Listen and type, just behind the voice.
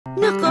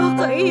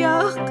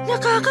Nakakaiyak,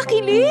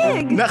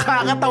 nakakakilig,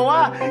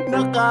 Nakakatawa,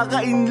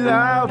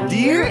 nakaka-inlove.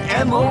 Dear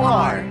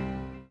MOR.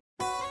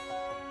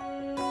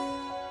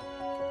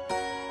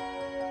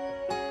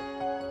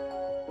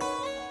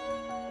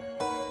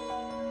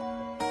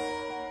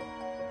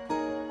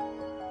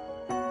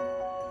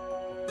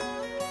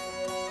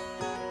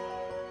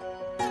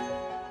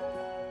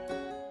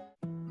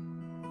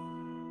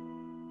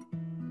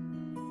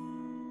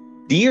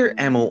 Dear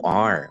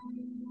MOR,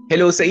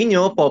 hello sa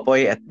inyo,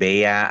 Popoy at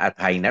Bea, at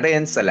hi na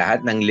rin sa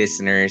lahat ng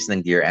listeners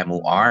ng Dear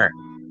MOR.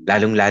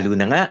 Lalong-lalo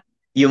na nga,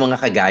 yung mga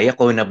kagaya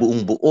ko na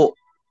buong buo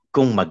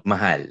kung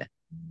magmahal.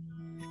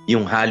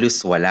 Yung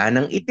halos wala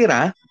nang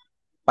itira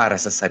para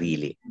sa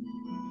sarili.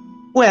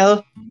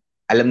 Well,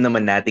 alam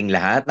naman nating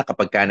lahat na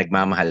kapag ka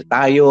nagmamahal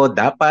tayo,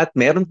 dapat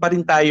meron pa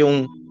rin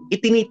tayong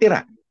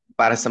itinitira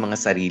para sa mga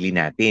sarili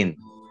natin.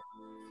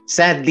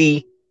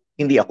 Sadly,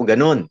 hindi ako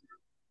ganun.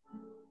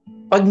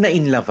 Pag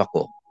na-inlove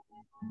ako,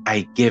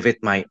 I give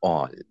it my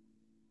all.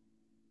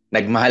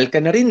 Nagmahal ka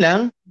na rin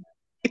lang,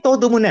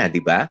 itodo mo na, di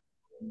ba?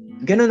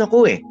 Ganun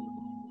ako eh.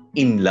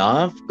 In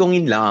love kung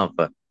in love.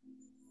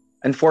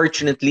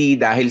 Unfortunately,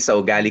 dahil sa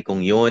ugali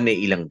kong yun,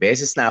 ilang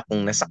beses na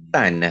akong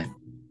nasaktan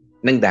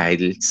ng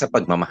dahil sa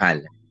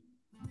pagmamahal.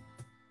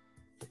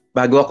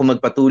 Bago ako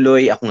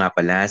magpatuloy, ako nga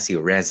pala si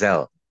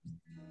Rezel.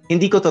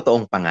 Hindi ko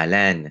totoong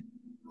pangalan.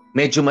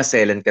 Medyo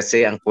maselan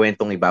kasi ang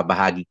kwentong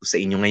ibabahagi ko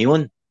sa inyo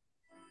ngayon.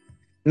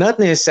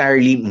 Not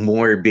necessarily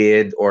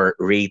morbid or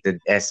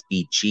rated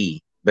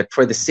SPG, but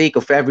for the sake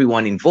of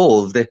everyone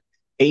involved,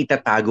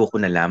 itatago ko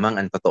na lamang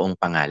ang totoong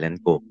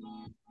pangalan ko.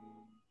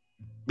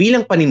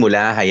 Bilang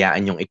panimula,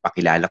 hayaan niyong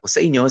ipakilala ko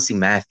sa inyo si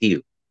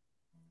Matthew.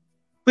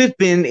 We've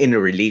been in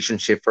a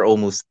relationship for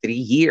almost 3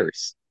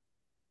 years.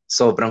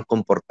 Sobrang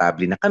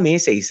komportable na kami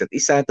sa isa't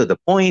isa to the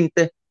point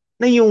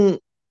na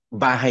yung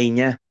bahay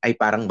niya ay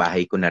parang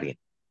bahay ko na rin.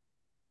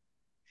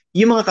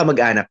 Yung mga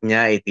kamag-anak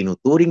niya ay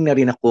tinuturing na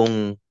rin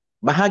akong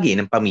bahagi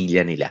ng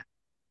pamilya nila.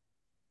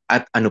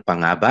 At ano pa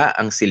nga ba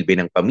ang silbi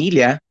ng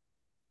pamilya,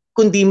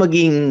 kundi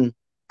maging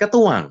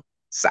katuwang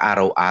sa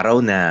araw-araw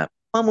na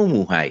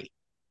pamumuhay.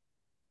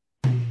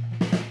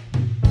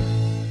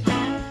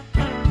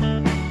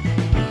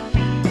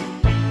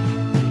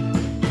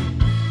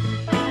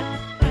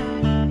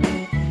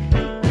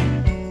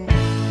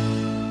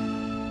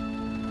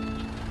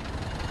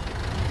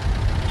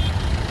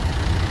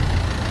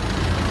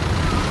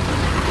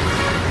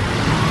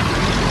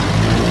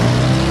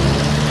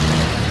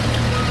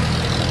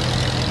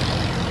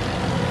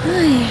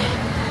 Ay,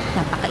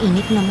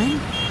 napakainit naman.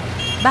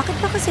 Bakit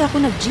pa kasi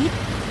ako nag-jeep?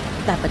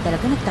 Dapat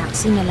talaga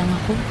nag-taxi na lang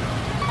ako.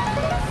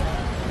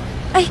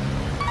 Ay,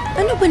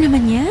 ano ba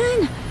naman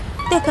yan?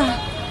 Teka,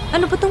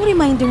 ano ba tong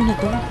reminder na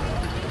to?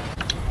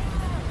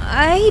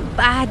 Ay,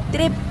 bad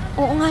trip.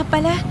 Oo nga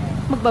pala,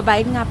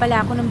 magbabayad nga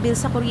pala ako ng bill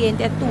sa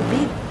kuryente at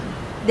tubig.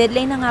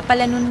 Deadline na nga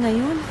pala nun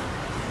ngayon.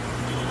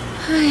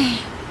 Ay,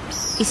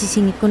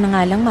 isisingit ko na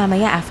nga lang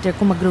mamaya after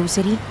ko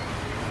mag-grocery.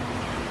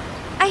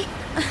 Ay,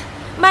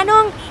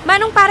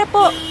 Manong para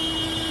po.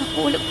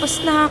 Naku, lagpas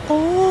na ako.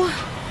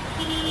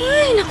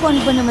 Ay, naku, ano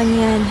ba naman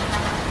yan?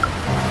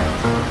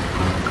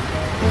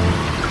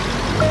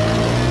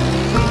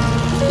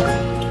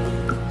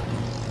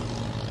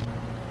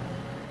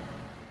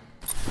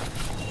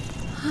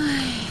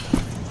 Ay.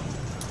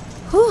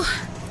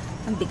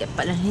 Ang bigat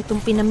pala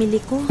nitong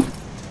pinamili ko.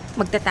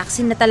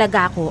 Magta-taxi na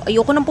talaga ako.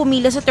 Ayoko nang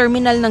pumila sa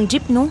terminal ng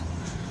jeep, no?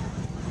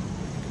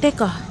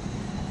 Teka,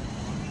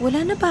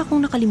 wala na ba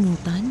akong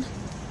nakalimutan?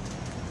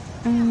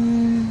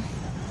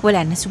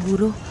 Wala na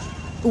siguro.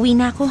 Uwi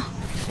na ako.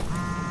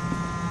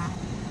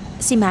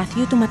 Si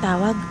Matthew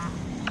tumatawag.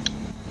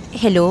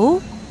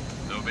 Hello?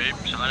 Hello, babe.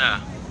 Saan ka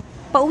na?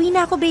 Pauwi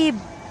na ako, babe.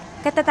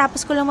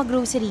 Katatapos ko lang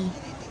mag-grocery.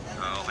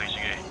 Okay,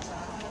 sige.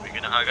 Uwi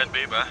ka na kagad,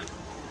 babe, ha?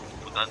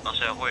 Puntahan pa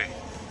kasi ako, eh.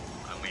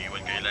 Ang may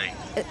iwan kay Lai.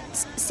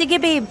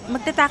 Sige, babe.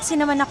 Magta-taxi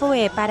naman ako,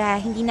 para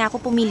hindi na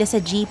ako pumila sa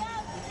jeep.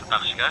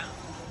 Taxi ka?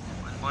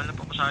 Mahal na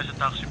pa pasakay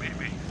sa taxi,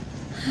 babe, eh.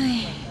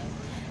 Ay,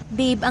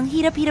 babe, ang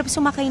hirap-hirap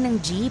sumakay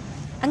ng jeep.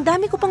 Ang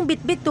dami ko pang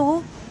bitbit, oh.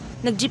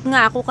 Nag-jeep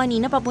nga ako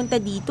kanina papunta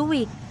dito,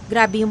 eh.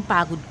 Grabe yung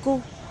pagod ko.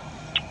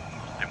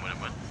 Hindi mo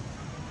naman.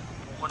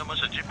 Upo ka naman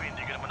sa jeep, eh.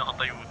 Hindi ka naman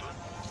nakatayo doon.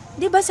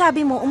 Di ba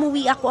sabi mo,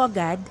 umuwi ako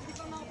agad?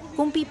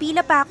 Kung pipila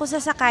pa ako sa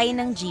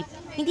sakayan ng jeep,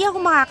 hindi ako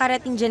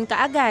makakarating dyan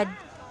kaagad.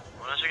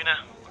 Wala, sige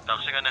na.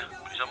 Mag-taxi ka na.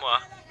 Bilisan mo, ha?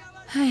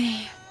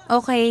 Ay,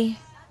 okay.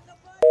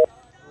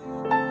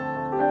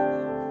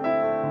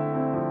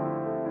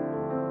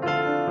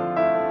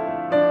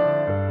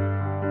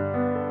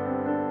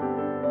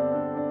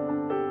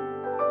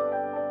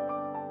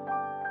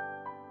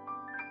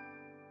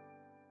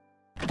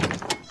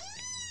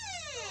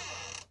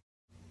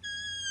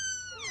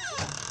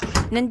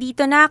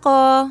 Nandito na ako.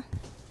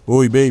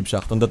 Uy babe,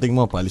 saktong dating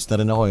mo. Paalis na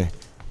rin ako eh.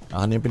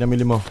 Akin na yung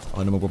pinamili mo.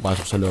 Ako na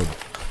magpapasok sa loob.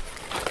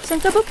 Saan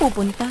ka ba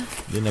pupunta?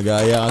 Hindi,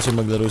 nag-aaya kasi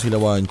maglaro sila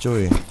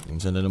Wancho eh.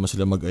 Minsan na naman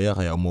sila mag-aya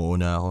kaya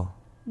umuuna ako.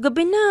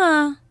 Gabi na.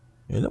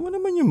 Alam mo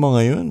naman yung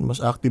mga yun.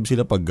 Mas active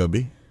sila pag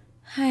gabi.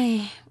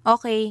 Ay,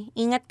 okay.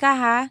 Ingat ka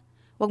ha.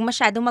 Huwag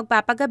masyadong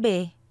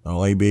magpapagabi.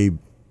 Okay, babe.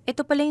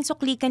 Ito pala yung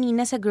sukli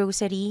kanina sa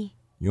grocery.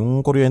 Yung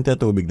kuryente at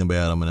tubig na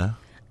bayaran mo na?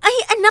 Ay,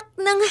 anak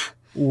ng...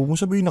 Oo, mo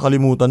sabihin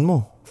nakalimutan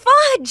mo.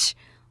 Fudge!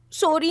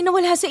 Sorry na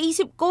wala sa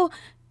isip ko.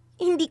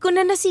 Hindi ko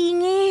na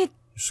nasingit.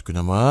 Diyos ko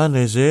naman,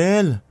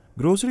 Rezel.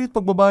 Grocery at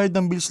pagbabayad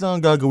ng bills lang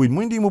ang gagawin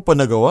mo, hindi mo pa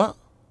nagawa?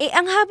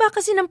 Ang haba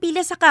kasi ng pila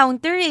sa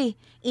counter eh.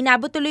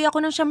 Inabot tuloy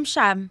ako ng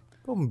siyam-siyam.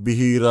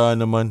 Pambihira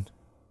naman.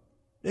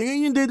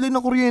 Ngayon yung deadline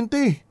ng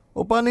kuryente.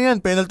 O paano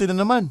yan? Penalty na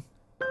naman.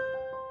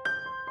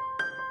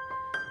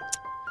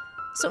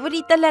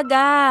 Sorry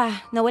talaga.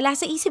 Nawala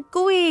sa isip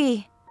ko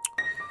eh.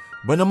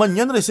 Ba naman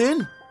yan,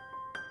 Rezel?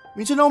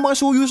 Minsan ako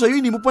makasuyo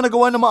sa'yo, hindi mo pa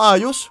nagawa na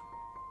maayos.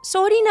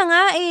 Sorry na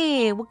nga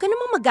eh. Huwag ka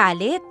namang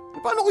magalit.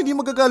 Paano kung hindi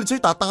magagalit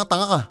sa'yo?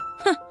 Tatanga-tanga ka.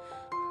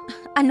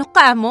 Ano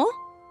ka mo?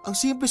 Ang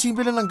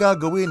simple-simple lang ang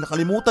gagawin.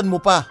 Nakalimutan mo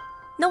pa.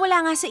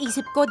 Nawala nga sa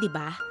isip ko, di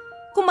ba?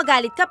 Kung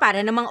magalit ka para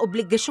namang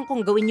obligasyon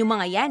kong gawin yung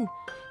mga yan.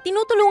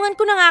 Tinutulungan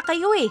ko na nga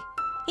kayo eh.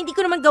 Hindi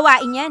ko naman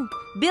gawain yan.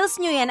 Bills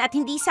nyo yan at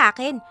hindi sa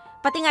akin.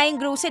 Pati nga yung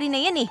grocery na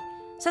yan eh.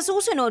 Sa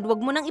susunod, wag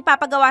mo nang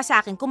ipapagawa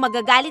sa akin kung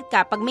magagalit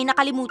ka pag may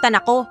nakalimutan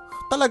ako.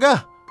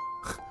 Talaga?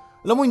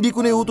 Alam mo, hindi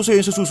ko na iutos sa'yo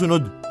sa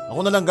susunod.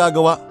 Ako na lang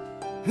gagawa.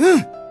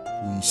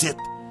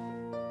 Wisit.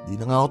 Di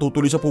na nga ako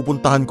tutuloy sa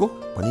pupuntahan ko.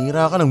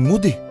 Panira ka ng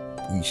mood eh.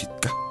 Wisit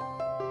ka.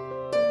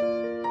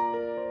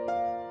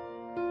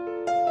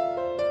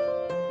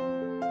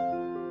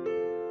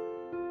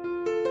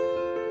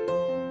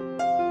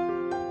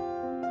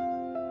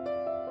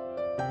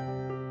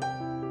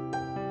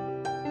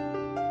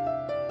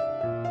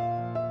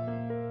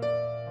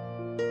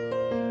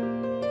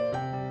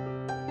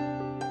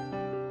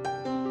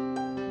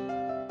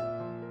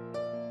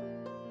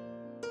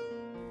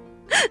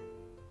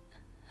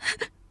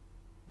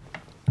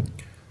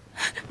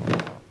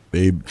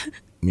 Babe,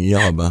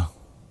 umiiyak ka ba?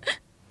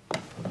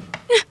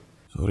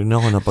 Sorry na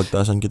ako,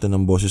 napagtaasan kita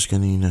ng boses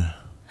kanina.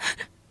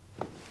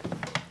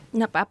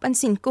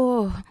 Napapansin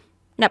ko,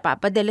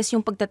 napapadalas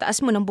yung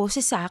pagtataas mo ng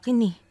boses sa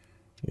akin eh.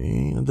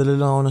 Nadala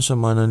lang ako ng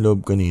sama ng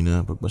loob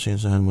kanina.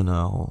 Pagpasensahan mo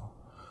na ako.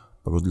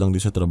 Pagod lang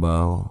din sa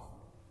trabaho.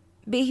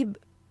 Babe,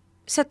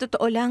 sa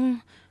totoo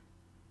lang,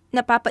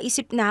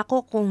 napapaisip na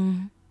ako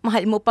kung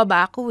mahal mo pa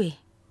ba ako eh.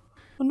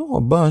 Ano ka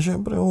ba?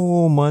 Siyempre,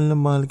 oo, mahal na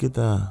mahal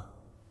kita.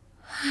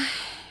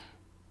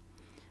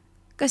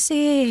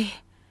 Kasi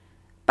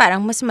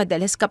parang mas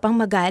madalas ka pang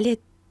magalit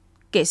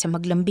kaysa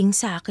maglambing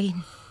sa akin.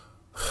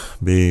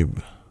 Babe.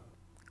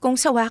 Kung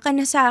sawa ka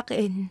na sa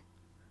akin,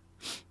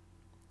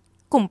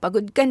 kung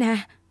pagod ka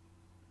na,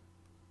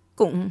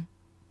 kung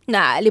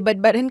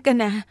naaalibadbaran ka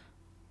na,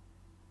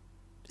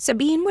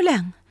 sabihin mo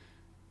lang.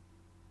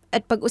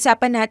 At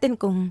pag-usapan natin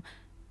kung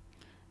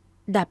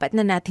dapat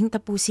na nating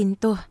tapusin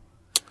to.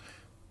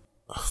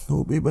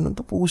 No, babe, anong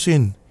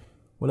tapusin?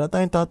 Wala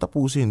tayong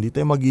tatapusin. Di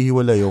tayo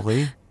maghihiwalay,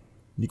 okay?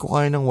 Hindi ko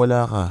kaya nang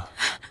wala ka.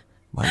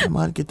 Mahal na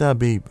mahal kita,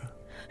 babe.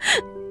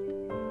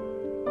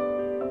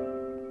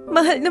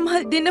 Mahal na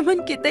mahal din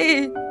naman kita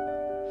eh.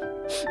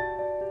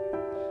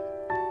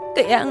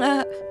 Kaya nga,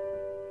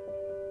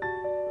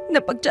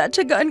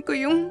 napagtsatsagaan ko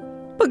yung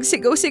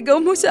pagsigaw-sigaw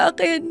mo sa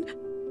akin.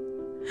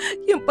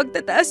 Yung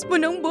pagtataas mo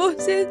ng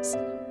boses.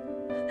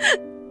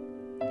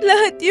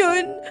 Lahat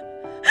yun.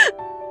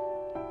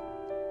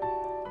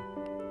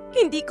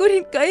 Hindi ko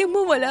rin kaya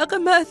mawala ka,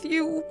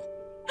 Matthew.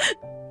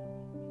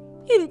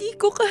 Hindi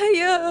ko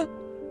kaya.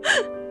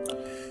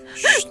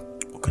 Shh!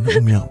 Huwag ka na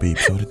umiyak, babe.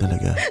 Sorry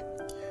talaga.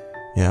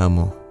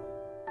 Hayaan mo.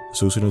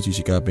 Sa susunod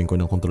sisikapin ko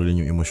ng kontrolin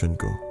yung emosyon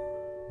ko.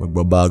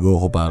 Magbabago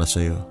ako para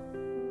sa'yo.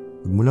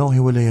 Huwag mo lang ako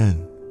hiwalayan.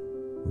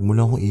 Huwag mo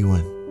lang akong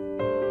iwan.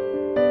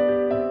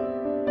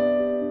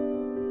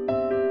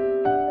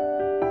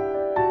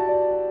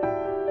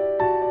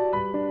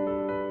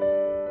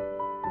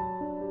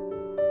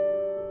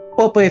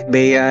 Popoy at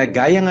Bea,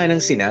 gaya nga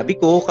ng sinabi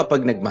ko,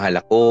 kapag nagmahal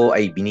ako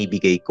ay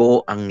binibigay ko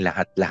ang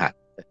lahat-lahat.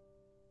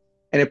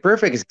 And a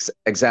perfect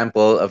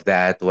example of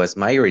that was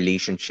my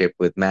relationship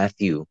with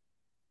Matthew.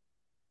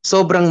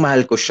 Sobrang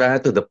mahal ko siya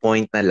to the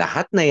point na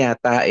lahat na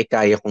yata ay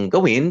kaya kong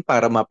gawin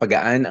para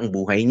mapagaan ang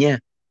buhay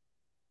niya.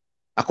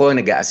 Ako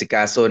ang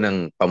nag-aasikaso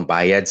ng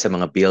pambayad sa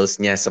mga bills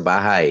niya sa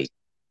bahay.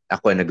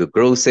 Ako ang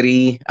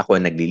nag-grocery,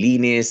 ako ang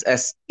naglilinis,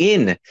 as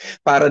in,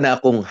 para na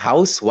akong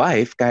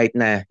housewife kahit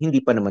na hindi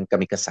pa naman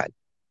kami kasal.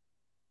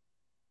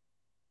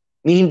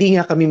 Hindi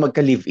nga kami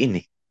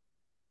magka-live-in eh.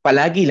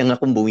 Palagi lang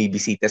akong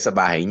bumibisita sa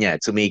bahay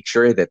niya to make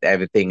sure that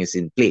everything is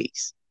in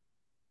place.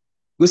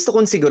 Gusto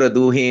kong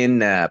siguraduhin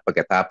na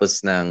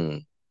pagkatapos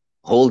ng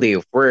whole day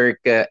of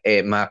work,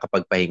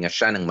 makakapagpahinga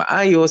siya ng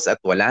maayos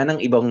at wala nang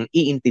ibang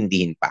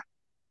iintindihin pa.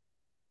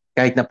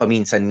 Kahit na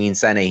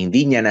paminsan-minsan ay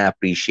hindi niya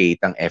na-appreciate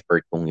ang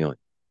effort kong yun.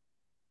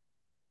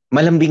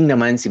 Malambing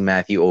naman si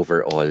Matthew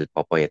overall,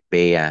 Popoy at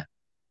Bea.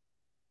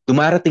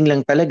 Dumarating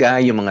lang talaga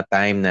yung mga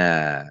time na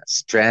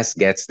stress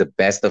gets the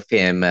best of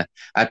him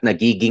at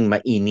nagiging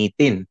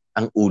mainitin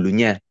ang ulo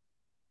niya.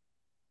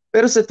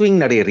 Pero sa tuwing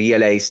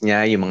nare-realize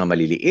niya yung mga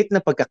maliliit na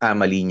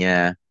pagkakamali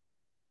niya,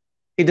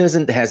 he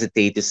doesn't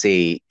hesitate to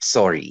say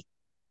sorry.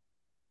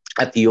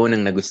 At yon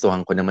ang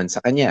nagustuhan ko naman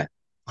sa kanya.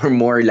 Or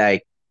more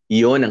like,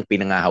 yon ang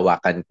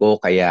pinangahawakan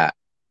ko kaya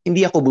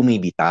hindi ako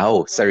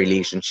bumibitaw sa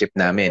relationship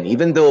namin.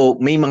 Even though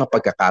may mga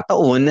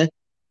pagkakataon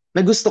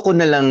na gusto ko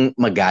na lang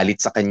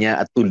magalit sa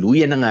kanya at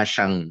tuluyan na nga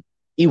siyang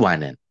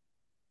iwanan.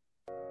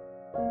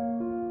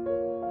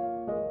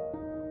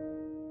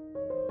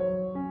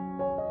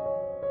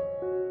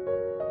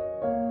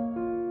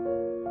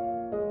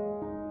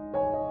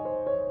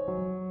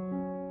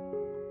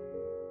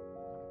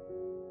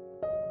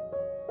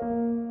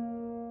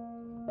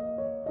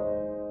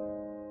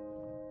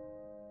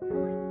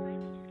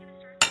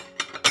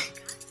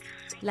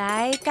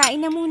 Lai,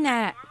 kain na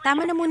muna.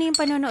 Tama na muna yung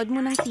panonood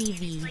mo ng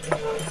TV.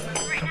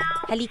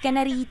 Halika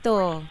na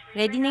rito.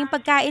 Ready na yung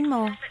pagkain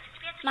mo.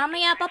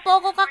 Mamaya pa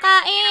po ako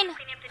kakain.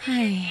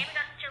 Ay,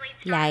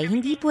 Lai,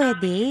 hindi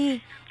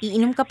pwede.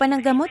 Iinom ka pa ng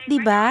gamot, di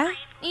ba?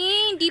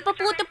 Hindi pa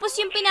po tapos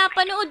yung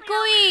pinapanood ko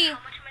eh.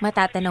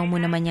 Matatanaw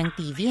mo naman yung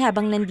TV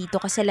habang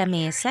nandito ka sa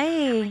lamesa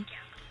eh.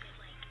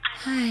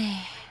 Ay,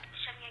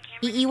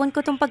 iiwan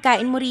ko tong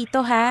pagkain mo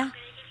rito ha.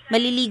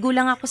 Maliligo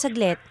lang ako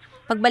saglit.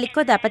 Pagbalik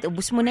ko, dapat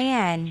ubus mo na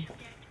yan.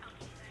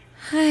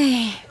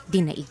 Ay,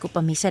 dinaig ko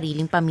pa may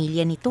sariling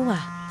pamilya nito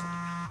ah.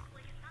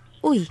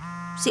 Uy,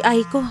 si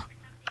Aiko.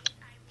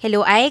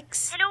 Hello,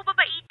 Aikes? Hello,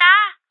 babaita.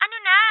 Ano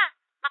na?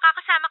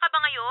 Makakasama ka ba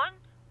ngayon?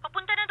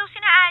 Papunta na daw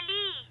sina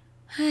Ali.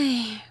 Ay,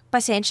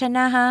 pasensya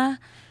na ha.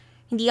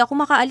 Hindi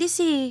ako makaalis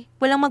eh.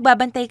 Walang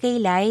magbabantay kay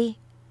Lai.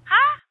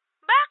 Ha?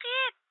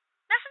 Bakit?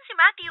 Nasaan si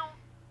Matthew?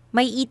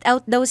 May eat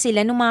out daw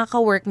sila ng mga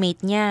ka-workmate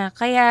niya.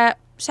 Kaya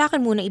sa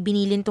akin muna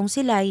ibinilin tong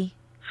si Lai.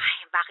 Ay,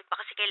 bakit ba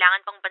kasi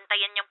kailangan pang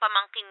bantayan niyang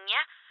pamangkin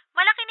niya?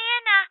 Malaki na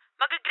yan ah.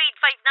 Mag-grade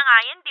 5 na nga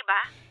yan, di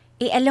ba?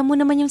 Eh alam mo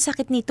naman yung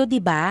sakit nito,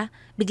 di ba?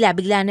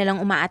 Bigla-bigla na lang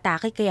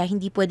umaatake kaya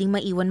hindi pwedeng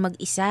maiwan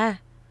mag-isa.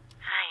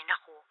 Ay,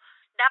 naku.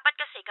 Dapat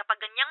kasi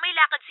kapag ganyang may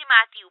lakad si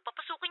Matthew,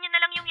 papasukin niya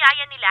na lang yung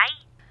yaya ni Lai.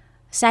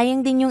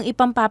 Sayang din yung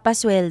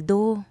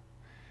ipampapasweldo.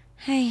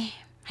 Ay,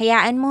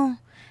 hayaan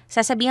mo.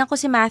 Sasabihan ko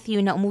si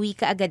Matthew na umuwi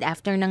ka agad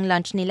after ng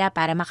lunch nila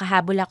para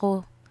makahabol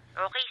ako.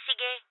 Okay,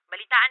 sige.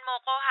 Balitaan mo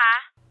ko, ha?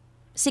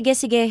 Sige,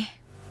 sige.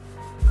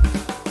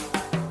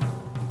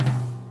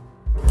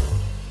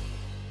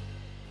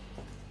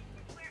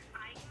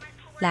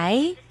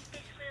 Lai,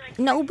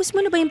 naubos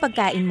mo na ba yung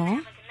pagkain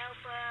mo?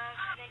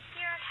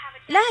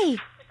 Lai,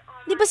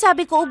 di ba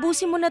sabi ko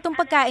ubusin mo na tong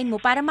pagkain mo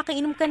para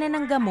makainom ka na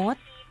ng gamot?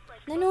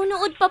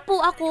 Nanonood pa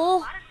po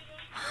ako.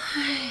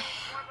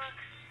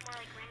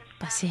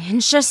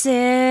 Pasensya,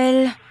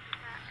 Sel.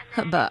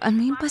 Habaan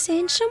mo yung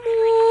pasensya mo.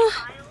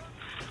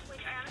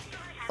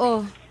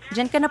 Oh,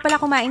 dyan ka na pala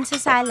kumain sa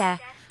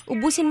sala.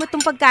 Ubusin mo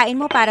tong pagkain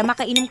mo para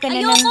makainom ka na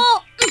ng... Ayoko!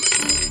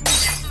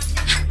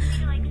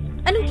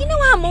 Anong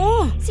ginawa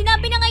mo?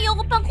 Sinabi na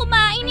ayoko pang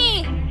kumain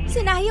eh.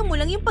 Sinayang mo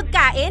lang yung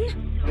pagkain?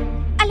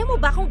 Alam mo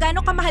ba kung gaano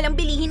kamahal ang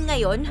bilihin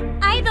ngayon?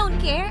 I don't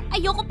care.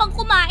 Ayoko pang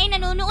kumain.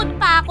 Nanonood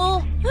pa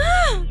ako.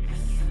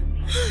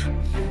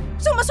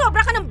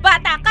 Sumasobra ka ng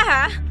bata ka,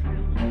 ha?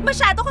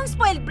 Masyado kang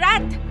spoiled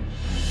brat.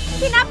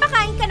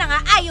 Pinapakain ka na nga,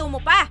 ayaw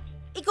mo pa.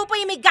 Ikaw pa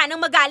yung may ganang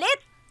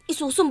magalit.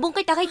 Isusumbong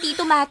kita kay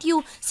Tito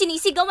Matthew.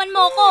 Sinisigawan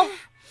mo ko.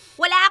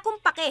 Wala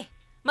akong pake.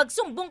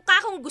 Magsumbong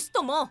ka kung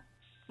gusto mo.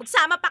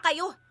 Magsama pa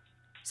kayo.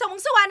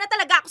 Sawang-sawa na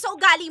talaga ako sa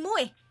ugali mo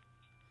eh.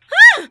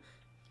 Ha?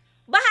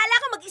 Bahala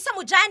ka mag-isa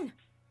mo dyan.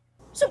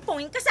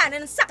 Sumpungin ka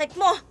sana ng sakit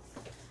mo.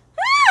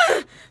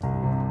 Ha?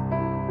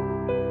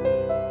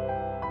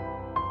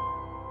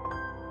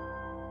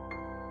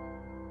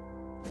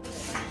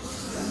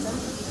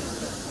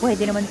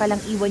 Pwede naman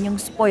palang iwan yung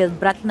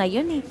spoiled brat na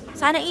yun eh.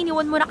 Sana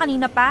iniwan mo na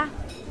kanina pa.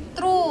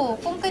 True.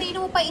 Kung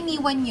kanino mo pa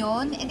iniwan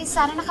yun, edi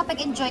sana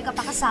nakapag-enjoy ka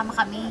pa kasama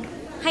kami.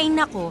 Hay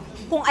nako,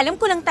 kung alam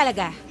ko lang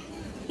talaga,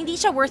 hindi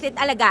siya worth it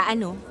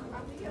alagaan, no?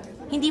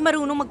 Hindi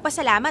marunong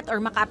magpasalamat or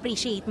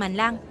maka-appreciate man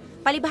lang.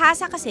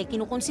 Palibhasa kasi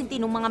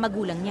kinukonsinti ng mga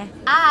magulang niya.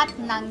 At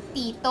ng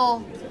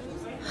tito.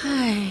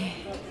 Ay.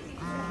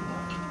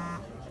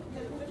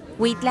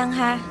 Wait lang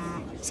ha.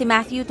 Si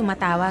Matthew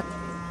tumatawag.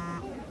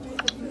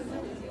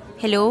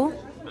 Hello?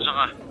 Nasaan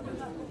ka?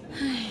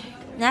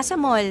 Nasa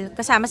mall,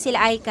 kasama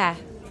sila Aika.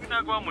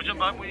 Ginagawa mo dyan,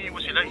 bakit mo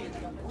iniiwan sila eh?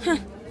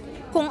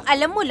 Kung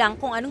alam mo lang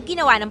kung anong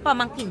ginawa ng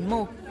pamangkin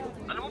mo.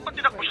 Alam mo ba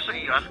tinakbo siya sa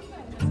iya?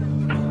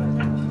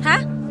 Ha?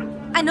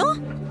 Ano?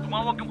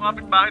 Tumawag yung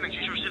kapitbahay,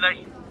 nagsisure sila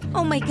eh.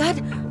 Oh my God!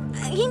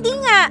 Hindi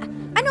nga!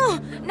 Ano?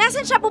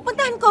 Nasaan siya?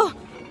 Pupuntahan ko!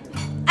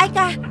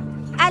 Aika!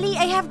 Ali,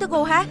 I have to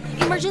go, ha?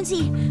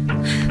 Emergency!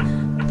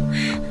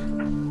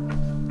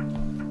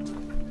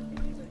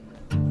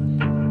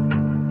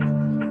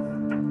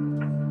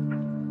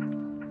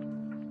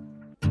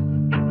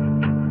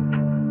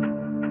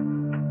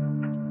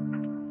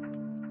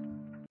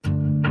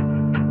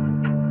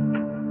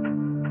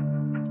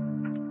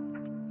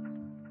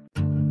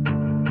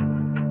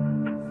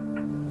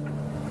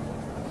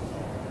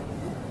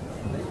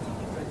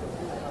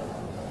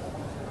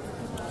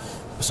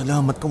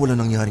 Pasalamat ka wala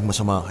nangyaring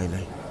masama kay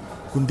Lai.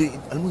 Kundi,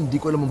 alam mo, hindi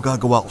ko alam ang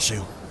gagawa ko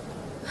sa'yo.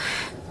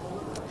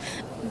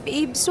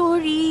 Babe,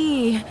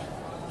 sorry.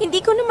 Hindi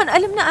ko naman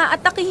alam na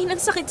aatakihin ng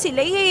sakit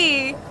sila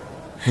eh.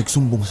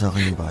 Nagsumbong sa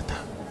akin yung bata.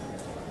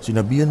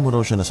 Sinabihan mo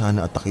raw siya na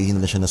sana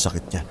atakihin na siya ng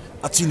sakit niya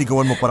at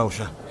sinigawan mo pa raw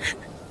siya.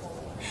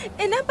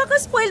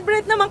 Napaka-spoiled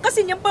brat naman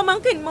kasi niyang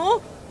pamangkin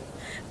mo.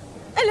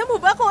 Alam mo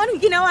ba kung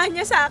anong ginawa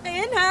niya sa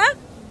akin, ha?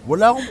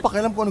 Wala akong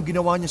pakialam kung anong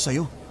ginawa niya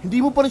sa'yo.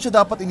 Hindi mo pa rin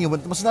siya dapat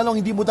iniwan at mas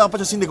lalong hindi mo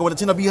dapat siya sinigawan at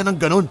sinabihan ng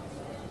ganun.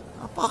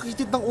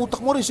 Napakakitid ng utak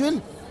mo,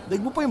 Rezel.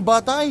 Daig mo pa yung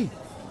bata eh.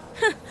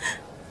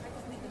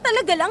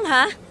 Talaga lang,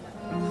 ha?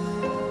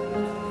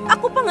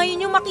 Ako pa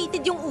ngayon yung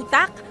makitid yung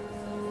utak.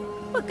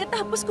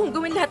 Pagkatapos kong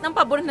gawin lahat ng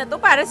pabor na to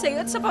para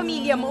sa'yo at sa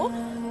pamilya mo,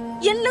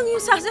 yan lang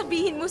yung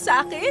sasabihin mo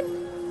sa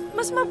akin?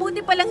 Mas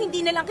mabuti palang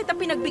hindi na lang kita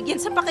pinagbigyan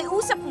sa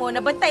pakiusap mo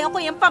na bantayan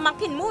ko yung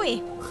pamangkin mo eh.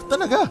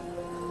 Talaga?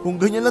 Kung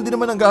ganyan lang din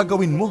naman ang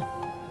gagawin mo.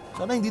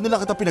 Sana hindi na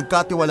lang kita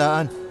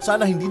pinagkatiwalaan.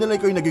 Sana hindi na lang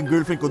ikaw yung naging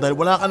girlfriend ko dahil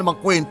wala ka namang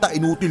kwenta,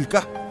 inutil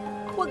ka.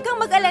 Huwag kang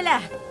mag-alala.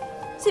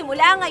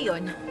 Simula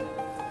ngayon,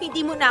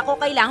 hindi mo na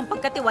ako kailangang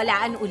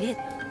pagkatiwalaan ulit.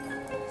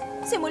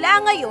 Simula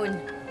ngayon,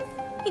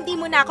 hindi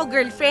mo na ako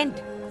girlfriend.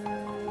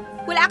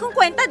 Wala akong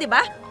kwenta, di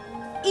ba?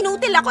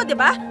 Inutil ako, di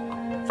ba?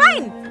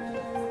 Fine!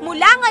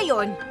 Mula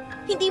ngayon,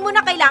 hindi mo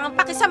na kailangang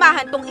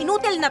pakisamahan tong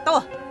inutil na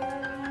to.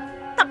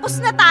 Tapos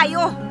na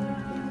tayo!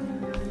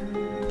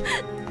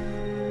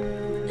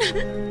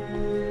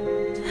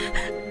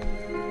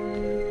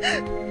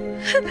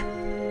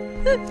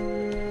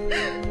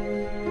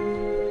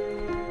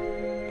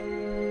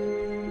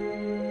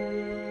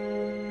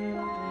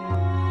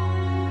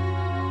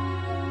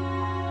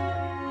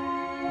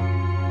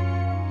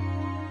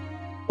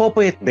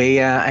 Popoy at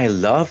Bea, I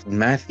loved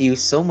Matthew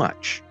so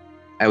much.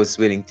 I was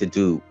willing to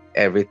do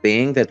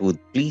everything that would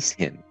please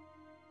him.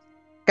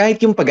 Kahit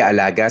yung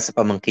pag-aalaga sa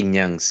pamangkin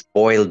niyang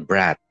spoiled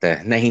brat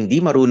na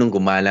hindi marunong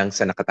gumalang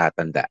sa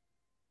nakatatanda.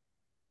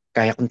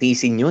 Kaya kong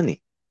tiisin yun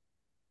eh.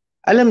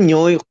 Alam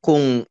niyo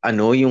kung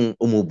ano yung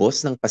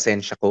umubos ng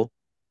pasensya ko?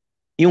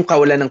 Yung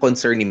kawalan ng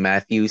concern ni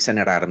Matthew sa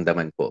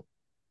nararamdaman ko.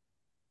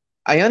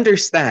 I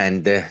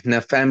understand na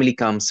family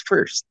comes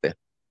first.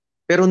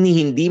 Pero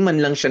hindi man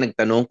lang siya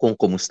nagtanong kung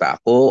kumusta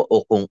ako o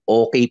kung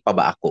okay pa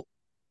ba ako.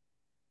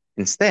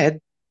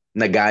 Instead,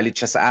 nagalit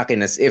siya sa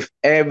akin as if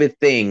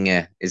everything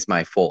is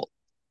my fault.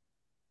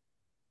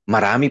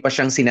 Marami pa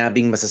siyang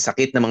sinabing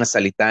masasakit na mga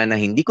salita na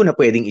hindi ko na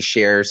pwedeng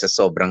i-share sa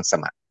sobrang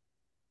sama.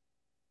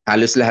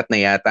 Halos lahat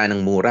na yata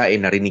ng mura ay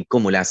narinig ko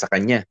mula sa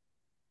kanya.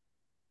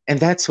 And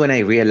that's when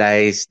I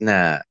realized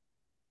na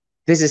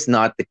this is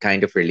not the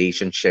kind of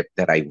relationship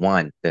that I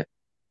want.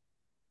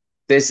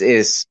 This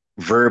is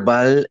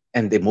verbal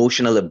and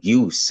emotional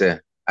abuse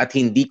at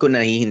hindi ko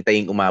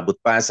nahihintaying umabot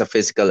pa sa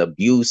physical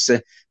abuse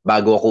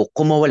bago ako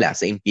kumawala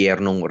sa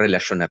impyernong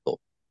relasyon na to.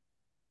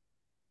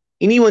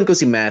 Iniwan ko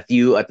si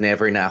Matthew at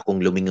never na akong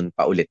lumingon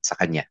pa ulit sa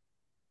kanya.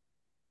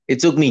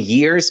 It took me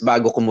years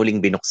bago ko muling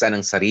binuksan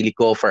ang sarili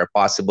ko for a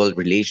possible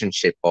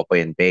relationship,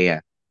 Popoy and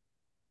Bea.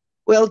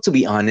 Well, to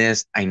be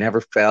honest, I never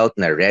felt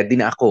na ready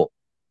na ako.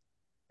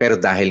 Pero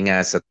dahil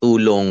nga sa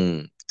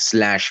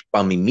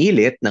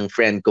tulong/pamimilit ng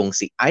friend kong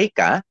si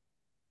Aika,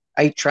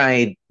 I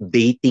tried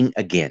dating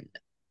again.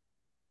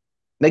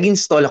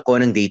 Nag-install ako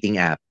ng dating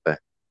app,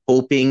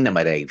 hoping na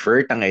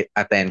ma-divert ang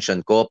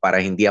attention ko para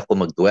hindi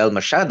ako mag-dwell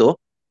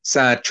masyado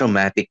sa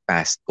traumatic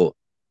past ko.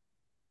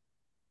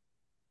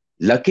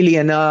 Luckily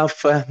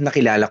enough,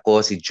 nakilala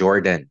ko si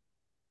Jordan,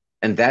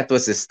 and that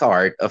was the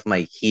start of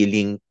my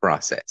healing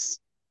process.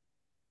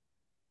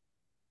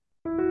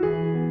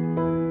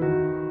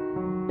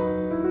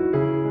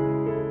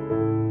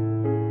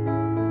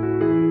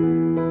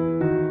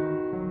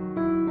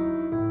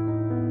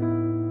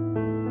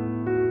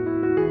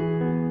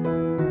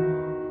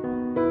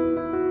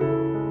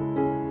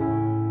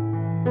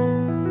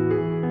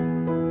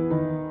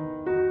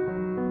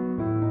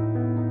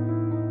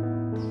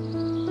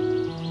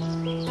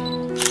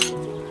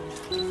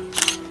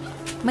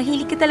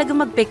 Mahilig ka talaga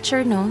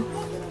mag-picture, no?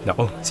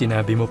 Nako,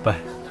 sinabi mo pa.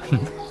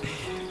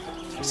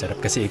 Sarap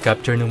kasi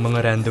i-capture ng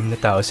mga random na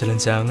tao sa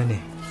lansangan eh.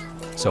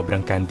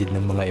 Sobrang candid ng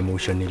mga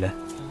emotion nila.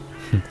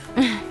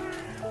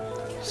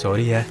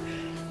 Sorry ha,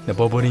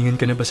 naboboringan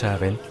ka na ba sa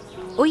akin?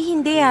 Uy,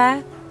 hindi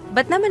ha.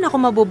 Ba't naman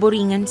ako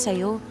maboboringan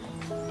sa'yo?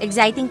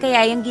 Exciting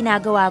kaya yung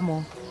ginagawa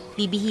mo.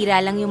 Bibihira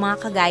lang yung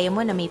mga kagaya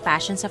mo na may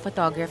passion sa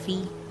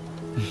photography.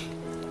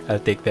 I'll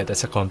take that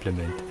as a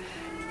compliment.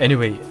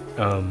 Anyway,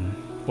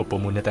 upo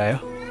muna tayo.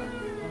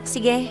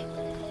 Sige.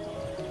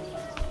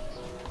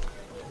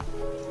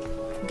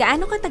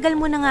 Gaano katagal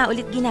mo na nga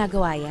ulit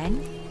ginagawa yan?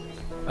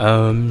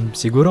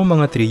 Siguro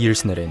mga 3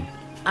 years na rin.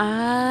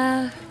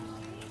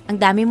 Ang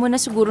dami mo na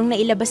sigurong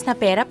nailabas na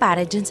pera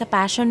para dyan sa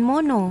passion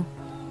mo, no?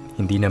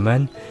 Hindi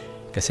naman.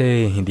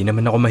 Kasi hindi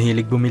naman ako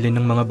mahilig bumili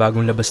ng mga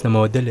bagong labas na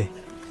model eh.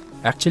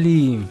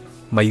 Actually,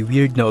 may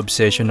weird na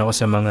obsession ako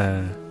sa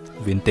mga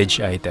vintage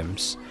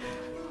items.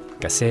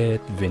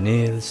 Cassette,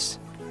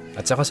 vinyls,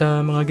 at saka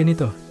sa mga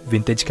ganito,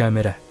 vintage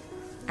camera.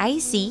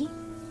 I see.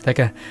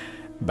 Teka,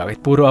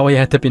 bakit puro ako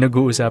yata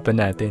pinag-uusapan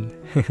natin?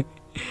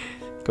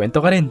 Kwento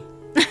ka rin.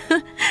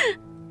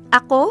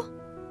 Ako?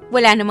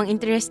 Wala namang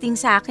interesting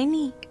sa akin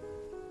eh.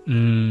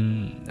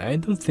 I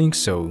don't think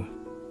so.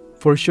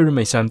 For sure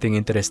may something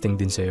interesting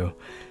din sa'yo.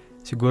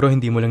 Siguro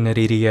hindi mo lang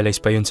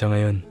nare-realize pa yun sa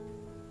ngayon.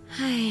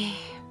 Ay,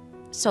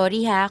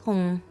 sorry ha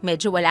kung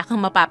medyo wala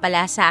kang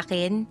mapapala sa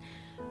akin.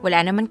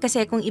 Wala naman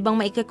kasi kung ibang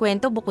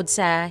maikakwento bukod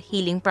sa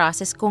healing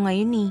process ko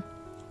ngayon eh.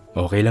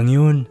 Okay lang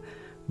yun.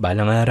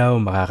 Balang araw,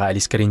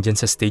 makakaalis ka rin dyan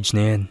sa stage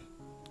na yan.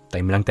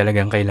 Time lang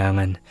talagang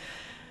kailangan.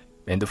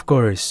 And of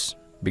course,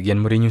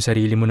 bigyan mo rin yung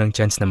sarili mo ng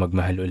chance na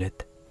magmahal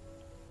ulit.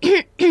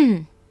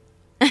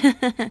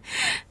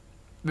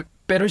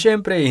 Pero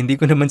syempre, hindi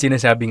ko naman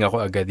sinasabing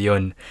ako agad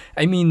yon.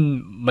 I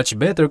mean, much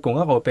better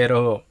kung ako,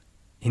 pero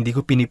hindi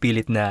ko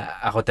pinipilit na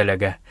ako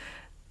talaga.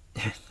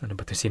 Ano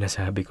ba 'tong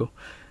sinasabi ko?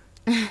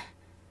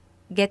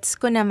 Gets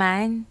ko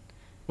naman.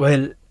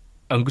 Well,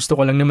 ang gusto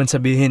ko lang naman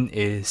sabihin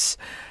is,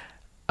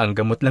 ang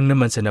gamot lang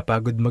naman sa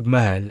napagod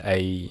magmahal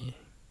ay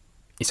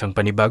isang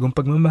panibagong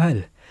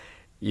pagmamahal.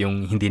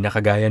 Yung hindi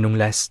nakagaya nung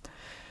last.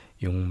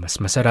 Yung mas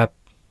masarap,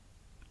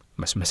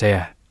 mas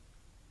masaya.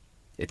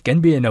 It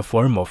can be in a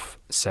form of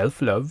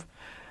self-love,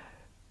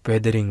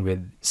 pwede rin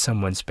with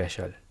someone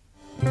special.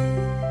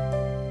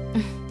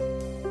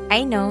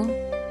 I know.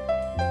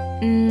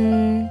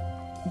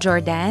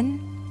 Jordan?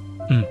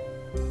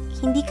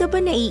 Hindi ka ba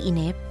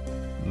naiinip?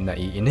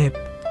 Naiinip?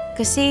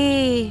 Kasi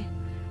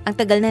ang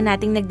tagal na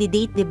nating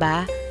nagdi-date, di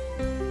ba?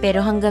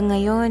 Pero hanggang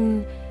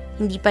ngayon,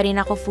 hindi pa rin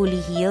ako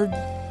fully healed.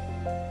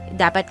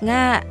 Dapat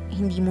nga,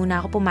 hindi muna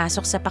ako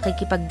pumasok sa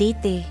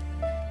pakikipag-date eh.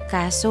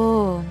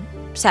 Kaso,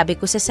 sabi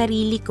ko sa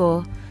sarili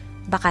ko,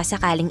 baka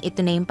sakaling ito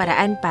na yung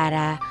paraan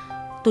para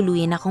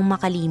tuluyan akong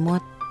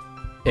makalimot.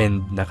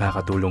 And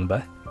nakakatulong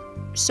ba?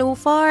 So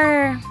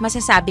far,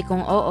 masasabi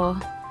kong oo.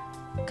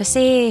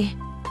 Kasi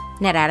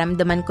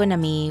nararamdaman ko na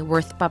may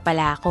worth pa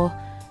pala ako.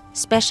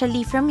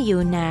 Especially from you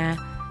na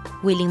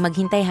willing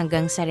maghintay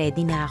hanggang sa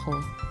ready na ako.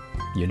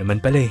 Yun naman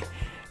pala eh.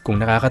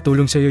 Kung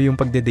nakakatulong sa'yo yung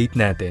pagde-date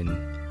natin,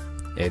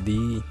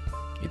 edi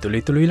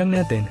ituloy-tuloy lang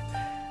natin.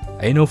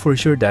 I know for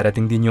sure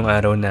darating din yung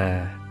araw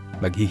na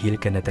maghihil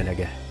ka na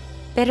talaga.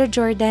 Pero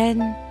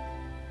Jordan,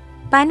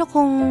 paano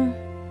kung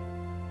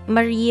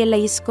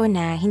ma-realize ko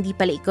na hindi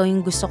pala ikaw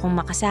yung gusto kong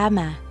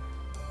makasama?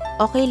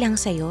 Okay lang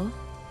sa'yo?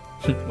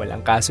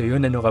 Walang kaso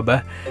yun, ano ka ba?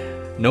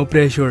 No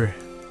pressure.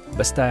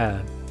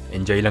 Basta,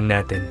 enjoy lang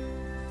natin.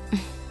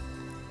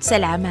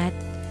 Salamat.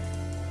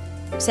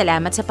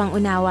 Salamat sa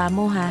pangunawa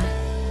mo, ha?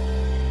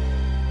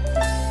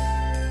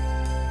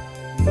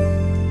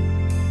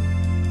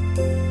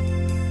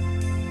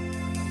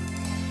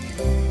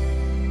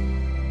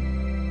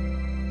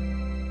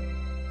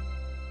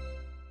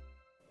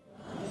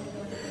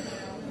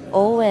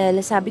 Oh well,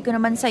 sabi ko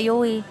naman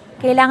sa'yo eh.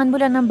 Kailangan mo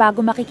lang ng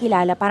bago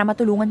makikilala para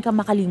matulungan kang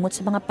makalimot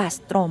sa mga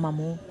past trauma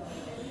mo.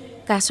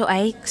 Kaso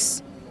Ikes,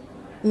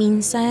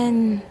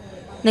 minsan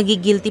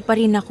nagigilty pa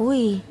rin ako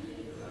eh.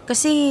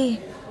 Kasi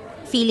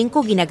feeling ko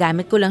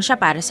ginagamit ko lang siya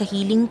para sa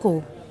healing ko.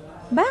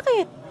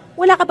 Bakit?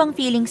 Wala ka bang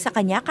feeling sa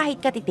kanya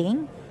kahit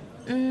katiting?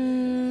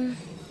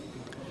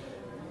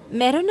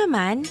 Meron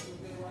naman.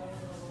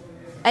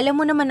 Alam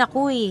mo naman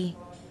ako eh.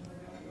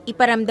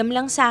 Iparamdam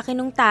lang sa akin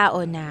ng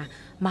tao na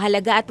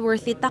mahalaga at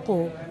worth it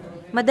ako,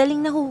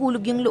 madaling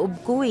nahuhulog yung loob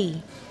ko eh.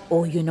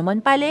 Oh, yun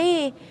naman pala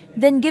eh.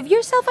 Then give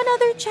yourself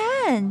another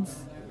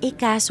chance. Eh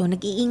kaso,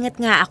 nag-iingat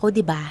nga ako,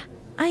 di ba?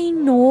 I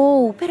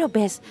know. Pero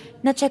bes,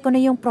 na-check ko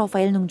na yung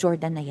profile ng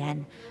Jordan na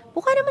yan.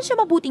 Mukha naman siya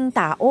mabuting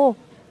tao.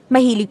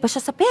 Mahilig pa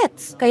siya sa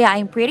pets. Kaya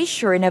I'm pretty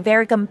sure na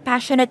very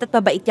compassionate at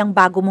mabait yung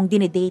bago mong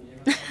dinidate.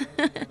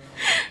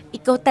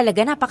 Ikaw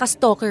talaga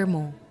napaka-stalker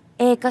mo.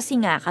 Eh kasi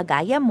nga,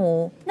 kagaya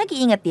mo,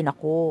 nag-iingat din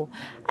ako.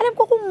 Alam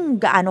ko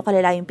kung gaano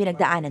kalala yung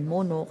pinagdaanan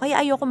mo, no?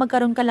 Kaya ayoko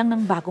magkaroon ka lang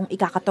ng bagong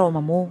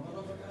ikakatroma mo.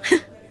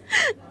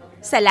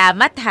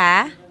 Salamat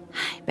ha.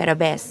 Pero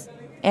bes,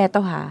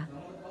 eto ha.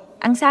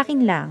 Ang sa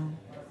akin lang,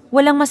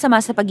 walang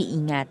masama sa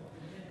pag-iingat.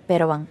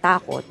 Pero ang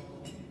takot,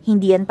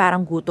 hindi yan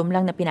parang gutom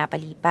lang na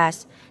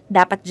pinapalipas.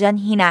 Dapat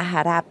dyan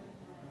hinaharap.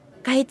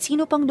 Kahit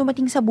sino pang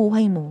dumating sa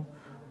buhay mo,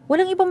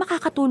 walang ibang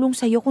makakatulong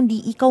sa'yo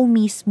kundi ikaw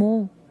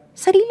mismo.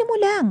 Sarili mo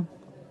lang.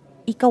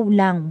 Ikaw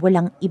lang,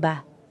 walang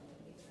iba.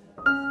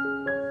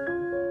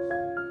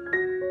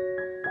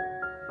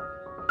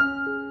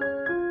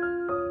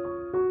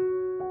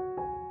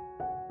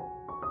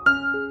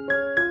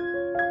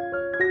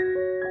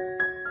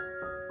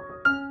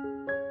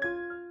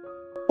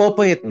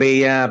 Popoy at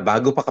Bea,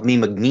 bago pa kami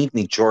mag-meet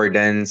ni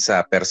Jordan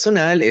sa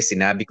personal,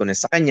 sinabi ko na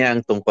sa kanya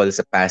ang tungkol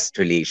sa past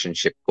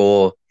relationship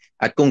ko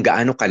at kung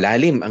gaano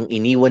kalalim ang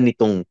iniwan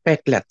nitong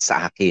peklat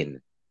sa akin.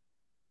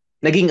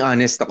 Naging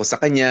honest ako sa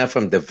kanya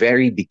from the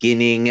very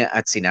beginning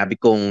at sinabi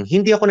kong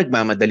hindi ako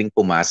nagmamadaling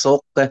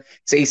pumasok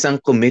sa isang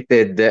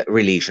committed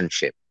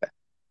relationship.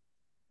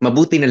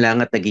 Mabuti na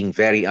lang at naging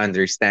very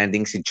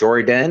understanding si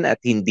Jordan at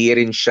hindi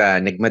rin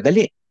siya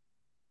nagmadali.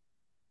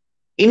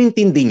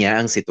 Inintindi niya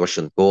ang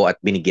sitwasyon ko at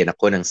binigyan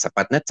ako ng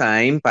sapat na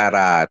time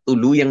para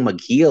tuluyang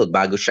mag-heal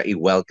bago siya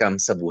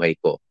i-welcome sa buhay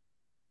ko.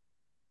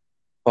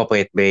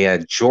 Popoy at Bea,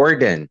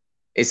 Jordan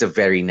is a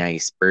very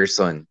nice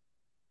person.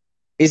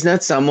 He's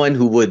not someone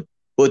who would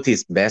put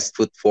his best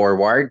foot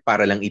forward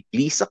para lang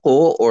i-please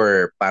ako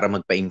or para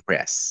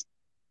magpa-impress.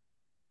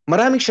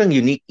 Marami siyang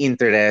unique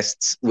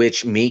interests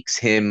which makes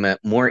him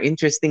more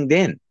interesting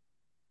din.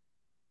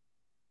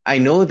 I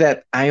know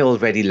that I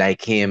already like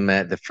him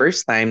the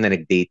first time na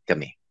nag-date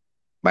kami.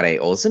 But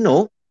I also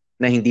know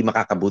na hindi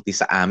makakabuti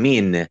sa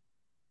amin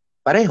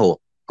pareho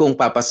kung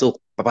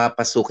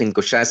papasukin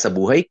ko siya sa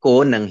buhay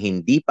ko nang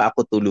hindi pa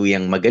ako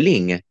tuluyang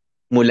magaling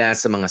mula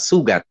sa mga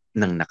sugat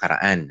ng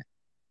nakaraan.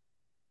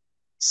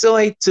 So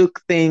I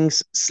took things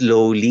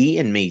slowly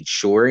and made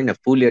sure na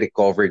fully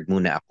recovered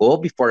muna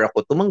ako before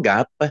ako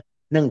tumanggap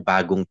ng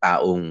bagong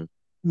taong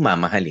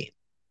mamahalin.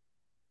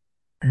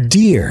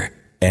 Dear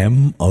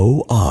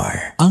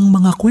M.O.R. Ang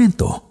mga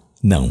kwento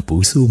ng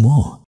puso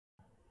mo.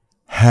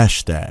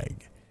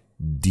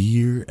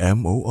 Dear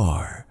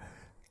M.O.R.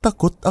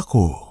 Takot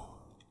ako.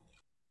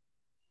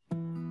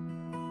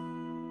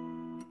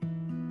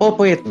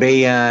 Popoy at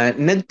Bea,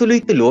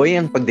 nagtuloy-tuloy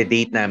ang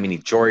pagdadate namin ni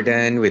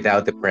Jordan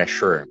without the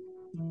pressure.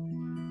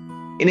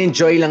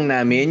 In-enjoy lang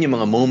namin yung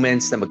mga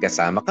moments na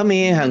magkasama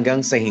kami hanggang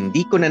sa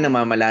hindi ko na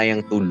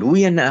namamalayang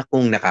tuluyan na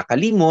akong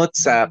nakakalimot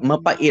sa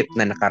mapait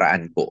na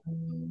nakaraan ko.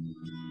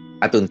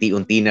 At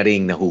unti-unti na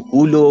ring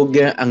nahuhulog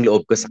ang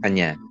loob ko sa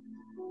kanya.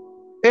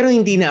 Pero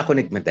hindi na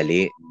ako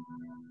nagmadali.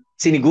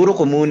 Siniguro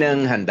ko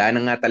munang handa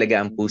na nga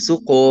talaga ang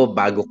puso ko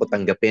bago ko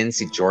tanggapin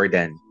si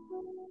Jordan.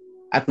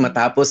 At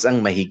matapos ang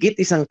mahigit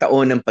 1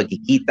 taon ng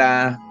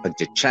pagkikita,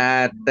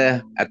 pag-chat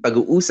at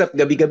pag-uusap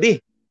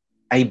gabi-gabi,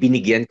 ay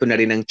binigyan ko na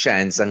rin ng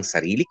chance ang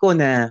sarili ko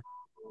na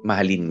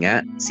mahalin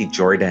nga si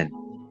Jordan.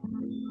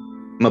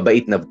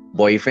 Mabait na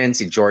boyfriend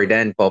si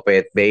Jordan,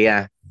 Popoy at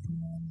Bea.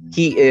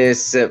 He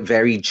is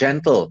very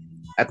gentle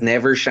at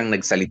never siyang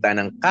nagsalita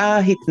ng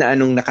kahit na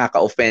anong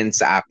nakaka-offend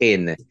sa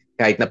akin.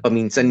 Kahit na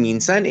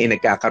paminsan-minsan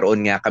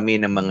nagkakaroon nga kami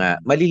ng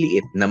mga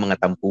maliliit na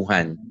mga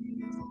tampuhan.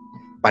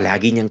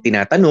 Palagi niyang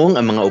tinatanong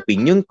ang mga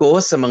opinion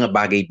ko sa mga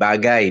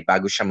bagay-bagay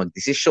bago siya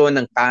magdesisyon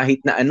ng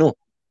kahit na ano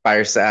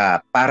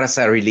para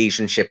sa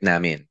relationship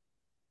namin.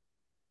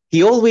 He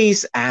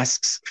always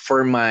asks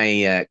for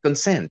my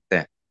consent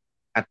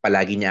at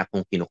palagi niya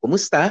akong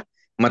kinukumusta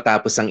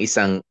matapos ang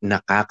isang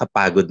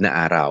nakakapagod na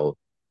araw.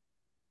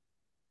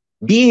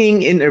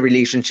 Being in a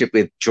relationship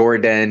with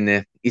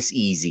Jordan is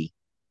easy.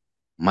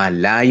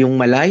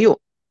 Malayong malayo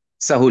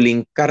sa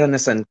huling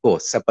karanasan ko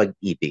sa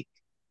pag-ibig.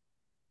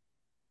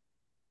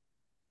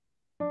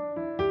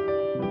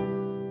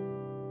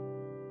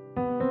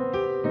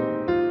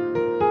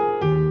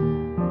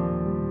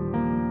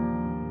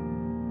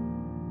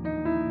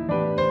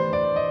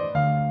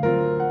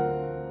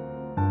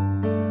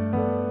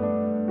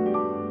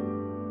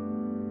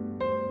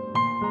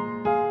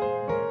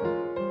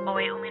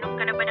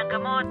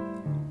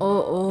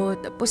 Oo,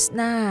 tapos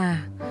na.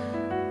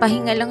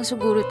 Pahinga lang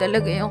siguro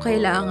talaga yung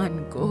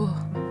kailangan ko.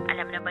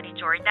 Alam na ba ni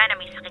Jordan na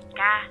may sakit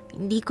ka?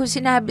 Hindi ko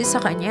sinabi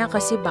sa kanya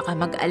kasi baka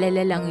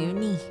mag-alala lang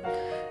yun eh.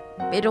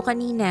 Pero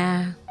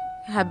kanina,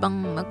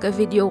 habang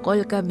magka-video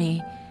call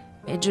kami,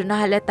 medyo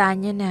nahalata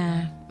niya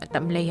na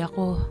matamlay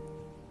ako.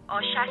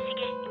 O siya,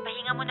 sige.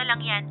 Ipahinga mo na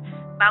lang yan.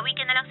 Bawi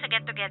ka na lang sa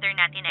get-together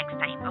natin next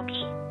time,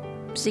 okay?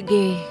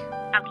 Sige.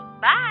 Okay,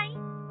 bye!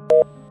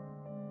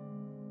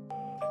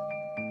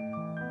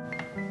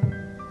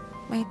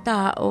 May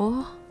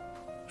tao?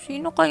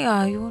 Sino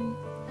kaya yun?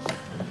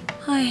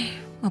 Ay,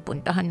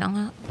 mapuntahan na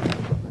nga.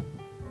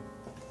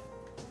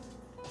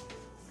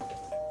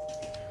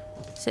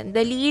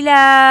 Sandali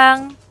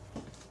lang.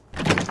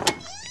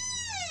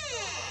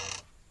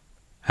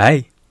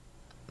 Hi.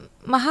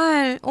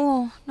 Mahal,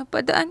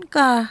 napadaan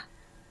ka.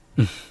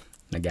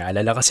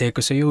 Nag-aalala kasi ako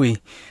sa'yo eh.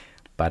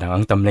 Parang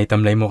ang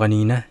tamlay-tamlay mo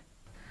kanina.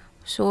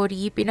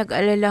 Sorry,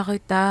 pinag-alala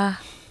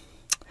kita.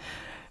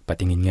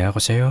 Patingin nga ako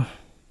sa'yo.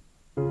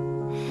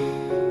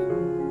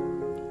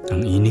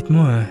 Ang init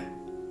mo ah.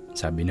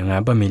 Sabi na nga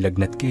ba may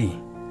lagnat ka eh.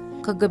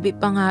 Kagabi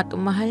pa nga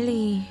mahal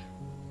eh.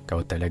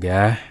 Ikaw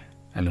talaga.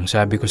 Anong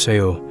sabi ko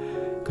sa'yo?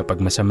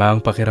 Kapag masama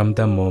ang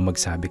pakiramdam mo,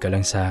 magsabi ka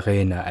lang sa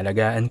akin na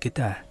alagaan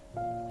kita.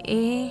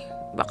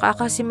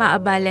 Baka kasi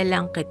maabala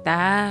lang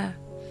kita.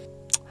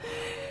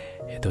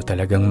 Ito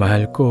talagang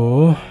mahal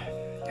ko.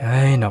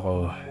 Ay,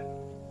 nako.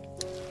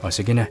 O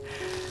sige na,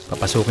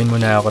 papasukin mo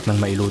na ako at nang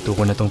mailuto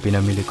ko na tong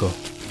pinamili ko.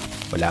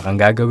 Wala kang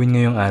gagawin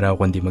ngayong araw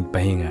kundi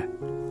magpahinga.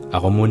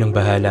 Ako munang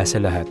bahala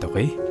sa lahat,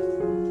 okay?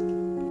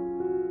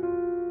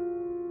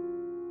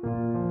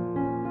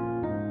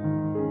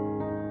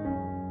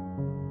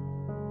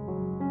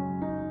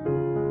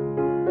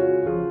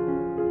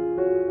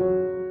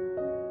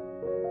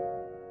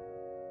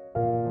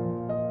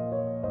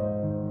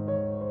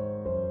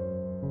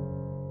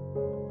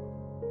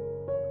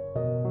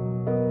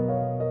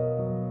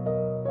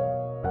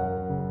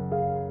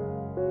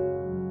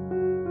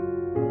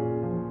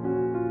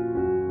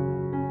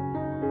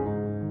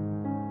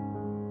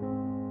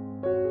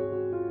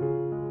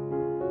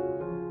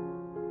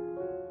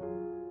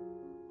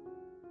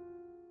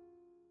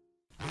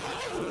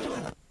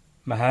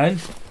 Mahal,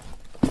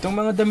 itong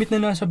mga damit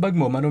na nasa bag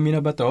mo, marumi na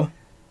ba to?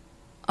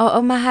 Oo,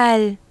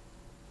 mahal.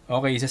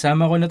 Okay,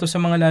 sasama ko na to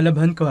sa mga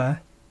lalabhan ko ha.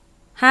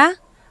 Ha?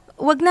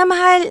 Wag na,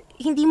 mahal.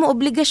 Hindi mo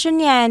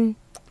obligasyon yan.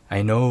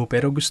 I know,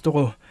 pero gusto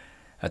ko.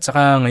 At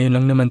saka ngayon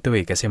lang naman to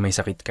kasi may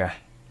sakit ka.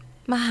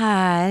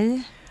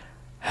 Mahal?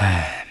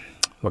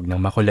 Wag nang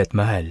makulit,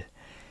 mahal.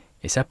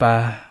 Isa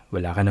pa,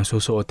 wala ka nang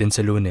susuotin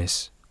sa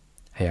Lunes.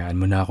 Hayaan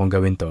mo na akong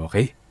gawin to,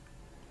 okay?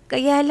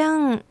 Kaya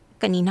lang,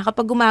 kanina ka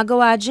pa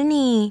gumagawa dyan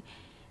eh.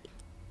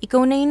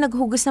 Ikaw na yung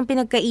naghugas ng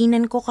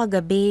pinagkainan ko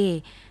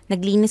kagabi.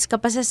 Naglinis ka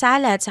pa sa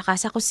sala at saka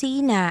sa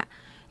kusina.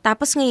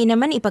 Tapos ngayon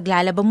naman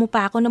ipaglalaba mo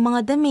pa ako ng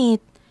mga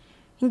damit.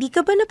 Hindi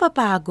ka ba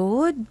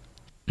napapagod?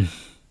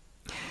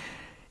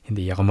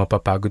 Hindi ako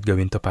mapapagod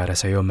gawin to para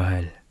sa'yo,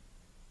 mahal.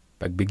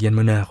 Pagbigyan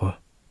mo na ako.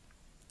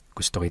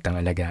 Gusto kitang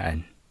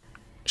alagaan.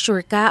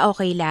 Sure ka?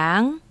 Okay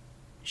lang?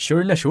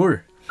 Sure na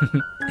sure.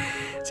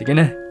 Sige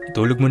na,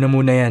 itulog mo na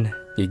muna yan.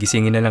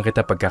 Gigisingin na lang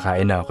kita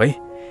pagkakain na, okay?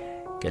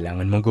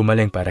 Kailangan mong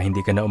gumaling para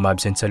hindi ka na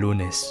umabsent sa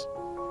Lunes.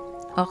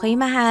 Okay,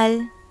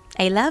 mahal.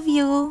 I love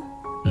you.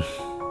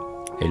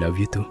 I love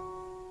you too.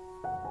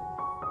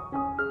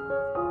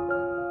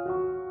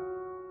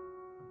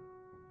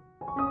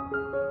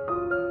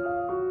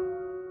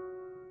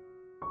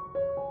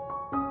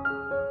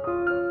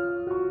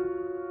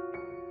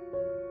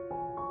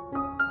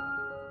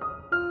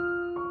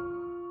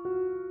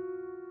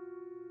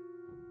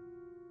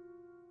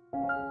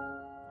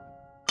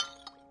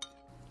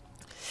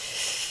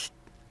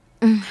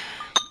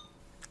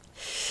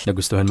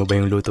 Nagustuhan mo ba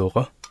yung luto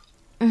ko?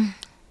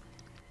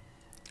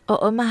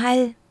 Oo,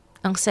 mahal.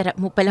 Ang sarap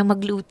mo palang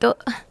magluto.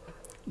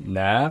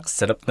 Nak,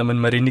 sarap naman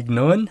marinig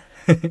nun.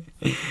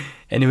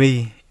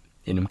 Anyway,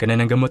 inom ka na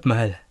ng gamot,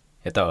 mahal.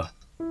 Ito.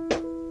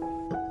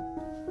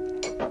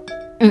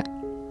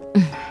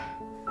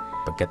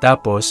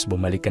 Pagkatapos,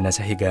 bumalik ka na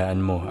sa higaan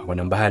mo. Ako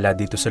nang bahala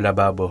dito sa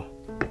lababo.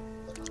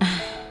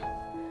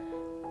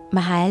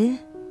 Mahal?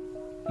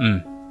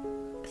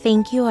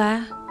 Thank you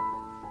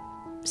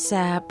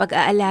sa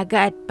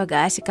pag-aalaga at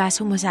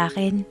pag-aasikaso mo sa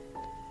akin.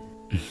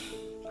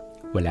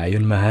 Wala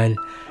yun, mahal.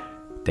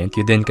 Thank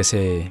you din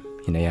kasi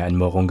hinayaan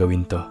mo akong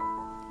gawin to.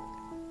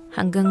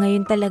 Hanggang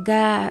ngayon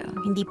talaga,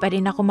 hindi pa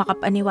rin ako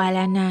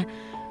makapaniwala na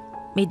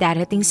may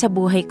darating sa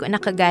buhay ko na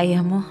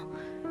kagaya mo.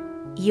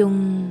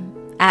 Yung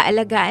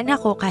aalagaan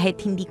ako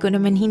kahit hindi ko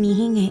naman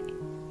hinihingi.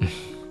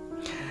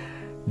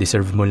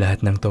 Deserve mo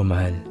lahat ng to,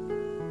 mahal.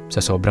 Sa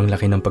sobrang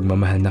laki ng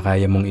pagmamahal na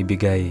kaya mong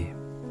ibigay,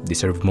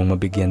 deserve mong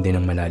mabigyan din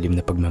ng malalim na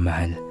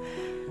pagmamahal.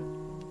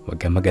 Huwag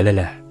kang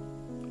mag-alala.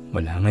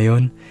 Mula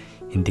ngayon,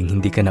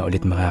 hindi ka na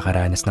ulit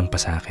makakaranas ng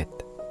pasakit.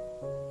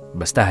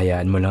 Basta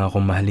hayaan mo lang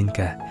akong mahalin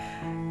ka.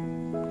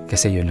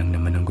 Kasi yun lang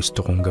naman ang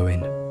gusto kong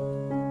gawin.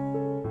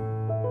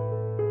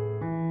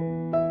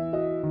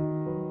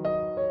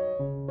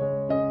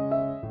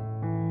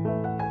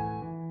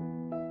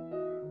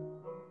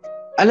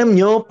 Alam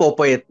nyo,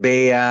 Popoy at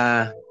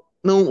Bea,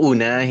 noong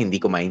una hindi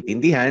ko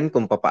maintindihan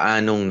kung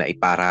papaanong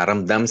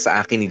naipararamdam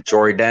sa akin ni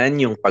Jordan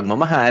yung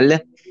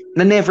pagmamahal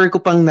na never ko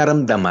pang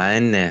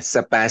naramdaman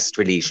sa past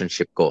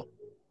relationship ko.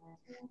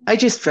 I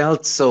just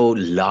felt so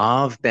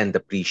loved and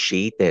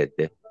appreciated.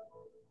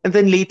 And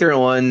then later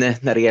on,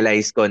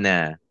 na-realize ko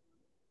na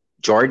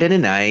Jordan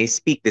and I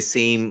speak the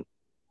same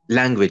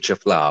language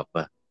of love,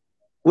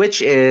 which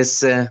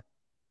is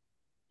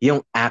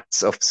yung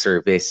acts of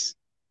service.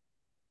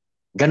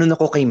 Ganun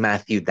ako kay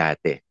Matthew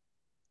dati.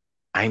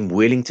 I'm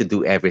willing to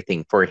do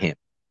everything for him.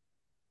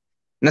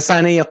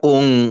 Nasanay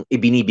akong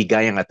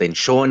ibinibigay ang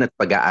atensyon at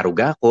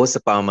pag-aaruga ko sa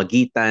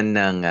pamamagitan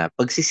ng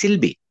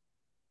pagsisilbi.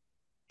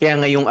 Kaya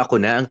ngayong ako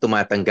na ang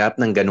tumatanggap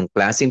ng ganong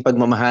klaseng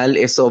pagmamahal,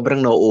 sobrang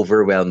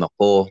na-overwhelm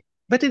ako,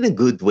 but in a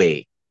good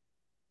way.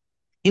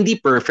 Hindi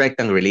perfect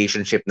ang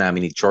relationship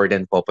namin ni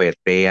Jordan, Popoy at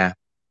Bea.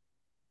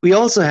 We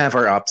also have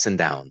our ups and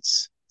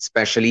downs,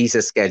 especially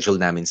sa schedule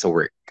namin sa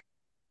work.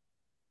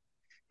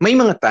 May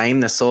mga time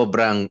na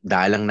sobrang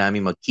dalang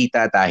namin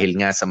magkita dahil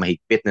nga sa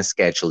mahigpit na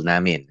schedule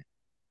namin.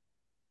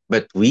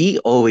 But we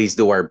always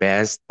do our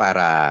best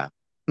para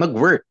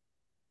mag-work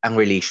ang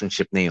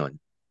relationship na yun.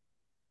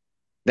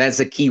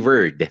 That's a key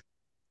word.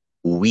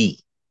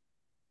 We.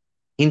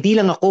 Hindi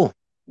lang ako,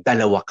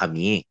 dalawa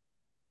kami.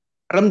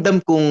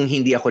 Ramdam kong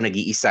hindi ako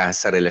nag-iisa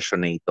sa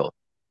relasyon na ito,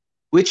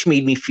 which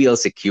made me feel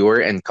secure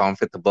and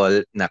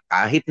comfortable na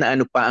kahit na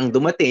ano pa ang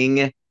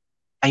dumating,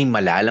 ay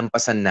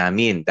malalampasan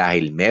namin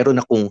dahil meron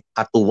akong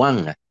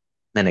katuwang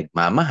na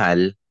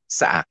nagmamahal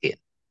sa akin.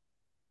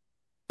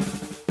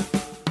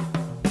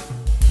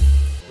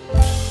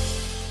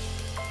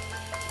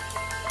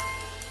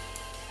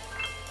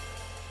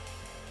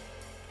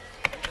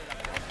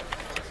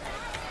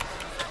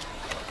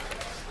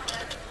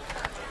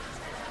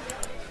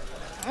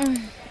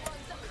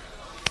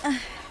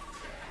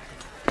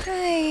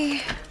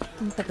 Ay,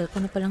 ang tagal ko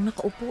na palang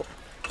nakaupo.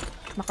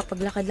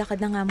 Makapaglakad-lakad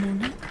na nga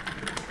muna.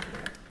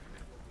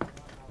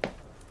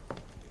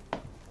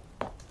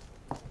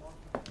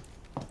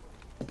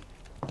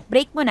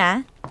 Break mo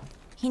na?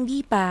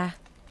 Hindi pa.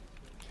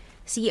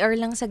 CR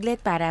lang saglit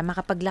para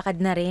makapaglakad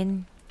na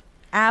rin.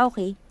 Ah,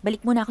 okay.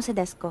 Balik muna ako sa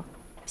desk ko.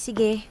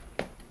 Sige.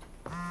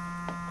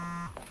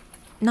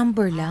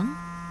 Number lang?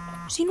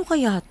 Sino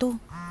kaya to?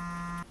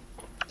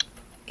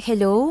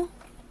 Hello?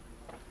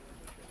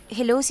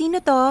 Hello,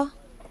 sino to?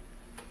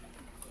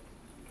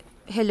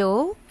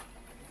 Hello?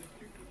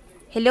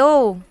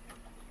 Hello?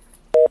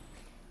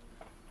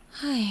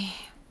 Ay,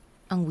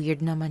 ang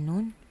weird naman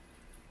nun.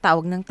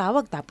 Tawag ng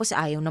tawag tapos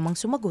ayaw namang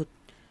sumagot.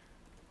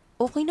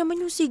 Okay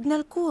naman yung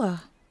signal ko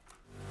ah.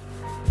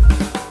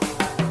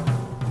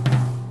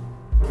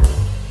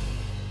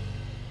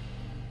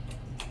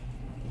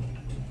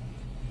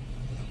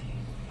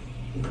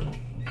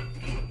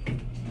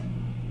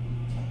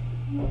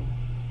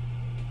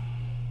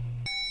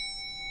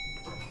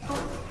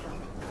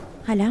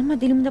 Hala,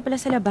 madilim na pala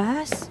sa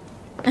labas.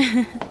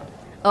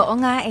 Oo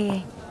nga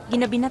eh.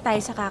 Ginabi na tayo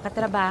sa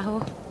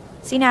kakatrabaho.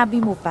 Sinabi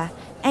mo pa.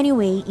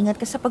 Anyway,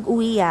 ingat ka sa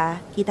pag-uwi ah.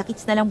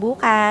 Kita-kits na lang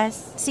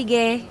bukas.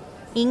 Sige,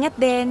 ingat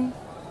din.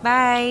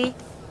 Bye!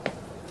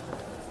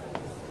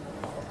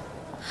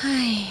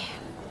 Ay,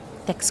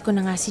 text ko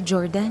na nga si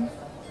Jordan.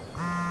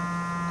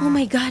 Oh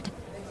my God!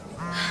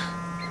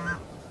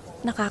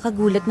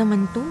 Nakakagulat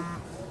naman to.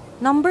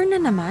 Number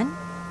na naman?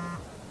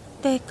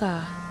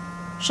 Teka,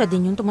 siya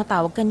din yung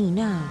tumatawag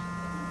kanina.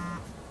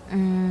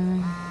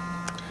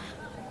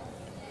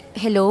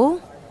 Hello?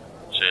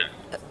 Rezel,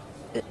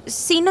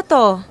 Sino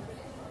to?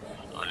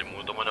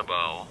 nakalimutan mo na ba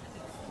ako?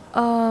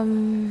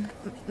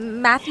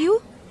 Matthew?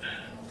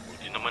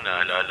 Hindi naman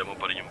naalala mo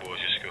pa rin yung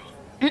boses ko.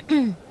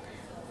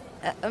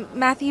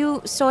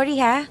 Matthew, sorry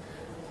ha.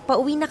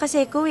 Pauwi na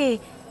kasi ko eh.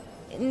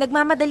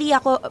 Nagmamadali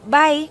ako.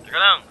 Bye. Teka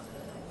lang,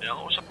 may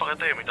nakausap pa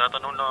kita eh. May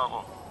tatanong lang ako.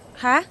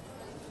 Ha?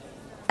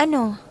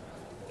 Ano?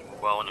 Hindi mo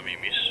ba ako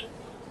namimiss?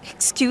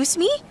 Excuse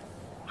me?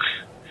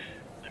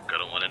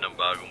 Nagkaroon ka na ng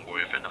bagong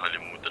boyfriend,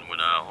 nakalimutan mo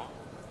na ako.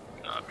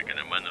 Grabe ka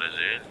naman,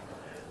 Rezel.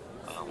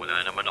 Wala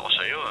naman ako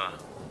sa'yo ah.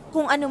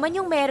 Kung ano man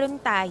yung meron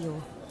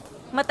tayo,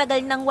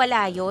 matagal nang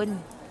wala yon.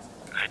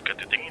 Kahit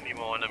katiting, hindi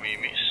mo ako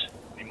namimiss?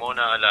 Hindi mo ako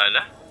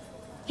naaalala?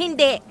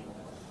 Hindi.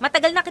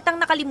 Matagal na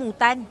kitang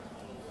nakalimutan.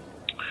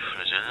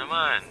 Rezel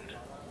naman.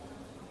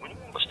 Huwag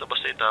mo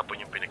basta-basta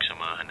itapon yung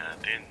pinagsamahan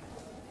natin.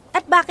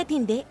 At bakit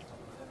hindi?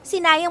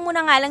 Sinayang mo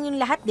na nga lang yung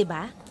lahat, di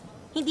ba?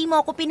 Hindi mo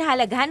ako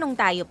pinahalagahan nung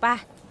tayo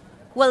pa.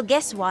 Well,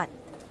 guess what?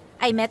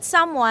 I met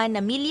someone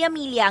na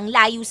milya-milya ang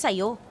layo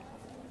sa'yo.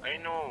 I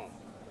know.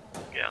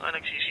 Kaya nga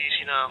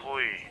nagsisisi na ako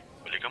eh.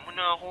 Balikan mo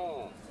na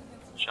ako.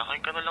 Sa akin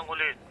ka na lang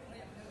ulit.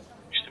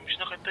 Miss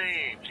na kita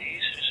eh.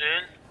 Please,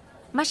 Rezel.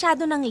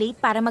 Masyado nang late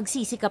para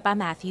magsisi ka pa,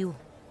 Matthew.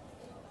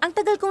 Ang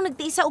tagal kong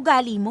nagtiis sa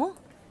ugali mo.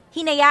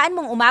 Hinayaan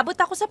mong umabot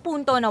ako sa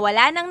punto na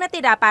wala nang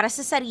natira para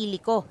sa sarili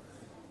ko.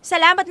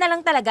 Salamat na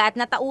lang talaga at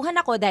natauhan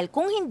ako dahil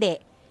kung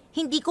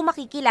hindi ko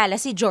makikilala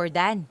si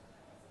Jordan.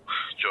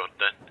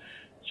 Jordan?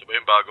 Siya ba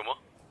yung bago mo?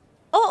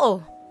 Oo.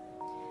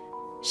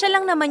 Siya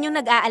lang naman yung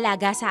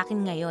nag-aalaga sa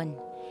akin ngayon.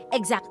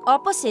 Exact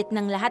opposite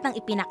ng lahat ng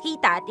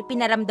ipinakita at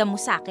ipinaramdam mo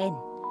sa akin.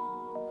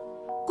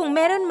 Kung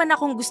meron man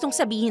akong gustong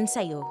sabihin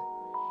sa'yo,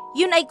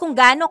 yun ay kung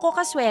gaano ko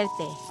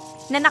kaswerte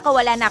na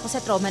nakawala na ako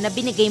sa trauma na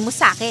binigay mo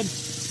sa akin.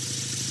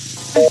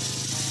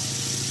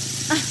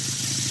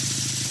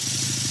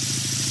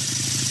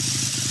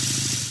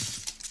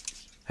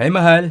 Hi,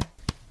 mahal.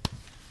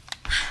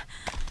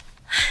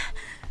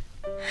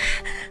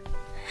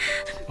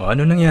 O,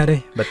 ano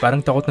nangyari? Ba't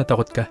parang takot na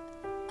takot ka?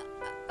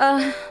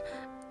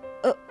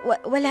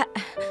 Wala.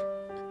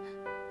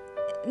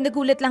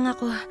 Nagulat lang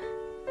ako.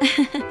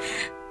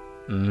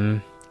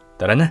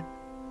 Tara na.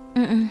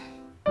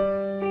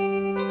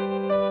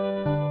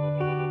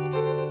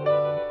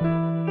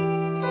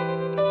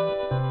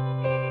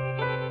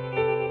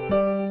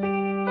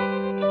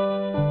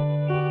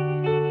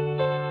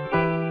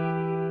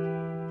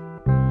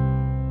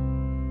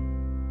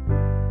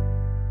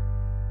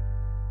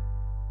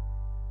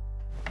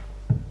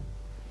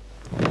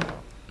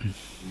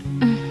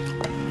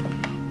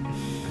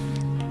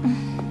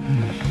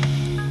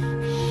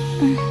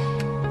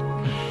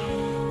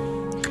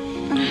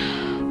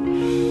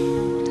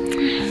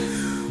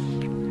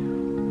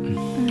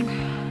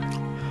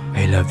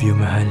 I love you,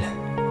 mahal.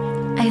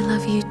 I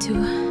love you too.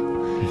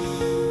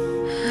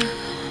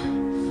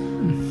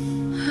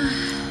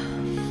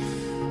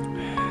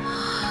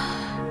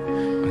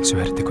 Ang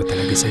swerte ko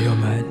talaga sa'yo,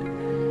 mahal.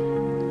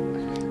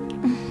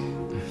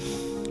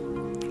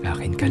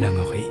 Akin ka lang,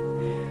 okay?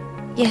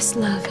 Yes,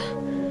 love.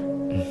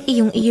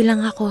 Iyong-iyo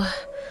lang ako.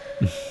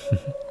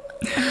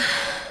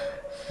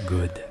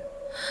 Good.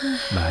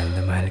 Mahal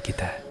na mahal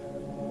kita.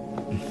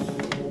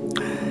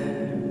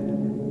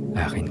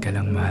 Akin ka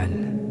lang, mahal.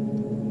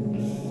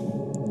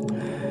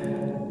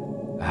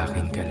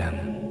 Akin ka lang.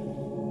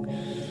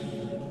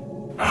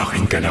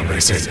 Akin ka lang,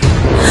 Rezel.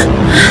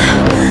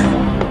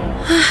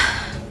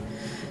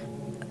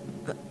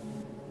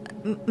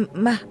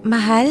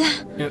 Mahal?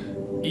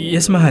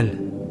 Yes, mahal.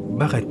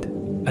 Bakit?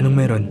 Anong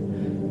meron?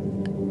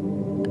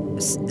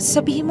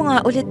 Sabihin mo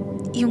nga ulit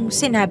yung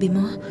sinabi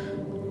mo.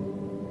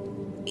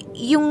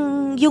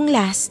 Yung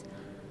last.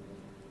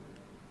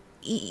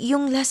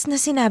 Yung last na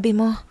sinabi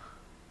mo.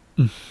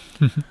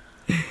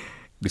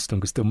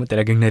 Gustong-gusto mo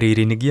talagang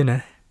naririnig yun,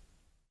 ha?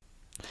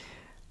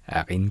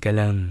 Akin ka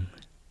lang,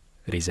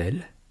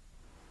 Rezel?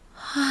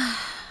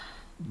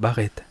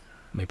 Bakit?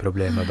 May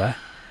problema ba?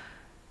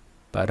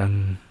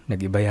 Parang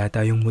nag-iba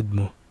yata yung mood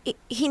mo.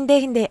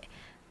 Hindi.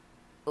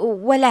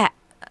 Wala.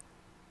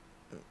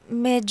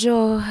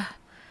 Medyo...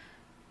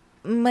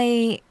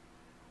 May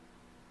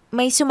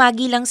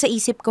sumagi lang sa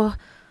isip ko.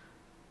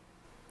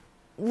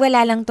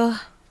 Wala lang to.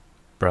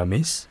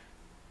 Promise?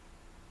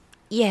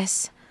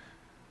 Yes.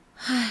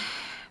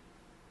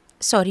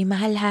 Sorry,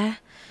 mahal ha.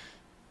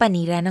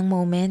 Panira ng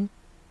moment.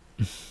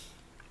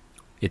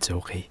 It's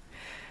okay.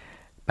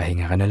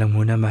 Pahinga ka na lang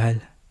muna, mahal.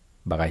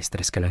 Baka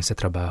stress ka lang sa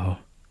trabaho.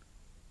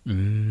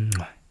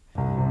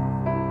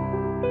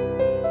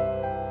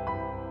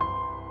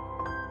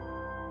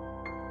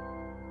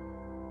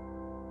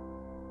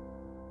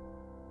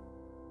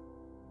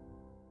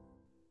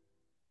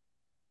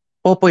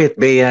 Popoy at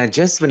Bea,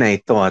 just when I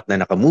thought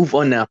na nakamove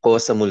on na ako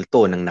sa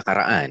multo ng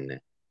nakaraan,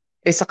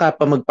 saka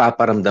pa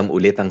magpaparamdam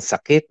ulit ang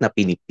sakit na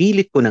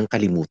pinipilit ko ng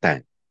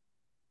kalimutan.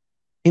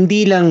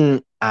 Hindi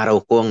lang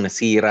araw ko ang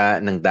nasira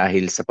ng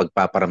dahil sa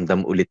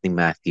pagpaparamdam ulit ni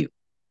Matthew.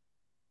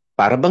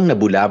 Para bang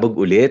nabulabog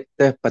ulit,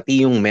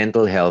 pati yung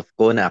mental health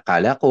ko na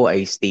akala ko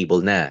ay stable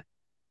na.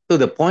 To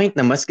the point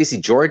na maski si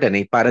Jordan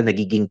ay para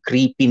nagiging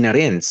creepy na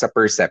rin sa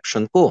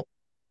perception ko.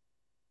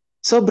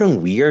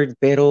 Sobrang weird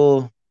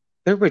pero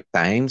there were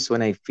times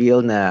when I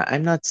feel na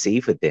I'm not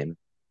safe with him.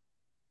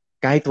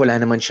 Kahit wala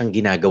naman siyang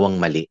ginagawang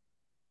mali.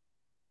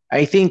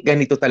 I think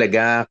ganito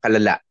talaga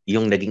kalala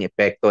yung naging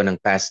epekto ng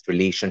past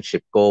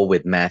relationship ko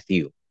with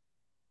Matthew.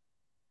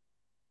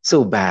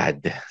 So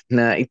bad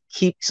na it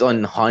keeps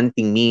on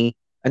haunting me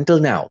until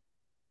now.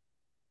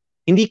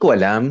 Hindi ko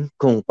alam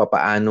kung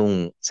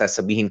papaanong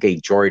sasabihin kay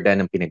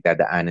Jordan ang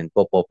pinagdadaanan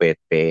ko, Pope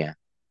at Bea.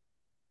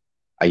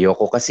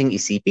 Ayoko kasing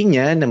isipin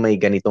niya na may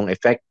ganitong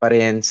effect pa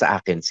rin sa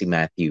akin si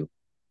Matthew.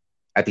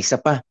 At isa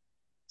pa,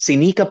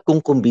 sinikap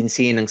kong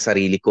kumbinsihin ang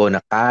sarili ko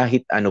na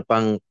kahit ano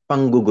pang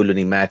panggugulo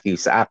ni Matthew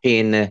sa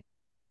akin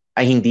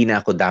ay hindi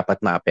na ako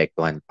dapat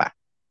maapektuhan pa.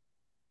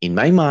 In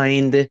my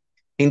mind,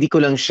 hindi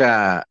ko lang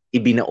siya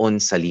ibinaon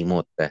sa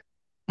limot.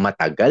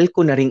 Matagal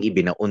ko na ring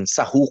ibinaon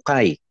sa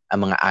hukay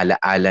ang mga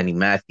alaala ni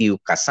Matthew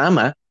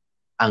kasama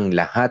ang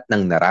lahat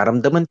ng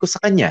nararamdaman ko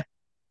sa kanya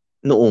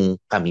noong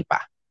kami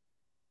pa.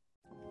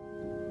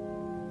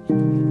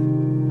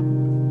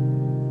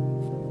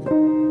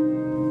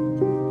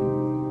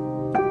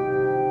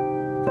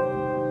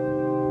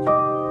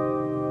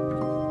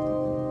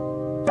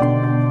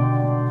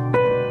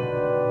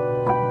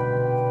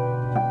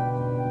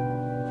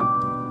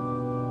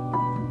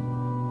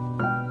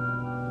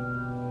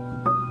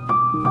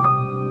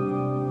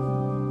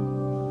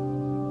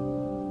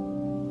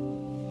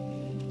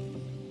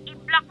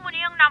 I-block mo na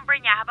yung number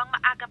niya habang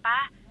maaga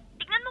pa.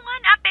 Tignan mo nga,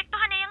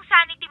 naapektuhan na yung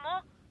sanity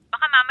mo.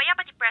 Baka mamaya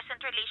pati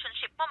present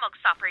relationship mo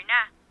mag-suffer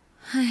na.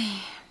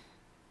 Ay,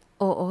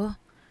 oo.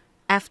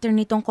 After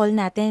nitong call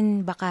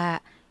natin,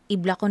 baka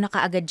i-block ko na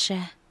kaagad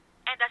siya.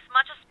 And as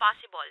much as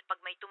possible,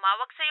 pag may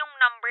tumawag sa yung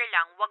number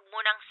lang, wag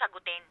mo nang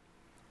sagutin.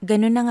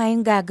 Ganun na nga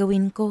yung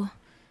gagawin ko.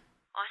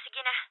 O sige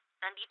na,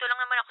 nandito lang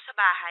naman ako sa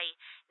bahay.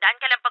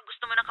 Daan ka lang pag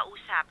gusto mo ng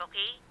kausap,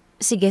 okay?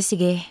 Sige.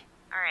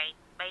 Alright,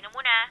 bye na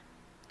muna.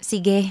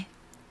 Sige.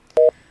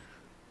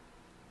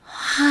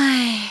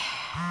 Ay.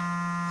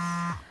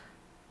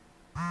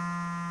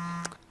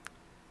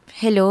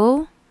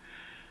 Hello?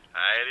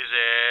 Hi,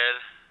 Rezel.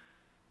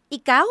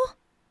 Ikaw?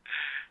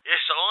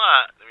 Yes, ako nga.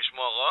 Namiss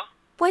mo ako?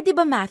 Pwede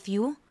ba,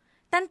 Matthew?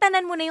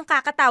 Tantanan mo na yung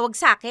kakatawag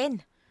sa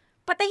akin.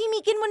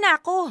 Patahimikin mo na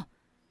ako.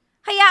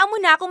 Hayaan mo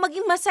na akong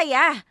maging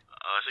masaya.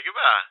 Sige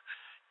ba?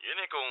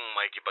 Yun kung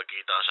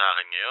makikipagkita ka sa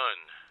akin ngayon.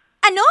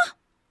 Ano?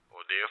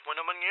 Day off mo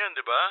naman ngayon,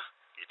 di ba?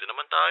 Kita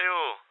naman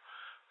tayo.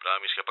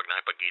 Promise kapag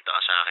nakipagkita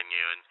ka sa akin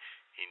ngayon,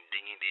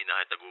 hindi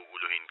na kita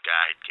guguluhin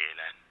kahit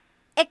kailan.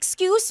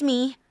 Excuse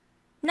me?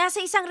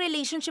 Nasa isang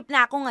relationship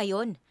na ako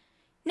ngayon.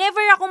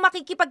 Never akong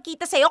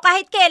makikipagkita sa'yo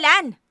kahit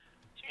kailan.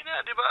 Sige na,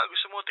 di ba?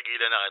 Gusto mo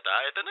tigilan na kita?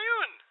 Ito na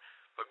yun.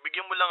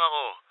 Pagbigyan mo lang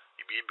ako,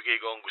 ibibigay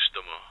ko ang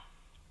gusto mo.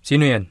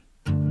 Sino yan?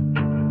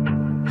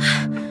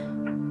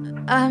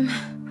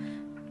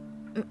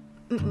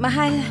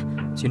 Mahal.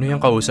 Sino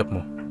yung kausap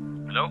mo?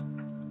 Hello?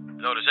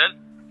 Hello, Rezel?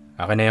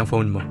 Akin na yung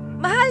phone mo.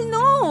 Mahal,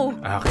 no!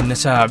 Akin na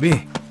sabi.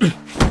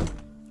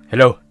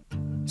 Hello?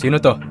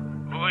 Sino to?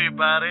 Uy,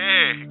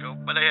 pare. Ikaw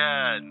pala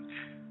yan.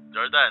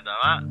 Jordan,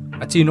 tama?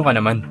 At sino ka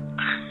naman?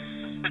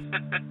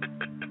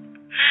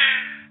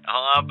 Ako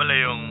nga pala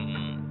yung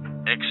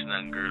ex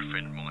ng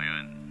girlfriend mo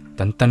ngayon.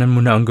 Tantanan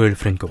mo na ang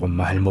girlfriend ko kung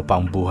mahal mo pa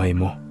ang buhay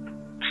mo.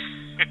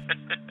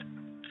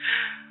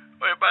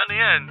 Uy, paano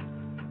yan?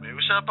 May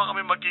usapan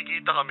kami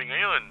magkikita kami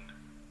ngayon.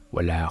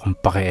 Wala akong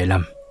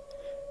pakialam.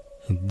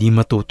 Hindi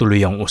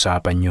matutuloy ang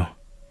usapan nyo.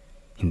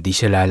 Hindi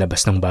siya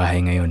lalabas ng bahay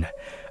ngayon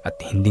at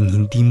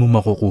hindi mo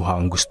makukuha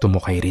ang gusto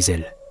mo kay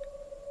Rezel.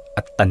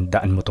 At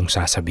tandaan mo tong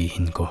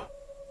sasabihin ko.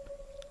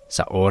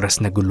 Sa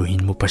oras na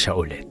guluhin mo pa siya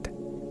ulit,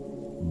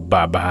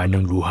 babahan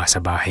ng luha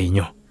sa bahay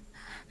nyo.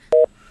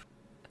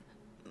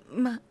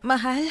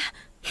 Mahal?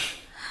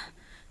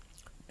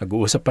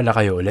 Nag-uusap pala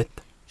kayo ulit?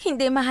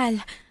 Hindi,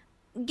 mahal.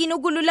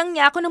 Ginugulo lang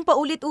niya ako ng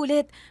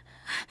paulit-ulit.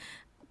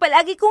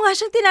 Palagi ko nga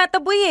siyang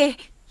tinataboy eh.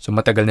 So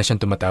matagal na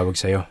siyang tumatawag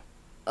sa'yo.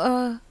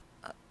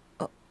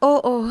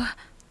 Oo.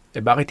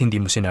 Bakit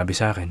hindi mo sinabi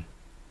sa akin?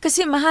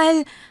 Kasi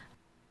mahal,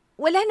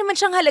 wala naman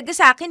siyang halaga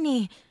sa akin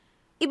eh.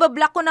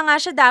 Ibablock ko na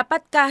nga siya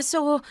dapat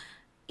kaso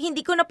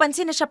hindi ko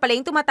napansin na siya pala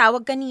yung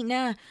tumatawag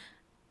kanina.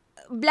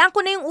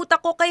 Blanco na yung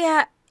utak ko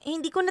kaya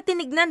hindi ko na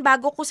tinignan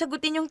bago ko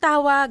sagutin yung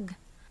tawag.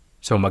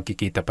 So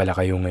magkikita pala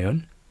kayo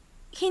ngayon?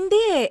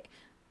 Hindi.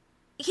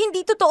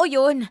 Hindi totoo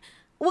yun.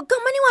 Huwag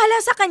kang maniwala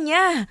sa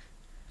kanya.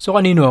 So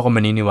kanino ako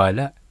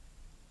maniniwala?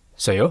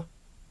 Sa'yo?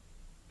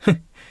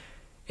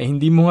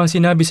 Hindi mo nga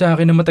sinabi sa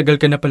akin na matagal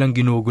ka na palang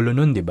ginugulo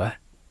nun, di ba?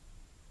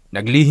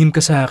 Naglihim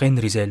ka sa akin,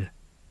 Rezel.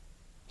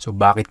 So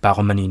bakit pa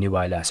ako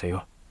maniniwala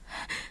sa'yo?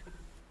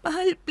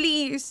 Mahal,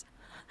 please.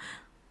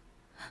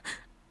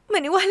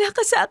 Maniwala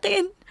ka sa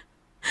akin.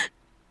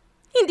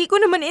 Hindi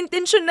ko naman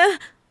intensyon na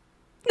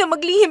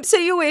maglihim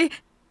sa'yo eh.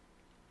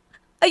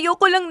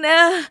 Ayoko lang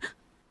na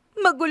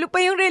magulo pa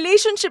yung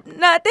relationship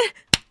natin.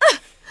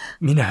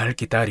 Minahal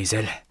kita,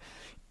 Rezel.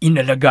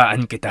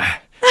 Inalagaan kita.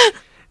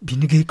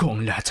 Binigay ko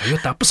ang lahat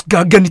sa'yo tapos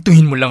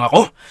gaganituhin mo lang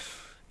ako?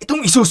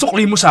 Itong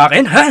isusukli mo sa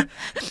akin, ha?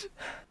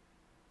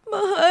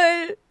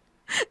 Mahal.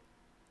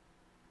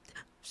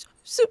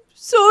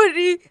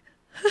 Sorry.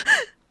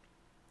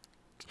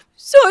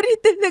 Sorry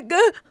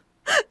talaga.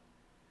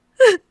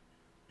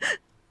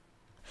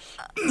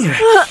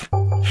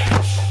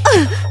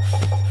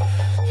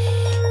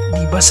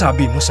 Di ba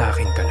sabi mo sa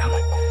akin ka lang?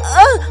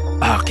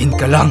 Akin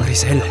ka lang,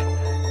 Rezel.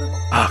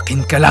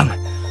 Akin ka lang.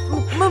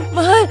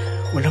 Mahal.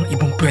 Walang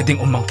ibang pwedeng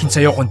umangkin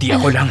sa'yo kundi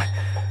ako lang.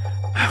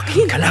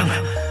 Akin ka lang.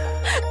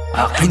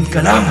 Akin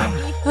ka lang.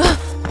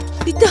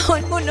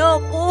 Bitawan mo na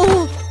ako.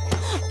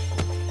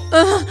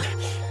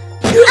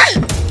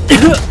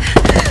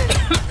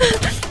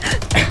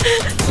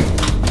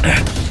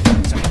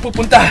 Saan ka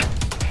pupunta?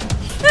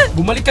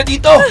 Bumalik ka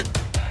dito!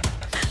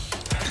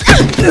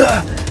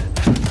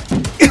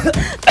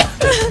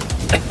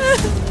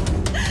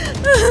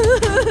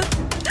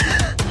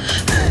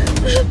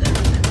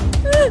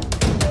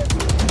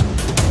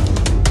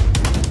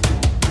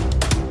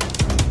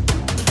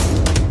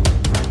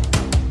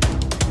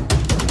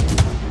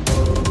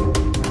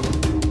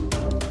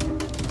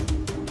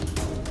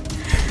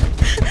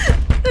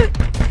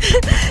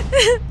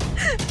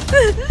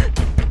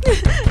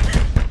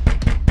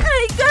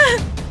 Aika!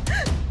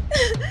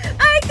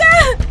 Aika!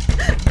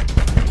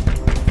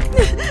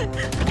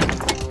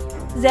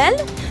 Zel?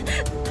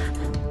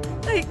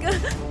 Aika,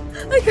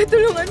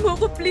 tulungan mo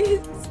ako,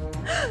 please.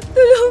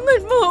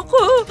 Tulungan mo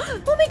ako.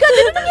 Oh my God,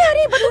 ano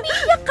nangyari? Ba't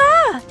umiiyak ka?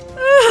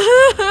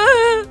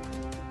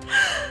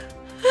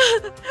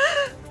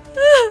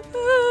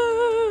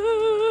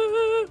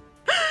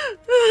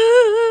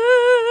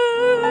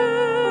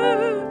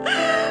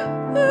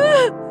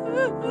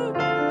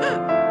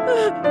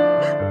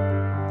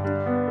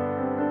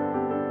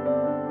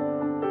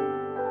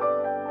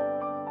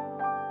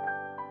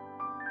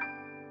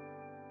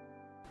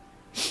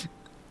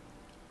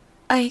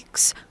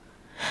 Ikes,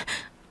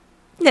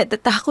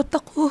 natatakot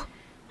ako.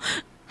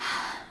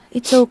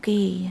 It's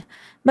okay.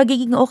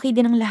 Magiging okay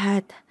din ang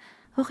lahat.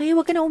 Okay,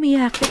 huwag ka na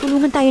umiyak.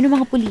 Tutulungan tayo ng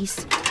mga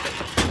pulis.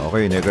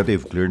 Okay,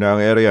 negative. Clear na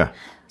ang area.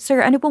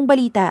 Sir, ano pong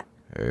balita?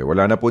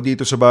 Wala na po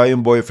dito sa bahay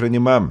yung boyfriend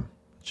ni ma'am.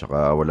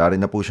 Tsaka wala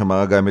rin na po siya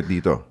mga gamit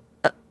dito.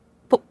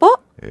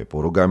 Po?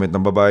 Puro gamit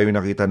ng babae yung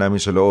nakita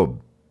namin sa loob.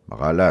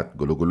 Makalat,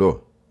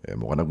 gulo-gulo.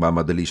 Mukhang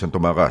nagmamadali siyang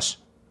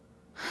tumakas.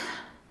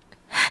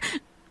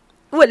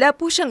 Wala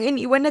po siyang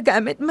iniwan na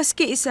gamit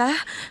maski isa.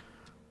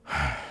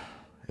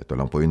 Ito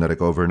lang po yung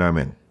na-recover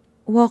namin.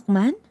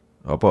 Walkman?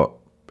 Opo,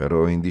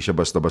 pero hindi siya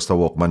basta-basta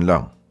Walkman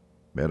lang.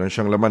 Meron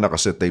siyang laman na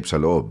cassette tape sa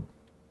loob.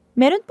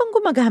 Meron pang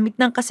gumagamit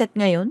ng cassette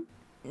ngayon?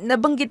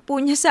 Nabanggit po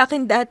niya sa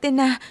akin dati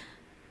na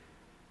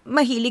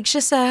mahilig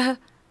siya sa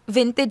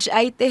vintage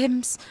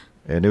items.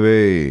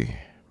 Anyway,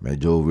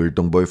 medyo weird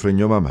tong boyfriend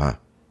niyo, ma'am, ha?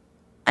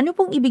 Ano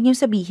pong ibig niyong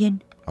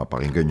sabihin?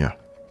 Pakinggan niya.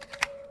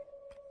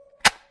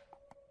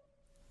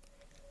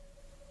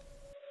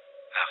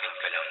 Akin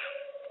ka lang.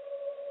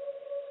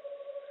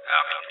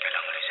 Akin ka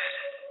lang, Rezel.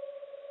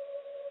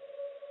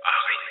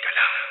 Akin ka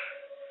lang.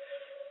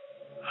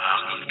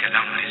 Akin ka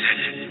lang,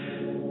 Rezel.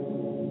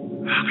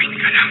 Akin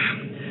ka lang.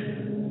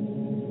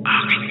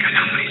 Akin ka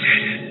lang,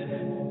 Rezel.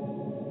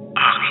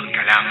 Akin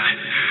ka lang.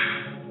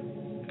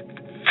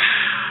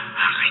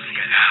 Akin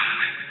ka lang.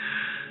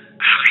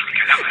 Akin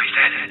ka lang,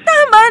 Rezel.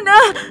 Tama na!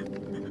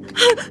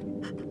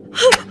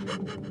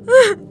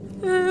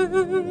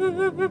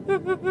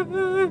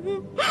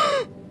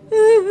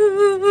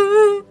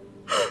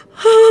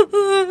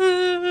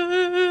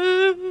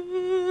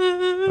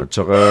 At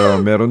saka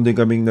meron din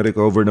kaming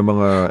na-recover ng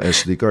mga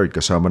SD card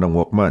kasama ng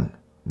Walkman.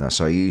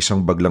 Nasa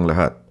iisang bag lang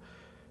lahat.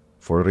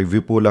 For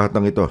review po lahat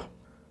ng ito.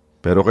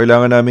 Pero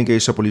kailangan namin kayo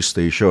sa police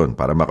station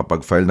para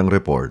makapag-file ng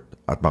report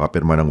at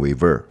makapirma ng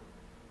waiver.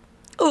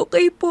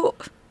 Okay po.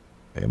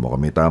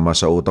 Mukhang may tama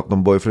sa utak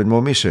ng boyfriend mo,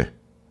 miss eh.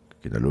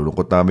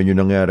 Kinalulungkot namin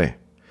yung nangyari.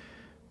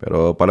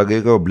 Pero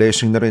palagay ko,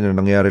 blessing na rin na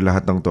nangyari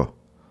lahat ng to.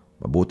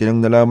 Mabuti nang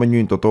nalaman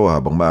niyo yung totoo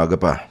habang maaga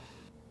pa.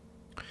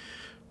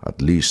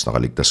 At least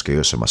nakaligtas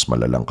kayo sa mas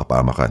malalang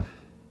kapamakan.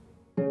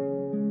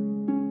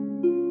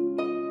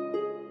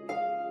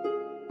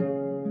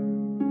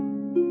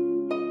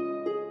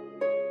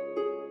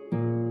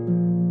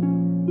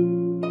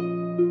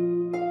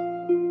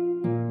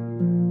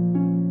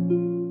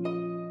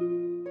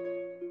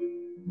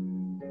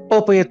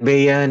 Popoy at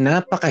Bea,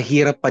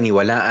 napakahirap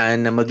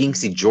paniwalaan na maging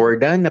si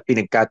Jordan na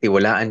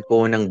pinagkatiwalaan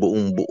ko ng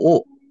buong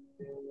buo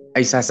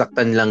ay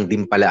sasaktan lang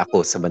din pala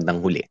ako sa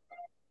bandang huli.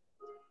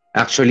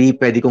 Actually,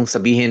 pwede kong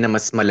sabihin na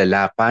mas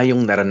malala pa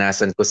yung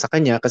naranasan ko sa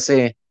kanya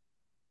kasi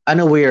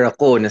unaware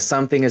ako na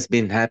something has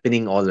been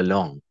happening all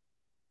along.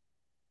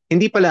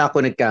 Hindi pala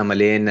ako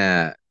nagkamali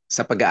na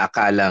sa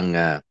pag-aakalang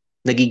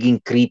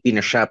nagiging creepy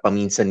na siya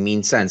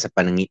paminsan-minsan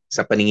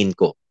sa paningin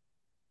ko.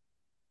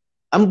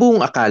 Ang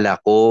buong akala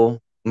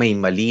ko may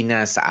mali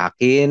na sa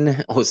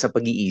akin o sa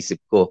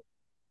pag-iisip ko.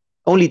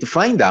 Only to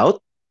find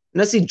out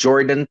na si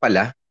Jordan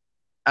pala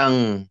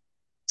ang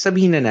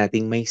sabihin na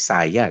nating may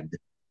sayad.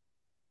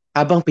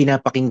 Habang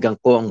pinapakinggan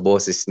ko ang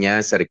boses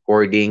niya sa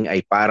recording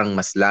ay parang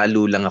mas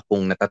lalo lang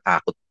akong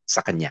natatakot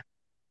sa kanya.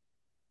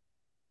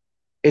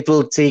 It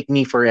will take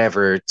me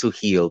forever to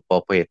heal,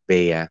 Popoy at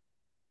Bea,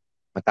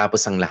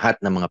 matapos ang lahat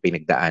ng mga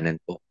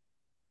pinagdaanan ko.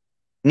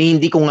 Ni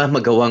hindi ko nga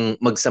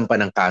magawang magsampa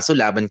ng kaso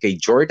laban kay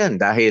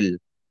Jordan dahil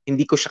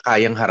hindi ko siya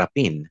kayang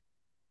harapin.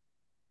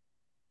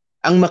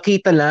 Ang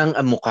makita lang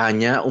ang mukha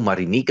niya o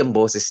marinig ang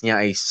boses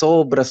niya ay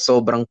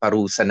sobra-sobrang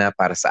parusa na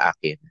para sa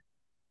akin.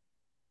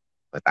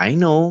 But I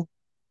know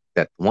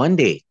that one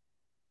day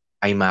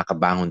ay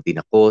makabangon din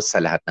ako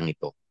sa lahat ng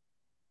ito.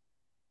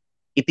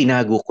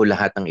 Itinago ko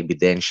lahat ng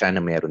ebidensya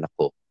na meron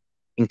ako,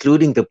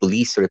 including the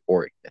police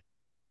report.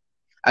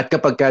 At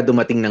kapag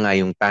dumating na nga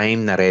yung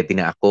time na ready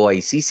na ako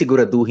ay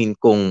sisiguraduhin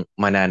kong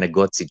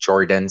mananagot si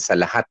Jordan sa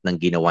lahat ng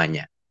ginawa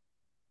niya.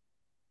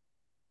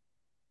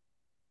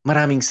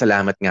 Maraming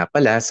salamat nga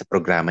pala sa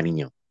programa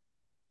ninyo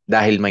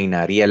dahil may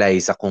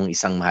na-realize akong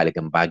isang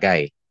mahalagang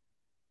bagay.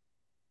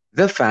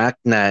 The fact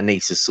na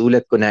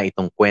naisusulat ko na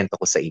itong kwento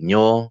ko sa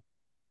inyo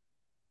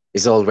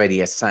is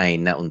already a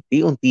sign na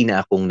unti-unti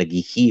na akong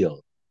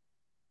nag-heal.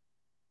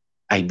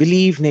 I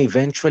believe na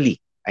eventually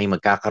ay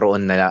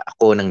magkakaroon na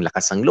ako ng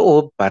lakas ng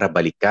loob para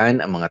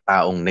balikan ang mga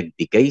taong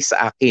nagbigay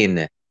sa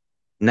akin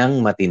ng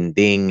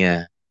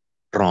matinding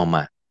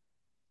trauma.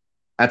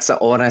 At sa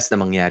oras na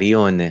mangyari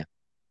yun,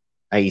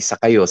 ay isa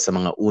kayo sa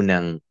mga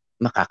unang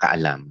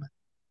makakaalam.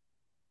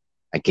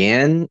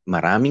 Again,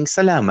 maraming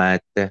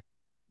salamat,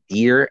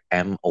 Dear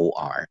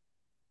MOR.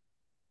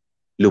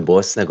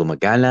 Lubos na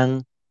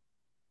gumagalang,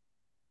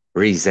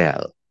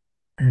 Rezel.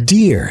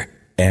 Dear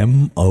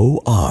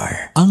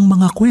MOR, ang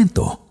mga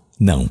kwento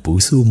ng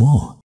puso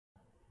mo.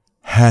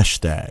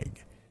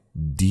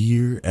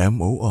 Dear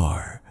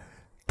MOR,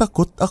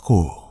 takot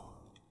ako.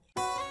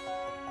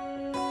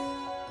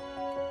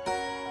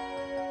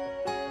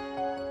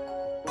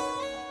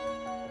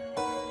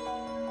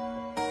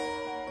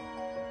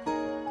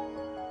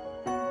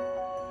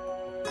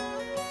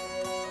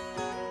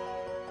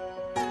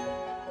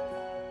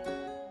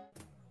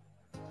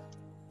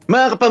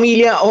 Mga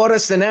kapamilya,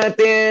 oras na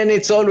natin.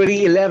 It's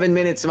already 11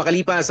 minutes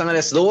makalipas ang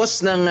alas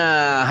 2 ng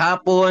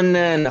hapon.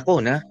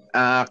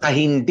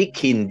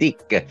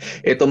 Kahindik-hindik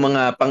itong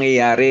mga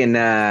pangyayari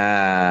na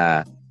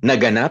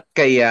naganap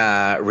kay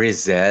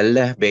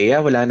Rezel. Bea,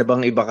 wala na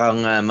bang iba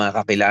kang mga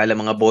kakilala,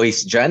 mga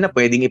boys dyan na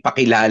pwedeng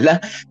ipakilala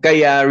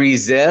kay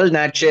Rezel?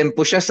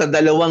 Na-tsempo siya sa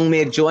dalawang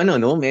medyo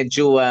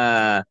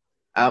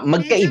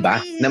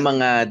magkaiba na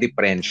mga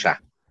diferensya.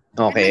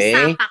 Okay.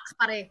 May sapak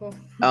pareho.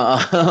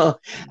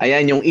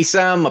 Ayan, yung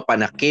isa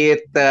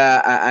mapanakit,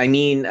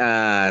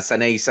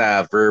 sanay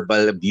sa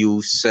verbal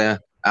abuse.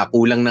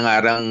 Kulang na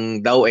nga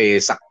daw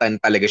saktan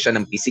talaga siya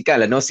ng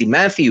physical, si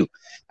Matthew.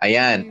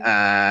 Ayan,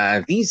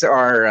 these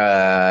are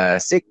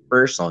sick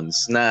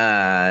persons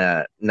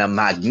na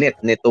magnet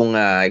nitong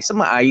isang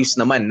maayos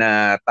naman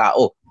na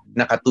tao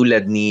na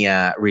katulad ni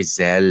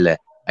Rezel.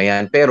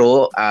 Ayan,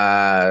 pero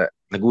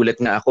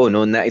nagulat nga ako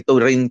na ito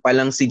rin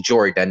palang si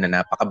Jordan na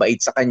napakabait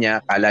sa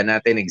kanya. Kala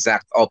natin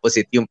exact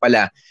opposite yung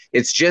pala.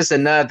 It's just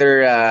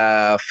another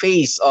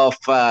phase of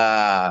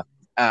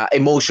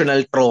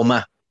emotional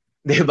trauma.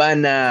 'Di ba,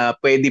 na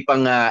pwede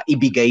pang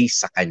ibigay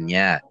sa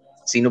kanya.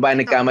 Sino ba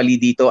nagkamali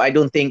dito? I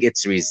don't think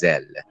it's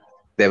Rezel.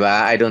 'Di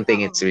ba? I don't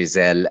think it's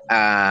Rezel.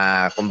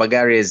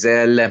 Kumbaga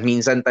Rezel,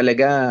 minsan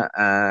talaga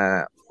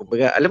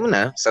alam mo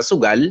na, sa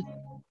sugal,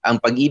 ang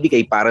pag-ibig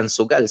ay parang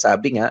sugal.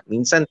 Sabi nga,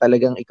 minsan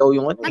talagang ikaw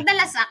yung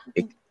Madalas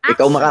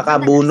ikaw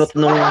makakabunot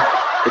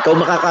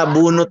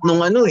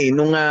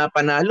nung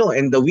panalo,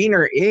 and the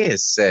winner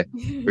is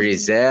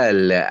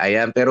Rezel.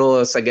 Ayan,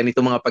 pero sa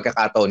ganito mga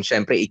pagkakataon,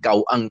 syempre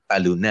ikaw ang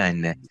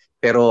talunan.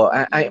 Pero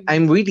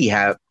I'm really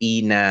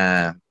happy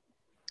na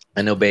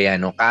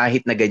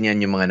kahit na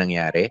ganyan yung mga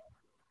nangyari,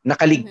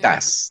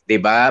 nakaligtas, 'di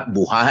ba?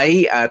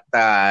 Buhay at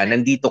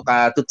nandito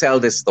ka to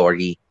tell the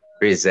story,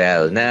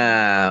 Rezel, na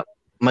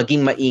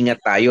maging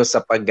maingat tayo sa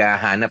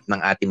paghahanap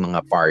ng ating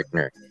mga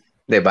partner.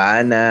 'Di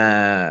ba? Na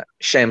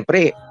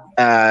syempre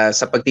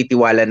sa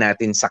pagtitiwala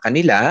natin sa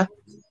kanila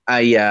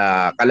ay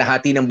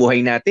kalahati ng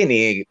buhay natin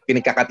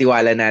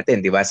pinagkakatiwala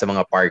natin, 'di ba, sa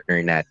mga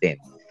partner natin.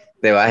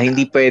 'Di ba?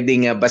 Hindi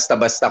pwedeng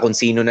basta-basta kung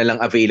sino na lang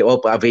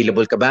available.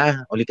 Available ka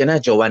ba? Uli ka na,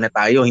 jowa na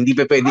tayo. Hindi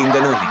pa pwedeng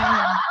ganoon.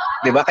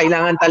 'Di ba?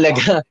 Kailangan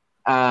talaga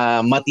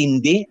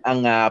matindi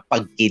ang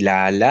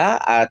pagkilala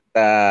at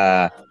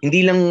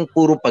hindi lang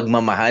puro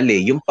pagmamahal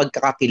yung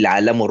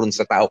pagkakakilala mo rin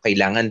sa tao,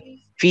 kailangan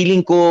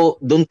feeling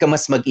ko doon ka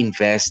mas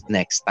mag-invest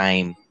next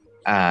time,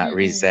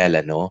 Rezel,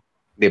 ano?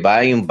 'Di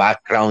ba? Yung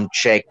background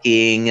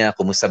checking,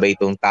 kumusta ba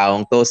itong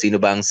taong to? Sino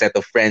ba ang set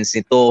of friends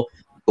nito?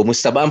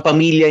 Kumusta ba ang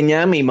pamilya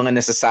niya? May mga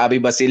nasasabi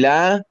ba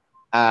sila?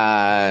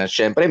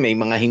 Syempre may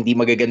mga hindi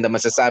magaganda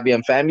masasabi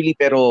ang family,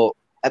 pero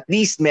at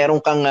least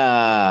meron kang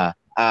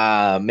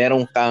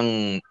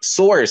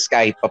source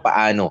kahit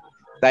papaano.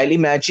 Dahil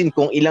imagine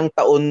kung ilang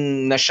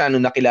taon na siya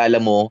nung nakilala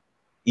mo,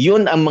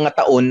 yun ang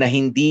mga taon na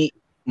hindi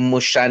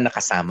mo siya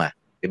nakasama.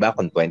 'Di ba?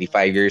 Kung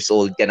 25 years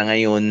old ka na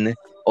ngayon,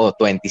 o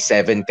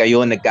 27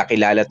 kayo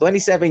nagkakilala,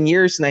 27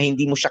 years na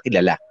hindi mo siya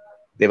kilala.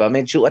 'Di ba?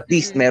 Medyo at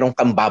least meron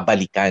kang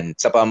babalikan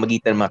sa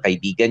pamamagitan ng mga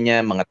kaibigan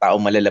niya, mga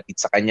tao malalapit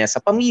sa kanya, sa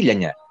pamilya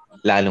niya,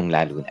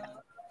 lalong-lalo na.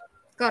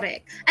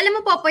 Correct. Alam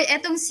mo, Popoy,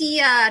 etong si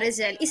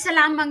Rezel, isa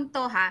lamang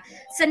to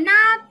sa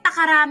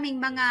napakaraming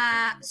mga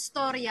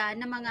storya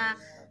ng mga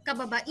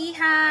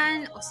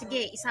kababaihan, o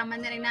sige, isama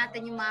na rin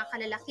natin yung mga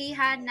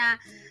kalalakihan na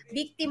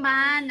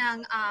biktima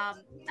ng,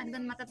 ano ba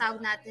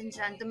matatawag natin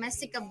dyan,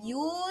 domestic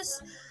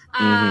abuse,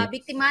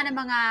 biktima ng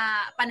mga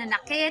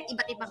pananakit,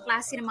 iba't ibang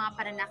klase ng mga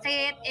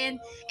pananakit, and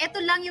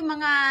eto lang yung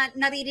mga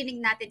naririnig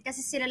natin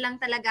kasi sila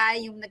lang talaga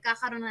yung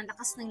nagkakaroon ng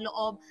lakas ng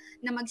loob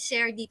na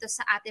mag-share dito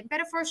sa atin.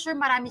 Pero for sure,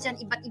 marami dyan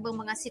iba't ibang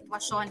mga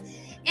sitwasyon.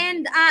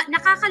 And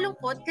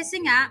nakakalungkot kasi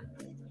nga,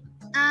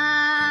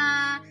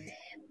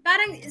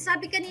 parang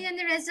sabi kanina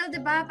ni Rezel, 'di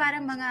ba?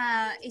 Parang mga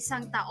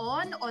isang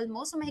taon,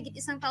 almost, mahigit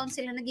isang taon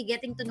sila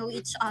nag-getting to know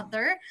each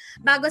other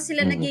bago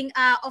sila naging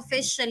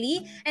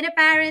officially. And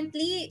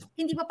apparently,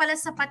 hindi pa pala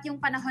sapat yung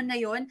panahon na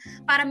yon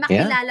para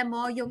makilala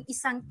mo yung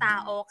isang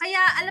tao.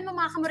 Kaya alam mo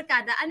mga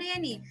kamorkada, ano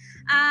yan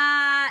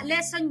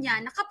lesson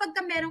niya na kapag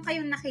ka meron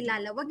kayong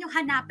nakilala, wag niyo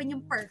hanapin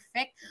yung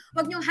perfect.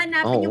 Wag niyo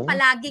hanapin yung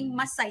palaging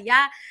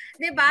masaya.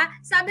 'Di ba?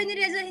 Sabi ni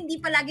Rezel, hindi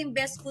palaging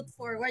best foot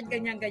forward,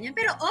 ganyan-ganyan.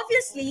 Pero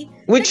obviously,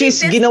 which is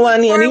ginawa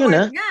ni ano yun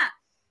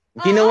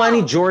Ginawa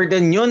ni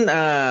Jordan yun,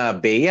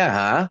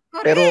 Bea,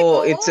 Correct,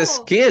 pero it's a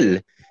skill.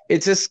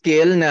 It's a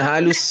skill na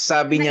halos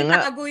sabi niya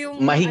nga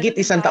mahigit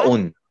isang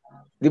taon.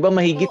 'Di ba,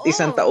 mahigit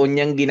isang taon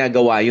niyang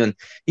ginagawa yun.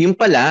 Yung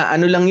pala,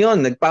 ano lang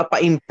yun,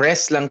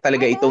 nagpapa-impress lang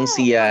talaga itong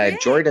si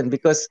Jordan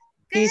because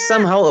he's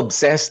somehow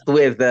obsessed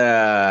with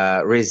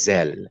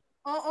Rezel.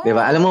 'Di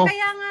ba? Alam mo,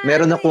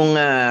 meron akong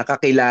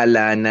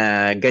kakilala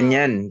na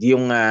ganyan,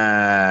 yung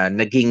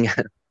naging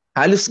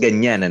halos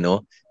ganyan,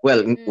 ano?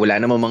 Well, wala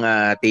namang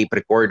mga tape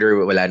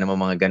recorder, wala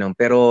namang mga ganun.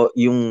 Pero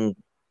yung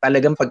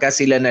talagang pagka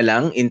sila na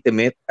lang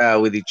intimate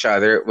with each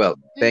other, well,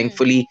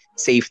 thankfully,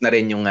 safe na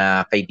rin yung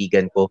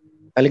kaibigan ko.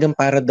 Talagang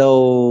para daw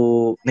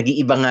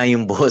nag-iiba nga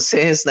yung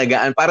boses,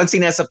 parang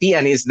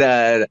sinasapian is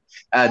the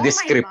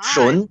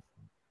description.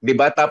 'Di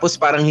ba? Tapos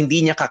parang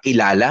hindi niya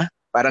kakilala.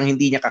 Parang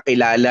hindi niya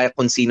kakilala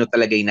kung sino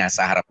talaga yung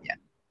nasa harap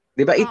niya.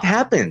 'Di ba? It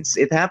happens.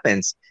 It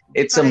happens.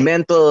 It's a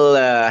mental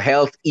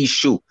health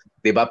issue.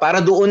 'Di ba?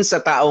 Para doon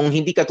sa taong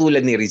hindi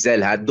katulad ni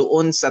Rezel,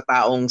 doon sa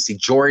taong si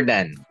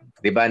Jordan,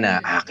 'di ba, na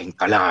akin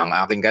ka lang,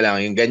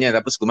 yung ganyan,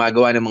 tapos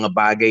gumagawa ng mga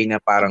bagay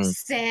na parang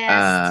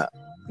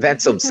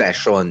that's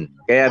obsession.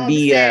 Kaya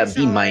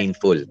be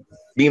mindful.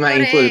 Be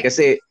mindful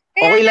kasi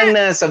okay lang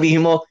na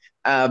sabihin mo,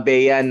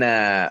 Bea, na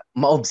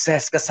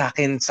ma-obsess ka sa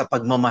akin sa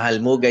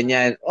pagmamahal mo,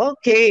 ganyan.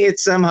 Okay,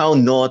 it's somehow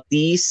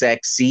naughty,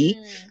 sexy.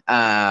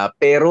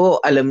 Pero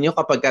alam nyo,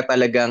 kapag ka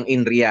talagang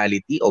in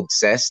reality,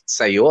 obsessed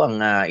sa'yo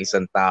ang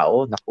isang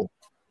tao, naku,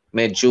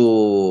 medyo,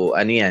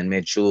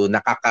 medyo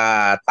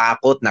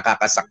nakakatakot,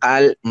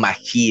 nakakasakal,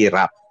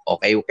 mahirap.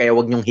 Okay? Kaya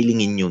wag nyong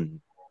hilingin yun.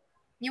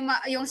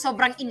 Yung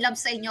sobrang in love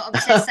sa inyo,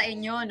 obsessed sa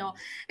inyo, no?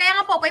 Kaya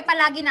nga po,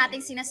 palagi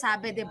nating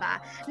sinasabi, 'di ba,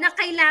 na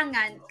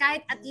kailangan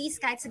kahit at least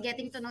kahit sa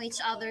getting to know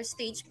each other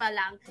stage pa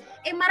lang,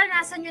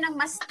 maranasan niyo ng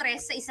mas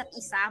stress sa isa't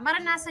isa,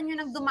 maranasan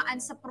niyo ng dumaan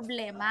sa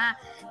problema.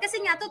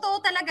 Kasi nga totoo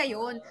talaga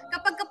 'yon.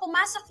 Kapag ka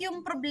pumasok yung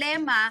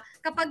problema,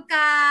 kapag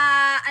ka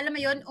alam mo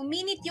 'yon,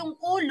 uminit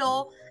yung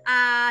ulo,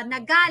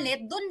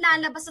 nagalit, doon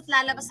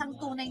lalabas ang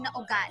tunay na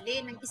ugali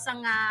ng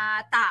isang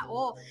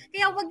tao.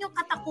 Kaya wag niyo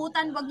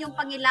katakutan, wag niyo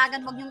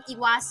pangilagan, wag niyo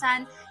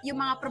iwasan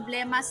yung mga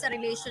problema sa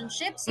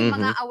relationships, yung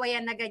mga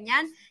awayan na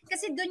ganyan.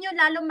 Kasi doon yung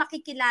lalong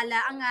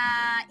makikilala ang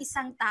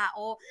isang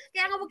tao.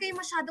 Kaya nga huwag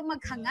kayong masyadong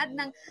maghangad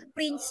ng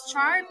Prince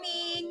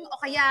Charming o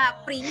kaya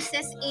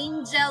Princess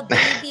Angel,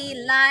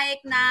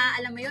 baby-like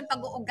na, alam mo yun,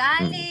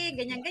 pag-uugali,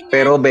 ganyan-ganyan.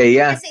 Pero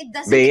Bea, kasi it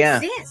doesn't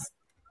exist.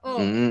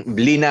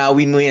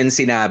 Linawin mo yan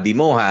sinabi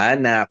mo,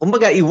 na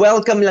kumbaga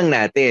i-welcome lang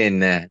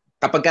natin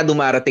kapag ka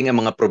dumarating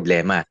ang mga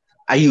problema.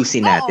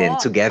 ayusin natin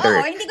Oo,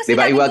 together. hindi ko 'Di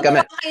ba? sinabing Welcome.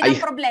 gumawa kayo ng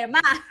problema.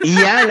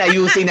 Yan,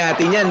 ayusin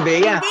natin yan,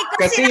 Bea. Hindi ko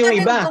Kasi yung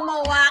sinabing iba,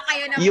 gumawa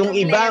kayo ng yung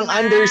problema. ibang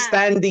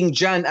understanding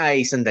dyan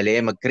ay,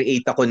 sandali,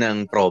 mag-create ako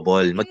ng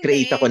trouble.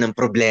 Mag-create ako ng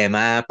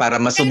problema para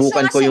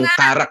masubukan ko yung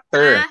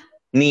character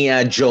ni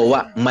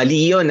Jowa.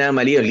 Mali yun,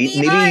 mali yun.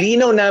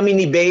 Nililinaw namin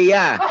ni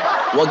Bea.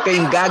 Huwag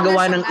kayong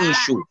gagawa ng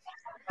issue.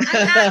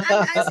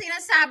 Ang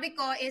sinasabi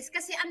ko is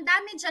kasi ang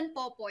dami dyan,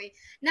 Popoy,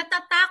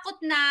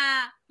 natatakot na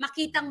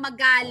makitang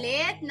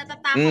magalit,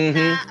 natatakot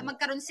na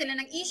magkaroon sila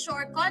ng issue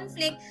or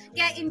conflict.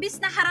 Kaya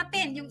imbis na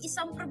harapin yung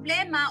isang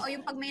problema o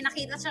yung pag may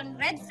nakita siyang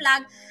red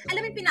flag,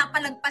 alam mo,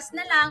 pinapalagpas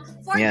na lang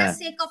for the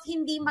sake of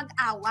hindi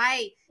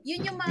mag-away.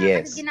 Yun yung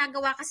mga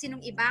ginagawa kasi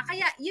nung iba.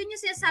 Kaya yun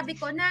yung sinasabi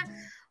ko na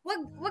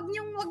wag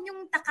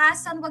niyong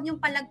takasan, wag niyong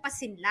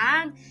palagpasin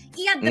lang.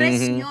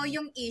 I-address niyo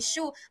yung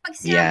issue. Pag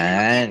sinabi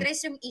mo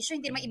i-address yung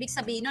issue, hindi naman ibig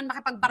sabihin nun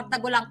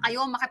makipagbardago lang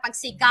kayo,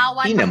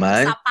 makipagsigawan,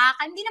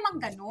 makipagsapakan. Hindi naman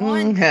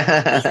ganun.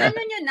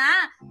 I-ano nyo na,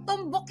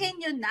 tumbukin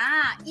nyo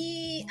na,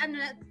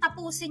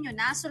 tapusin nyo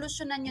na,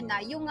 solusyonan nyo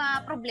na yung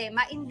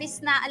problema. Imbis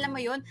na, alam mo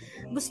yun,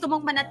 gusto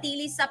mong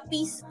manatili sa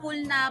peaceful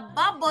na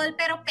bubble,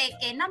 pero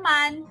peke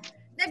naman.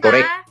 Diba?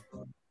 Correct.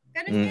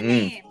 Ganun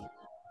yun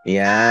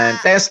Yan.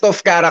 Test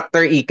of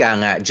character, ika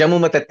nga. Diyan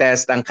mo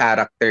matetest ang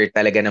character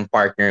talaga ng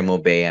partner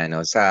mo, Bea,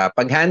 no? Sa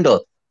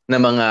pag-handle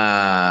ng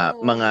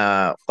mga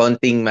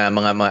konting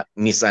mga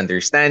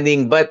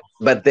misunderstanding. But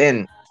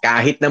then,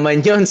 kahit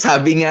naman yon,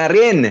 sabi nga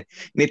rin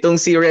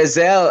nitong si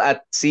Rezel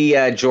at si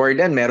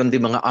Jordan, meron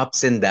din mga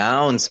ups and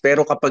downs.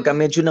 Pero kapag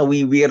medyo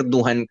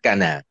nawiwirduhan ka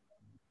na,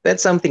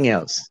 that's something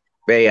else,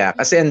 Bea.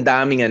 Kasi ang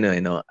daming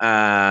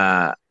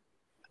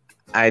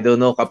I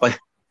don't know, kapag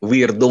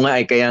weirdo nga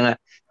kaya nga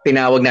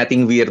tinawag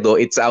nating weirdo,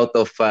 it's out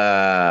of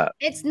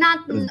it's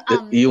not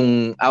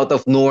yung out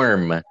of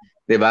norm,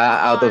 'di ba?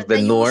 Out of the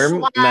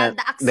norm, usual,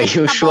 the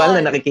usual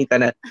na nakikita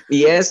na.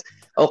 Yes.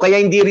 O kaya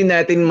hindi rin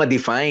natin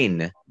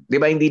ma-define. 'Di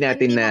ba? Hindi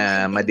natin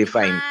na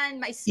ma-define.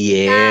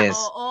 Yes.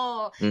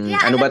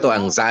 Ano ba 'to?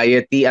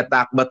 Anxiety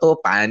attack ba 'to?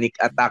 Panic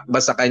attack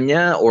ba sa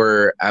kanya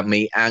or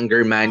may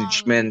anger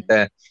management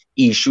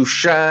issue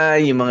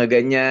siya, yung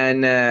mga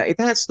ganyan, it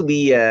has to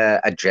be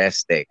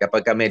addressed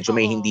kapag medyo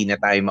may hindi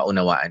na tayo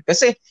maunawaan.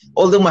 Kasi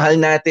although mahal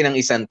natin ang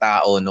isang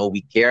tao, no,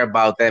 we care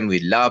about them, we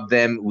love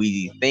them,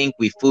 we think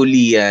we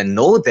fully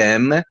know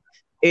them,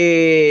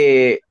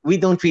 we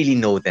don't really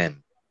know them.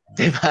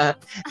 Diba?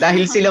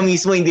 Dahil sila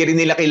mismo hindi rin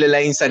nila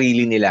kilala yung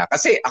sarili nila.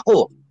 Kasi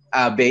ako,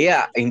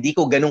 Bea, hindi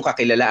ko ganun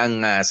kakilala ang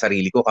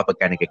sarili ko kapag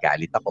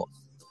nagagalit ako.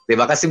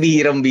 Diba? Kasi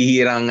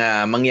bihirang-bihirang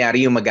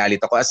mangyari yung magalit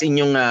ako. As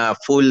in yung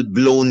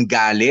full-blown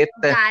galit.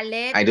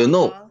 I don't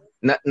know.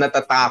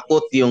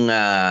 Natatakot yung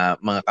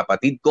mga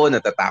kapatid ko,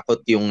 natatakot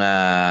yung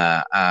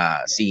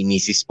si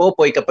Mrs.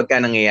 Popoy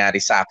kapag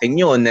nangyayari sa akin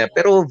yun.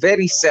 Pero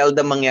very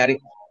seldom mangyari.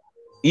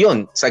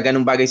 Yun, sa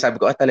ganung bagay sabi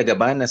ko, talaga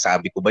ba?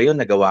 Nasabi ko ba yun?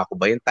 Nagawa ko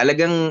ba yun?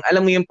 Talagang,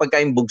 alam mo yung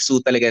pagkain bugso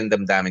talaga ng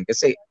damdamin.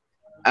 Kasi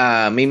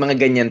may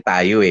mga ganyan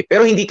tayo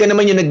Pero hindi ka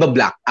naman yung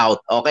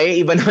nagba-blackout, okay?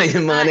 Iba naman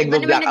yung mga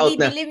nagba-blackout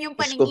na yung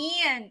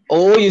paningin.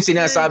 Oo, yung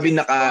sinasabi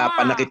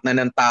nakapanakit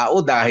na ng tao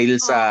dahil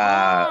sa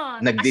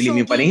nagdilim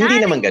yung paningin.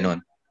 Hindi naman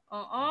ganun.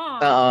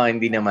 Oo,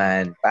 hindi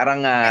naman.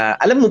 Parang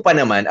alam mo pa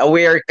naman,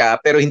 aware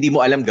ka, pero hindi mo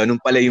alam ganun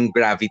pala yung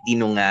gravity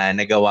nung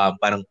nagawa.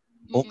 Parang,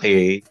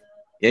 okay.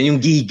 Yan yung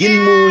gigil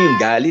mo, yung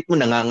galit mo,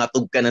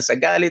 nangangatog ka na sa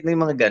galit, may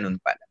mga ganun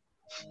pala.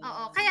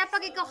 Oo. Kaya pag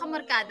ikaw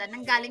kamarkada,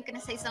 nanggaling ka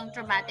na sa isang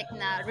traumatic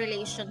na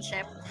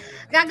relationship,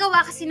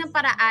 gagawa kasi ng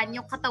paraan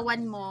yung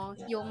katawan mo,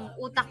 yung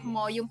utak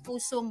mo, yung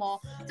puso mo,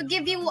 to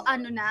give you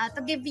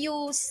to give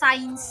you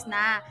signs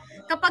na.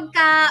 Kapag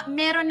ka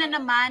meron na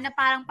naman na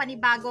parang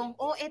panibagong,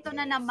 eto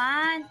na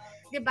naman,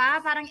 'di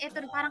ba? Parang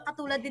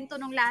katulad din to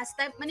nung last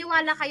time.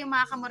 Maniwala kayo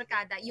mga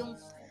kamarkada, yung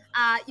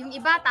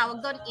iba tawag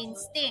doon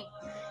instinct.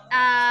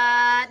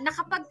 Na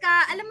kapag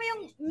alam mo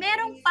yung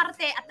merong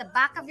parte at the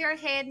back of your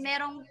head,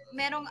 merong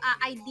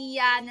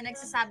idea na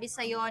nagsasabi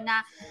sa'yo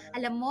na,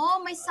 alam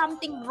mo, may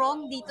something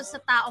wrong dito sa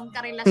taong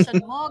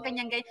karelasyon mo,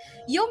 ganyan.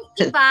 Yung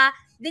iba,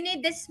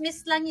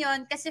 dinidismiss lang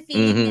yon kasi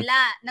feeling nila,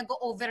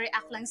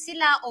 nag-overreact lang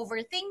sila,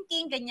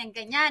 overthinking,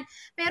 ganyan.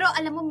 Pero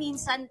alam mo,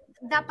 minsan,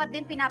 dapat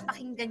din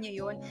pinapakinggan nyo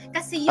yun.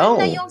 Kasi yun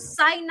na yung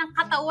sign ng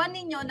katawan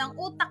ninyo, ng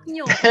utak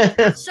nyo.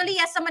 Actually,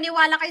 sa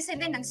maniwala kayo sa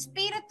ng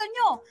spirito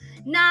nyo,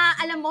 na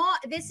alam mo,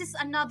 this is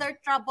another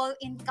trouble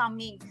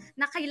incoming,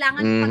 na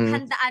kailangan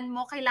paghandaan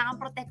mo,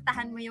 kailangan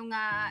protektahan mo yung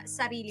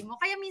sarili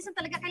mo. Kaya minsan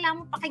talaga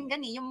kailangan mo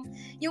pakinggan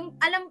yung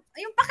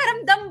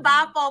pakiramdam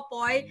ba,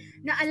 Popoy,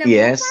 na alam mo,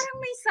 parang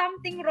may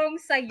something wrong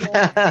sa'yo.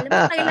 Alam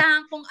mo,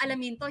 kailangan kong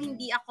alamin to,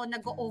 hindi ako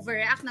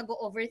nag-overreact,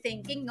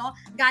 nag-overthinking, no?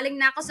 Galing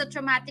na ako sa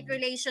traumatic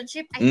relationship.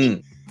 I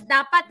think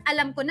dapat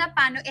alam ko na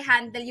paano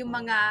i-handle yung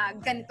mga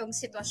ganitong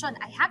sitwasyon.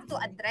 I have to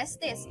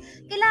address this.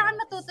 Kailangan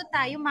matuto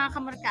tayo, mga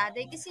kamarkada,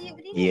 kasi you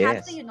really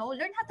have to,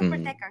 learn how to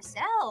protect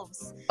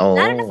ourselves.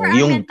 Lalo na for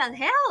our mental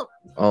health.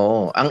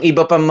 Ang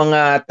iba pang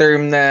mga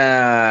term na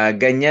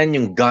ganyan,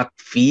 yung gut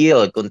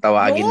feel, kung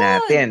tawagin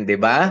natin, di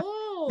ba?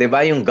 'Di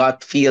ba yung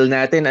gut feel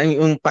natin,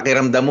 yung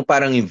pakiramdam mo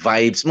parang yung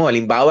vibes mo.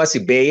 Halimbawa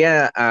si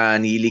Bea,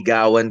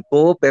 niligawan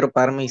ko pero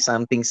parang may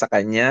something sa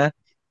kanya.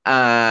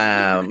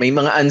 May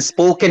mga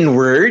unspoken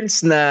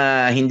words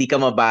na hindi ka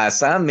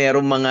mabasa,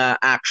 merong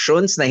mga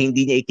actions na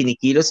hindi niya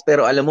ikinikilos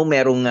pero alam mo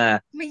merong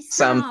May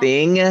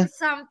something.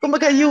 something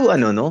Kumbaga you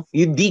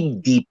you dig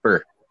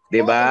deeper,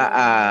 'di ba?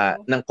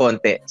 Oo. Ng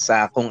konti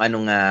sa kung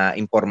anong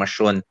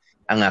impormasyon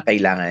ang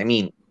kailangan. I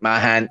mean,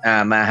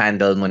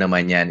 ma-handle mo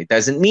naman 'yan. It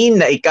doesn't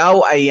mean na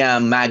ikaw ay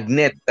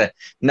magnet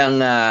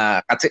ng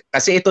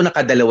kasi ito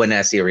nakadalawa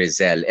na si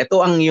Rezel.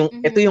 Ito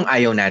yung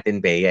ayaw natin,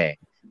 Bea.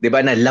 'Di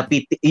ba na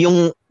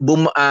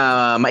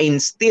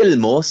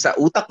ma-instill mo sa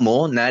utak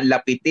mo na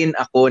lapitin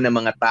ako ng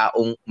mga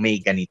taong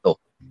may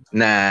ganito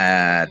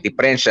na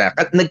diferensya.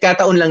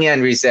 Nagkataon lang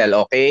 'yan, Rezel,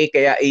 okay?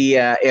 Kaya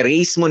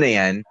i-erase mo na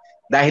 'yan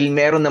dahil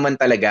meron naman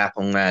talaga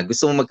kung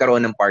gusto mo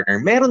magkaroon ng partner,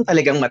 meron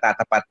talagang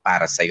matatapat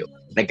para sa'yo.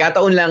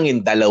 Nagkataon lang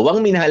yung dalawang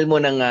minahal mo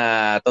ng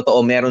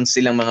totoo, meron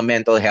silang mga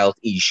mental health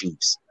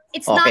issues.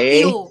 It's not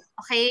you,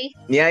 okay?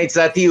 Yeah, it's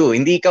not you.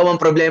 Hindi ikaw ang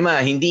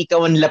problema. Hindi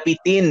ikaw ang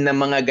lapitin ng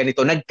mga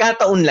ganito.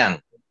 Nagkataon lang.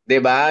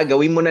 'Di ba?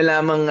 Gawin mo na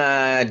lamang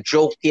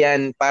joke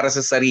yan para sa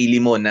sarili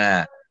mo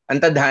na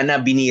ang tadhana,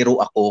 biniro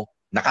ako.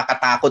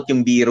 Nakakatakot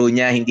yung biro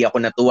niya, hindi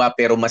ako natuwa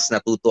pero mas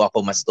natuto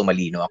ako, mas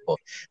tumalino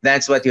ako.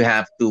 That's what you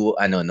have to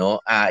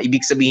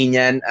ibig sabihin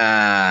niyan,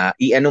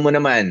 i-ano mo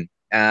naman,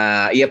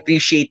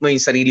 i-appreciate mo yung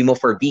sarili mo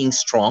for being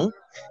strong,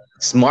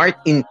 smart,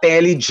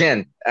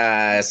 intelligent,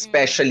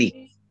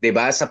 especially 'di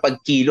ba sa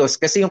pagkilos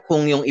kasi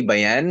kung yung iba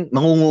yan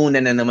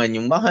mangunguna na naman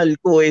yung mahal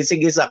ko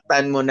sige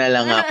saktan mo na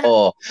lang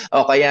ako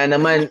o kaya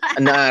naman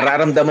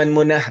nararamdaman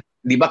mo na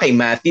 'di ba kay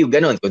Matthew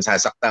ganon kung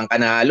sasaktan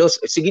ka na halos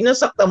sige na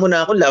saktan mo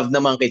na ako love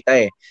naman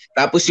kita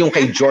tapos yung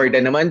kay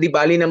Jordan naman di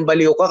bali nang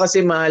baliw ka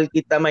kasi mahal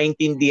kita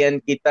maintindihan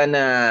kita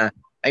na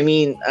I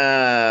mean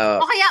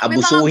o kaya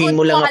abusuhin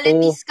mo lang ako. May mga good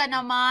qualities ka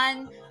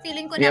naman.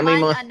 Feeling ko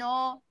naman,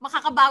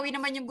 makakabawi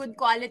naman yung good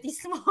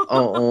qualities mo.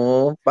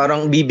 Oo.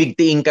 Parang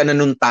bibigtiin ka na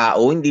nung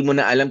tao. Hindi mo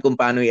na alam kung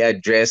paano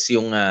i-address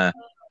yung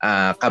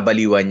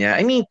kabaliwan niya.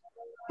 I mean,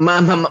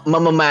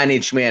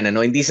 mamamanage mo yan.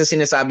 Hindi sa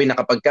sinasabi na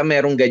kapag ka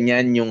merong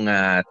ganyan yung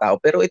tao.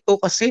 Pero ito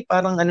kasi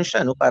parang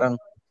siya, parang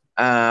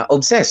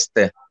obsessed.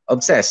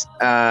 Obsessed.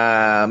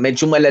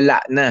 Medyo malala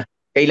na.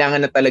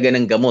 Kailangan na talaga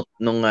ng gamot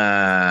nung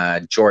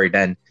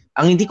Jordan.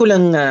 Ang hindi ko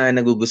lang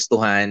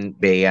nagugustuhan,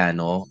 Bea,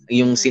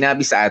 yung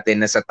sinabi sa atin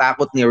na sa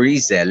takot ni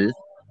Rezel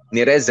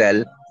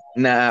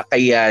na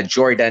kay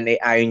Jordan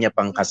ayaw niya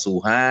pang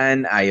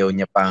kasuhan, ayaw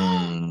niya pang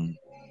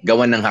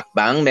gawan ng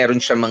hakbang.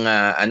 Meron siya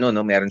mga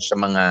meron siya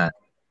mga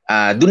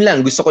dun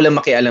lang gusto ko lang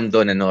makialam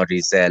doon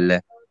Rezel.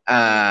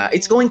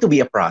 It's going to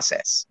be a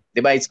process.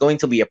 'Di ba? It's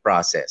going to be a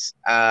process.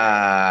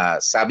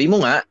 Sabi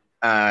mo nga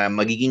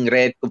magiging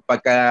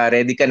kapag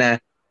ready ka na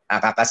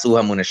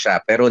kakasuhan mo na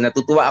siya. Pero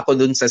natutuwa ako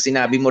dun sa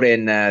sinabi mo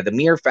rin na the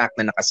mere fact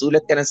na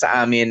nakasulat ka na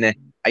sa amin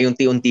ay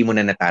unti-unti mo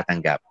na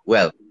natatanggap.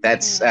 Well,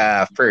 that's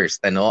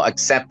first.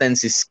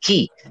 Acceptance is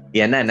key.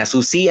 Yan na,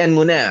 nasusian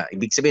mo na.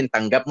 Ibig sabihin,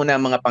 tanggap mo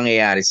na ang mga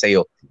pangyayari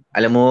sa'yo.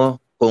 Alam mo,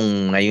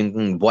 kung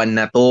ngayong buwan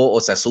na to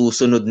o sa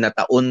susunod na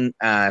taon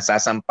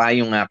sasampa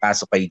yung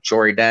kaso kay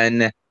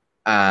Jordan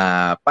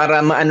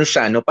para maano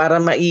siya, para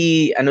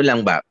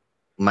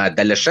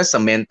madala siya sa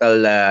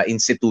mental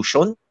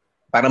institution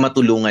para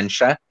matulungan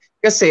siya.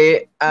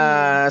 Kasi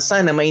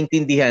sana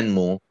maintindihan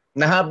mo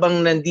na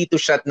habang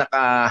nandito siya at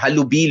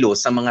nakahalubilo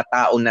sa mga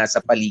tao na sa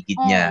paligid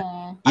niya,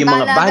 yung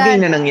mga bagay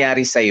na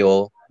nangyari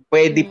sa'yo,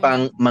 pwede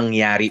pang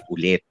mangyari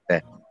ulit.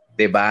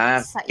 'Di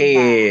ba?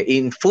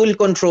 In full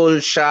control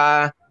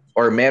siya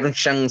or meron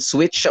siyang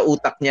switch sa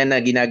utak niya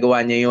na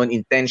ginagawa niya yon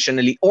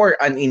intentionally or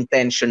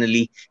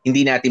unintentionally,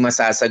 hindi natin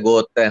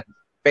masasagot.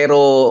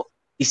 Pero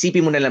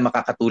isipin mo na lang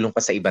makakatulong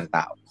pa sa ibang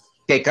tao.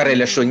 Kay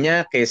karelasyon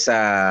niya, kaysa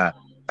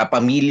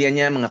kapamilya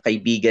niya, mga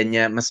kaibigan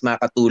niya, mas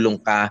makatulong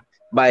ka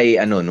by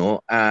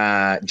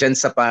diyan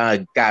sa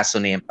pagkaso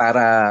na yan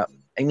para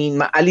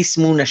maalis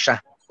muna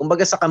siya.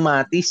 Kumbaga sa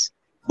kamatis,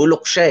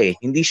 bulok siya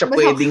hindi siya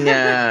pwedeng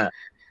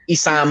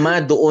isama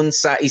doon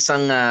sa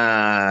isang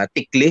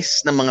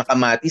tiklis ng mga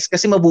kamatis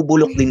kasi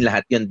mabubulok din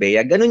lahat yun,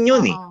 Bea. Ganun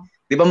yun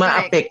 'Di ba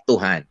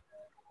maapektuhan?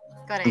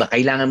 Ba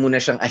kailangan mo na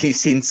siyang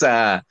alisin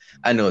sa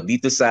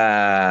dito sa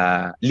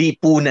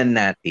lipunan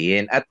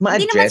natin at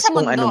ma-address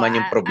kung ano man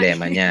yung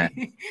problema niya.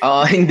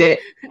 Hindi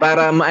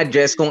para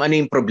ma-address kung ano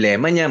yung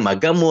problema niya,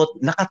 magamot,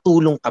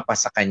 nakatulong ka pa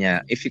sa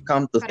kanya if you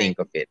come to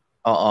think of it.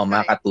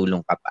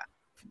 Makatulong ka pa.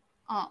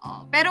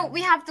 Pero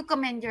we have to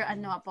commend your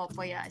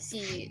Popoy,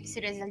 si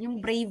Rezel, yung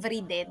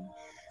bravery din.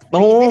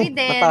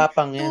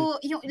 Matapang yan.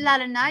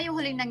 Lalo na yung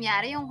huling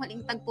nangyari, yung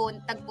huling tagpo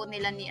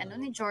nila ni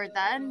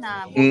Jordan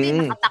na buti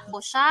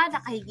nakatakbo siya,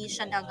 nakahigi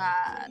siya ng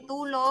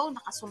tulong,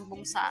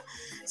 nakasumbong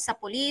sa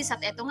pulis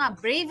at eto nga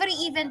bravery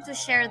even to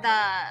share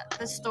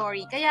the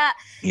story. Kaya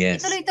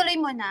ituloy-tuloy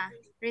mo na,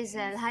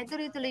 Rezel,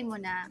 tuloy-tuloy mo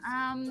na.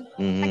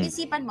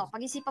 Pag-isipan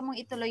mong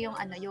ituloy yung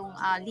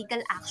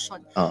legal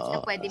action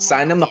na pwede mo.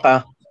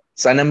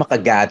 Sana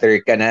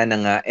maka-gather ka na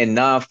ng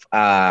enough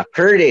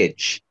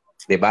courage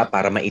 'Di ba?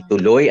 Para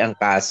maituloy ang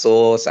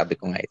kaso. Sabi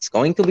ko nga, it's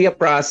going to be a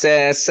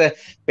process,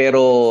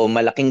 pero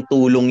malaking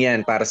tulong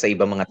 'yan para sa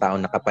ibang mga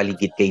taong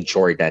nakapaligid kay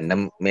Jordan na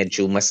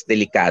medyo mas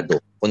delikado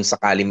kung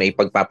sakali may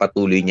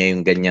pagpapatuloy niya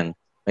yung ganyang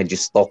medyo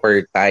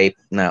stalker type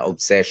na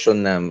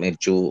obsession na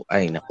medyo,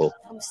 ay nako,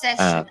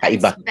 Obsession at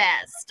its kaiba.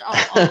 best.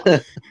 Oo.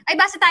 Ay,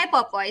 basta tayo,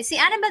 Popoy. Si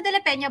Annabel de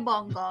la Peña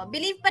Bongo,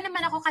 believe pa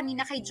naman ako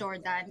kanina kay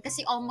Jordan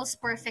kasi almost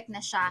perfect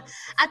na siya.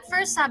 At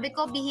first, sabi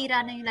ko,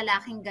 bihira na yung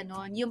lalaking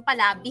ganon. Yung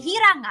pala,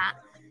 bihira nga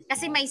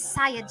kasi may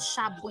sayad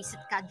siya,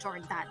 buisit ka,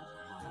 Jordan.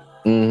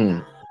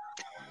 Mhm.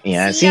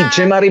 Yeah, si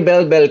Jemari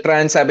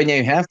Beltran, sabi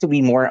niya, you have to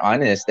be more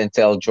honest and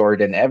tell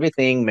Jordan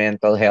everything,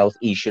 mental health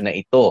issue na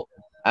ito.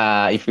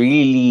 If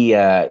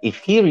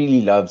he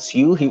really loves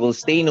you, he will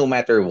stay no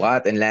matter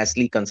what. And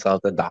lastly,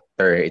 consult a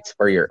doctor. It's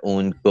for your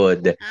own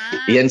good.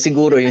 Yan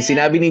siguro yung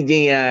sinabi ni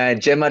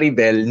Jemari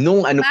Bell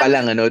nung ano pa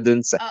lang,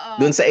 dun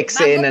sa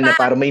eksena na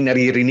para may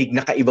naririnig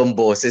na kaibang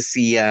boses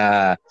si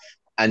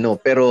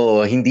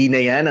pero hindi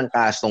na yan ang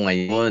kaso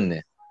ngayon.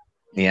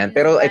 Yan.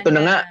 Pero ito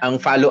na nga, ang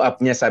follow-up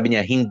niya, sabi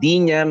niya,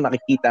 hindi niya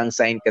makikita ang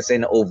sign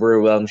kasi na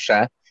overwhelmed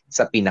siya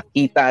sa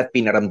pinakita at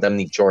pinaramdam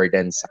ni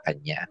Jordan sa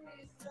kanya.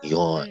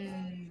 Yun.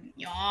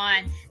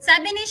 Yun.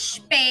 Sabi ni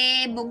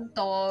Shpe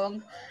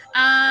Bugtong,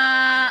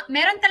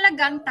 meron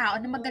talagang tao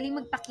na magaling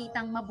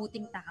magpakitang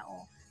mabuting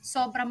tao.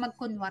 Sobrang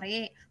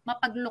magkunwari,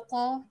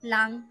 mapagloko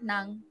lang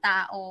ng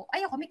tao.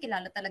 Ay, ako may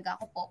kilala talaga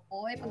ako,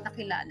 Popoy. Pag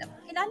nakilala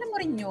mo, kilala mo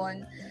rin yun.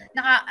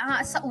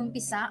 Sa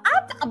umpisa,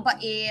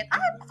 napakabait.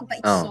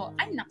 Napakabait. So,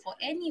 ay nako,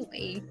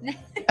 anyway.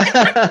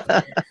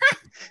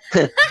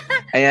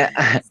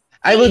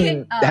 I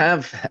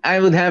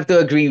would have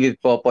to agree with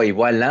Popoy.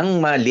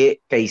 Walang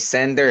mali kay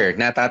sender.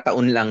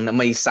 Natataon lang na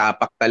may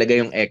sapak talaga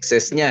yung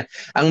excess niya.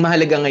 Ang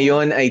mahalaga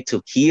ngayon ay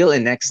to heal,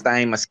 and next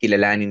time mas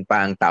kilalanin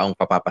pa ang taong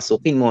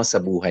papapasukin mo sa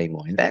buhay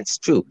mo. And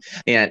that's true.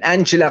 Ayan,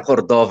 Angela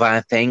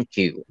Cordova, thank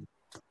you.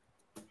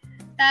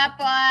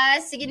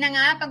 Tapos, sige na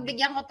nga,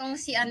 pagbigyan ko tong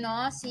si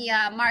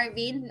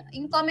Marvin.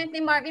 Yung comment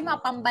ni Marvin,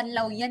 mga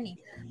pambanlaw yan eh.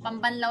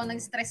 Pambanlaw ng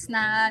stress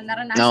na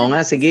naranasan. Oo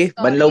nga, sige.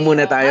 Banlaw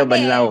muna tayo,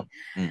 banlaw.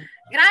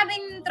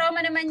 Grabing trauma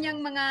naman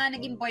yung mga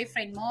naging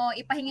boyfriend mo.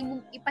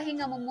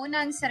 Ipahinga mo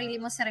muna ang sarili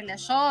mo sa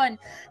relasyon.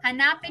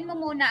 Hanapin mo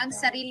muna ang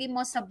sarili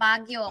mo sa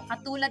Baguio,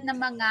 katulad ng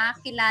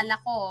mga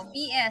kilala ko.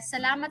 PS,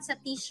 salamat sa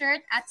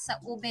t-shirt at sa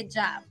ube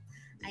job.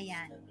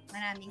 Ayan,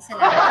 maraming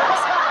salamat.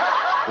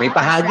 May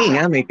pahaging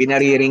may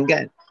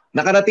pinariringgan.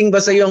 Nakarating ba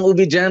sa iyo ang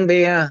ube jam,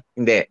 Bea?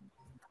 Hindi.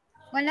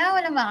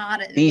 Wala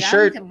makakarating.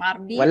 T-shirt,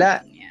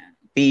 wala.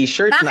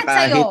 T-shirt na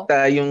kahit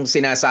yung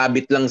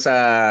sinasabit lang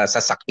sa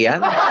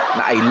sasakyan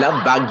na I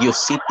love Baguio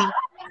City.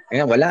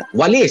 Ayan, wala.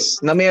 Walis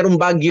na merong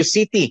Baguio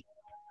City.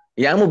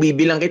 Yan mo,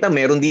 bibilang kita,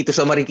 meron dito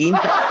sa Marikina.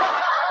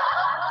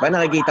 Ba,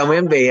 nakikita mo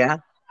yan, Bea?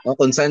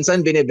 Kung saan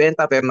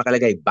binibenta pero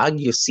nakalagay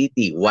Baguio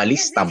City,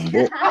 Walis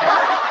Tambo.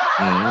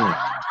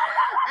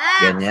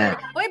 Ganyan.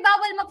 Uy,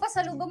 bawal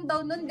magpasalubong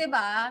daw nun, di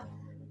ba?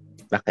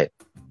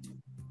 Bakit?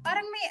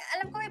 Parang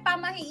alam ko may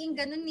pamahiing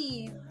ganun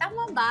eh.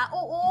 Tama ba?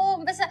 Oo.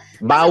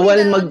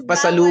 Bawal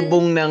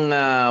magpasalubong ng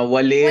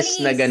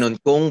walis na ganun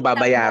kung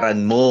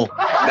babayaran mo.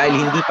 Dahil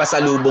hindi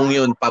pasalubong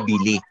yun,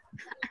 pabili.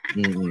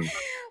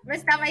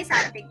 Basta may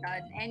something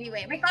doon.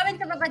 Anyway, may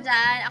comment ka ba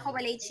dyan? Ako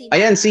wala china.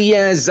 Ayan, si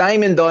Zay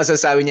Mendoza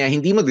sabi niya,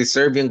 hindi mo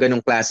deserve yung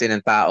ganung klase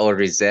ng tao,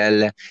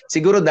 Rezel.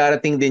 Siguro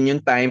darating din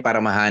yung time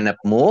para mahanap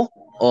mo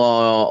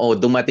o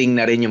dumating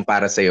na rin yung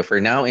para sa'yo.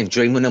 For now,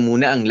 enjoy mo na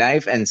muna ang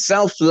life, and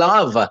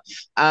self-love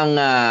ang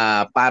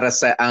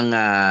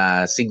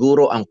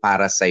siguro ang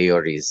para sa'yo,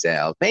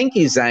 Rezel. Thank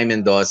you, Zay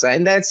Mendoza.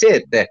 And that's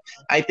it.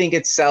 I think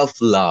it's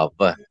self-love.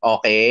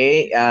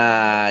 Okay?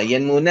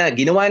 Yan muna.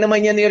 Ginawa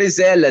naman yan ni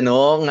Rezel.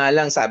 Nga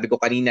lang, sabi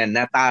ko kanina,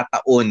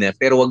 natataon.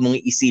 Pero wag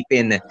mong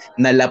iisipin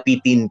na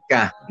lapitin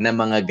ka na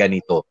mga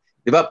ganito.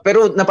 Diba?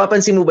 Pero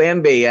napapansin mo ba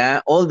yan,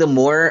 Bea? All the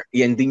more,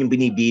 yan din yung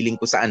binibiling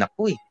ko sa anak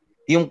ko eh.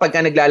 Yung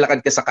pagka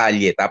naglalakad ka sa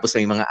kalye, tapos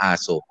may mga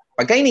aso.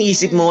 Pagka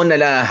iniisip mo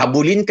na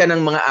habulin ka ng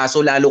mga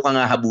aso, lalo ka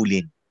nga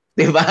habulin.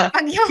 Diba?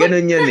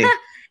 Ganun yun eh.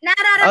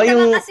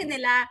 Nararamdaman kasi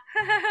nila.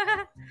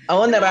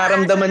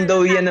 Nararamdaman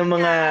daw yan ng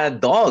mga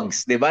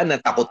dogs, 'di ba?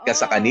 Natakot ka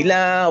sa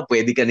kanila, o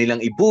pwede ka nilang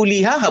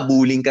ibuli,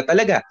 habulin ka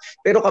talaga.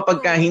 Pero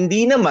kapag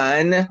hindi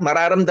naman,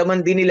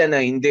 mararamdaman din nila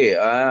na hindi,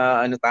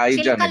 tayo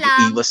diyan,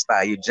 mag-iwas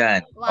tayo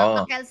diyan.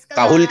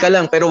 Kahul ka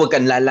lang pero wag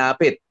kang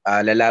lalapit.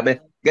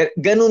 Lalapit.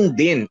 Ganun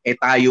din,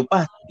 tayo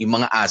pa. Yung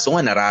mga aso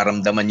nga,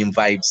 nararamdaman yung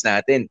vibes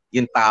natin.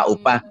 Yung tao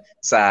pa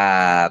sa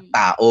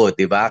tao,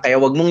 di ba? Kaya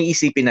wag mong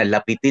iisipin na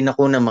lapitin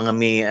ako ng mga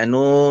may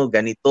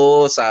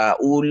ganito sa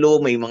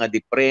ulo, may mga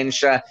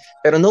diferensya.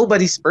 Pero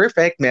nobody's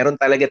perfect. Meron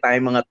talaga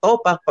tayong mga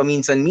topak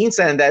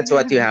paminsan-minsan. That's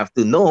what you have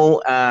to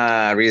know,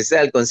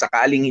 Rezel. Kung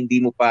sakaling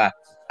hindi mo pa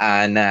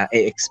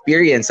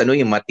na-experience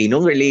yung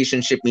matinong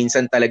relationship,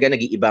 minsan talaga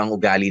nag-iiba ang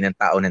ugali ng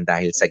tao nang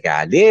dahil sa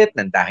galit,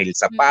 nang dahil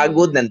sa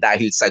pagod, nang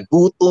dahil sa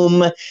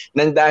gutom,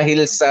 nang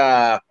dahil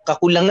sa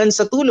kakulangan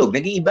sa tulog.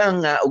 Nag-iiba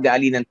ang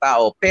ugali ng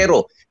tao.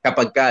 Pero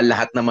kapag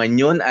lahat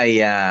naman yun ay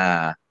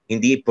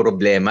hindi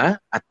problema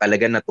at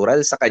talaga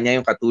natural sa kanya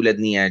yung katulad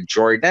ni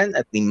Jordan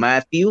at ni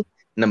Matthew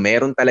na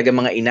meron talaga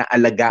mga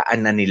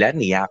inaalagaan na nila,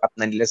 niyakap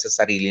na nila sa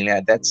sarili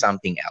nila. That's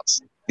something else.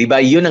 Diba?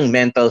 Yun ang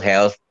mental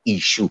health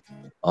issue.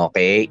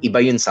 Okay?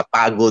 Iba yun sa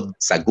pagod,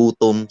 sa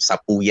gutom,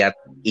 sa puyat.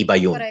 Iba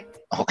yun.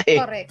 Correct.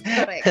 Okay? Correct.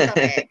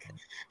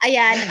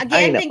 Ayan.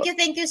 Again,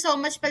 thank you so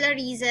much pala,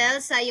 Rezel,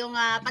 sa yung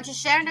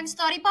pag-share ng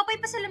story. Popoy,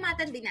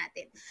 pasalamatan din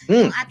natin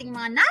yung ating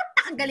mga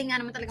napakagaling nga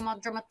naman talaga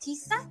mga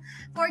dramatista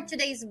for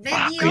today's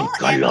video. Akin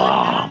ka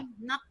lang.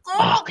 Nako.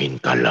 Akin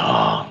ka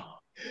lang.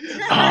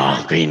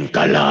 Akin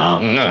ka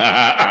lang.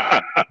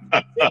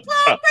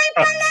 Popoy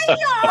pala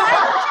yun.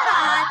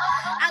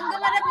 Ang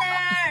gumanap na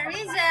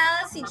Rezel,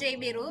 si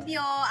JB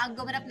Rubio. Ang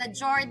gumanap na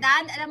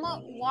Jordan. Alam mo,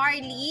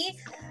 Warly,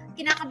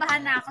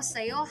 kinakabahan na ako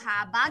sa'yo,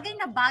 ha? Bagay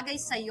na bagay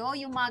sa'yo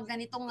yung mga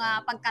ganitong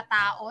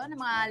pagkatao ng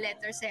mga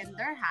letter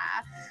sender,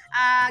 ha?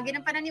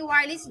 Ginampanan ni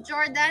Warly si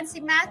Jordan,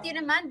 si Matthew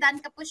naman, Dan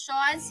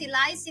Capuchon, si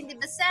Lai, Cindy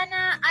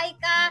Bacena,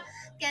 Aika,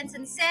 Ken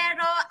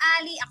Sancero,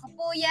 Ali, ako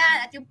po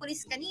yan, at yung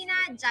pulis kanina,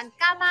 Jag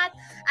Kamat,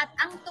 at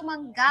ang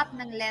tumanggap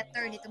ng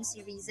letter nitong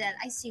si Rezel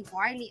ay si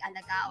Warly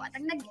Alagao. At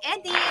ang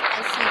nag-edit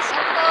ay si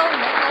Shoko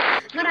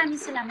Loco. Maraming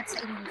salamat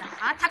sa inyong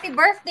lahat. Happy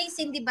birthday,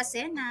 Cindy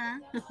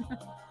Bacena!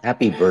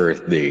 Happy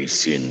birthday,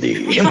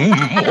 Cindy.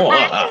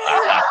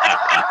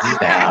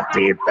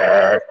 Happy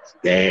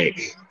birthday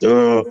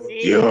to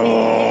you.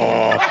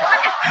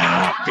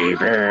 Happy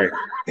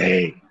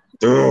birthday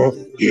to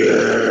you.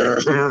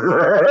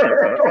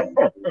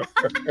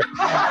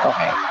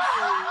 Okay.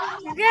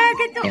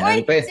 Gagano. Oy,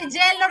 Yan, pe. si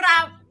Jello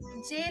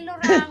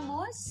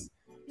Ramos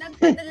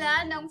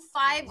nagpadala ng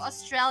 5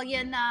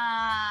 Australian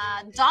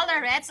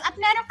dollarettes at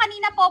meron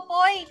kanina,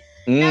 Popoy,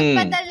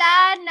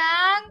 nagpadala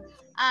ng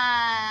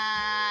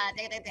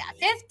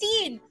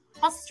 15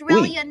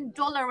 Australian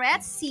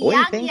dollarettes, si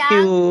Yang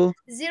Yang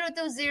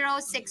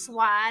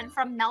 02061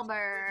 from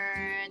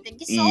Melbourne. Thank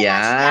you so much,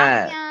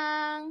 Yang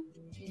Yang.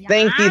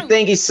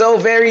 Thank you so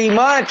very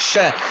much.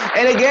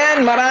 And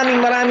again,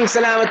 maraming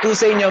salamat po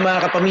sa inyo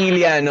mga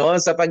kapamilya, no,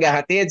 sa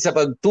paghahatid, sa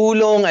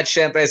pagtulong at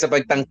syempre sa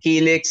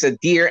pagtangkilik sa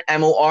Dear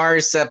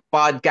MOR sa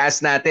podcast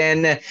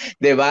natin,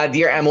 'di ba?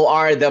 Dear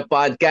MOR the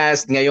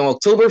podcast ngayong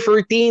October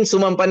 14,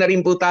 sumampa na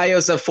rin po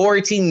tayo sa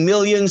 14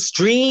 million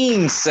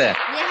streams.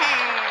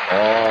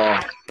 Oh,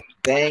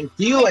 thank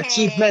you.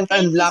 Achievement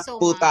unlocked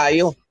po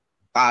tayo.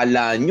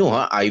 Kala nyo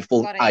ha,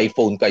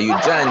 iPhone kayo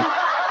dyan.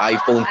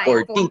 iPhone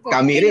 14.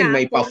 Kami rin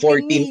may pa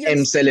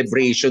 14M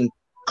celebration.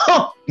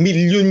 Ha!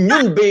 Million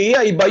yun,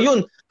 Bea. Iba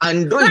yun.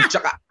 Android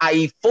tsaka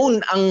iPhone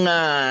ang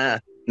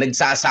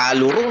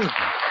nagsasalo ron.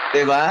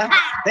 Diba?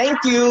 Thank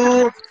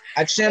you.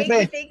 At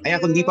syempre,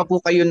 ayan, kung di pa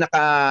po kayo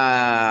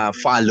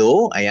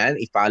naka-follow, ayan,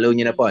 i-follow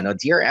nyo na po, no?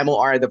 Dear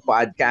MOR the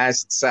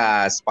podcast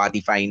sa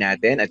Spotify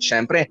natin. At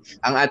syempre,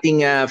 ang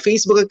ating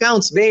Facebook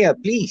accounts, Bea,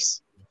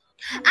 please.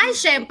 Ay,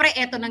 syempre,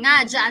 eto na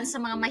nga, dyan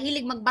sa mga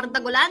mahilig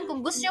magbardagulan.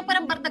 Kung gusto nyo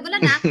pa ng bardagulan,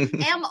 ha,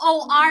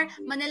 MOR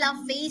Manila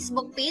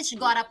Facebook page,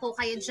 gora po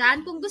kayo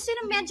dyan. Kung gusto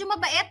nyo medyo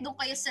mabait, doon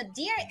kayo sa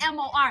Dear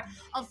MOR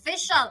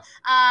official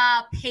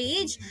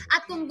page.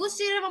 At kung gusto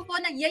nyo naman po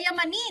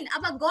nagyayamanin,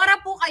 gora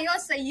po kayo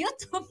sa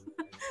YouTube,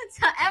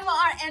 sa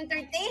MOR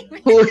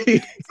Entertainment.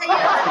 Sa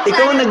YouTube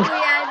ikaw channel po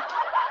yan.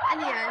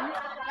 Ano yan?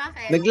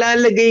 Bakit?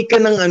 Naglalagay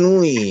ka ng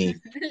ano eh.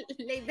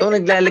 Ito,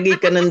 naglalagay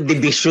ka ng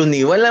division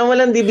eh.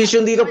 Walang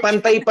division dito.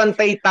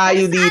 Pantay-pantay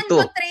tayo dito.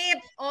 Saan trip?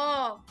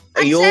 Oh.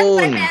 At Ayun.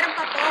 syempre, meron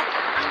pa po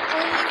ang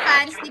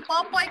OnlyFans ni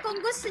Popoy. Kung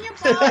gusto niyo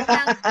po,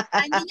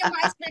 hindi niyo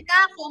ma-explica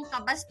kung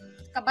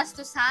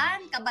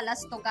kabastusan,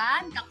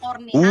 kabalastugan,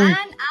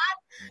 kakornian, at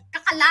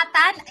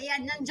kakalatan.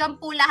 Ayan, nandiyan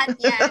po lahat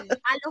yan.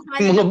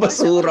 Mga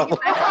basura ko.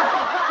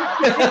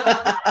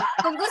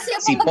 Kung gusto niyo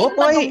po Si maging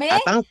Popoy madumi,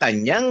 at ang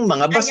kanyang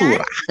mga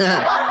basura.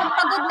 kung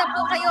pagod na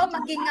po kayo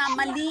maging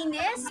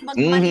malinis,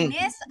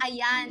 magmalinis,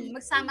 ayan,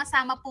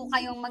 magsama-sama po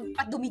kayong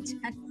magpadumi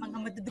dyan, mga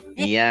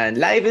madudumi. Yan,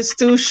 life is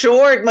too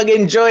short.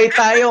 Mag-enjoy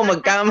tayo,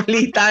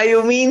 magkamali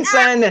tayo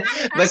minsan.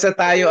 Basta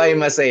tayo ay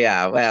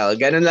masaya. Well,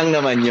 ganun lang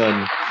naman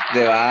yun.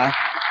 Di ba?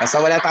 Basta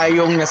wala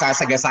tayong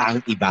nasasagasa ang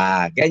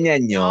iba.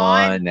 Ganyan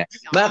yon.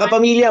 Mga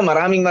kapamilya,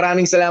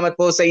 maraming salamat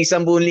po sa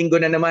isang buong linggo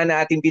na naman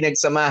na ating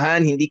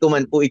pinagsamahan. Hindi ko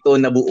man po ito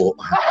nabuo.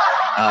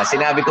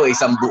 Sinabi ko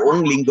isang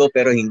buong linggo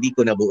pero hindi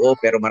ko nabuo.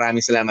 Pero maraming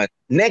salamat.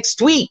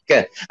 Next week,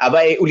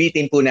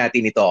 ulitin po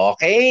natin ito.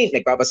 Okay?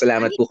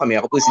 Nagpapasalamat po kami.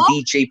 Ako po si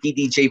DJ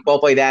PDJ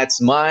Popoy.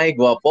 That's my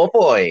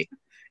Guapopoy.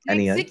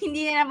 Ano yun? Next week,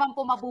 hindi na naman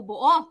po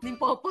mabubuo ng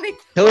Popoy.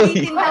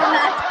 Ulitin daw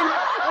natin.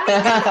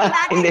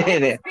 Hindi.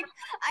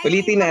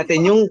 Ulitin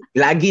natin yung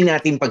lagi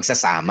natin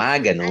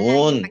pagsasama,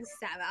 ganun.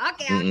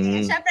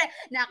 Okay. Siyempre,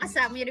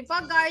 nakasama niyo rin po,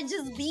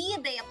 Gorgeous B,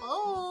 Bea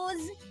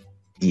Pose.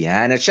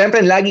 Yan. At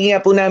syempre, lagi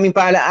nga po namin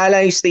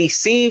paalaala, stay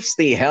safe,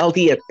 stay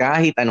healthy, at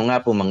kahit ano nga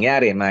po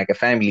mangyari, mga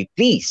ka-family,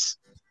 please,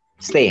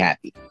 stay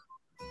happy.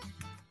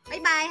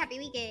 Bye-bye.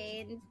 Happy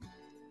weekend.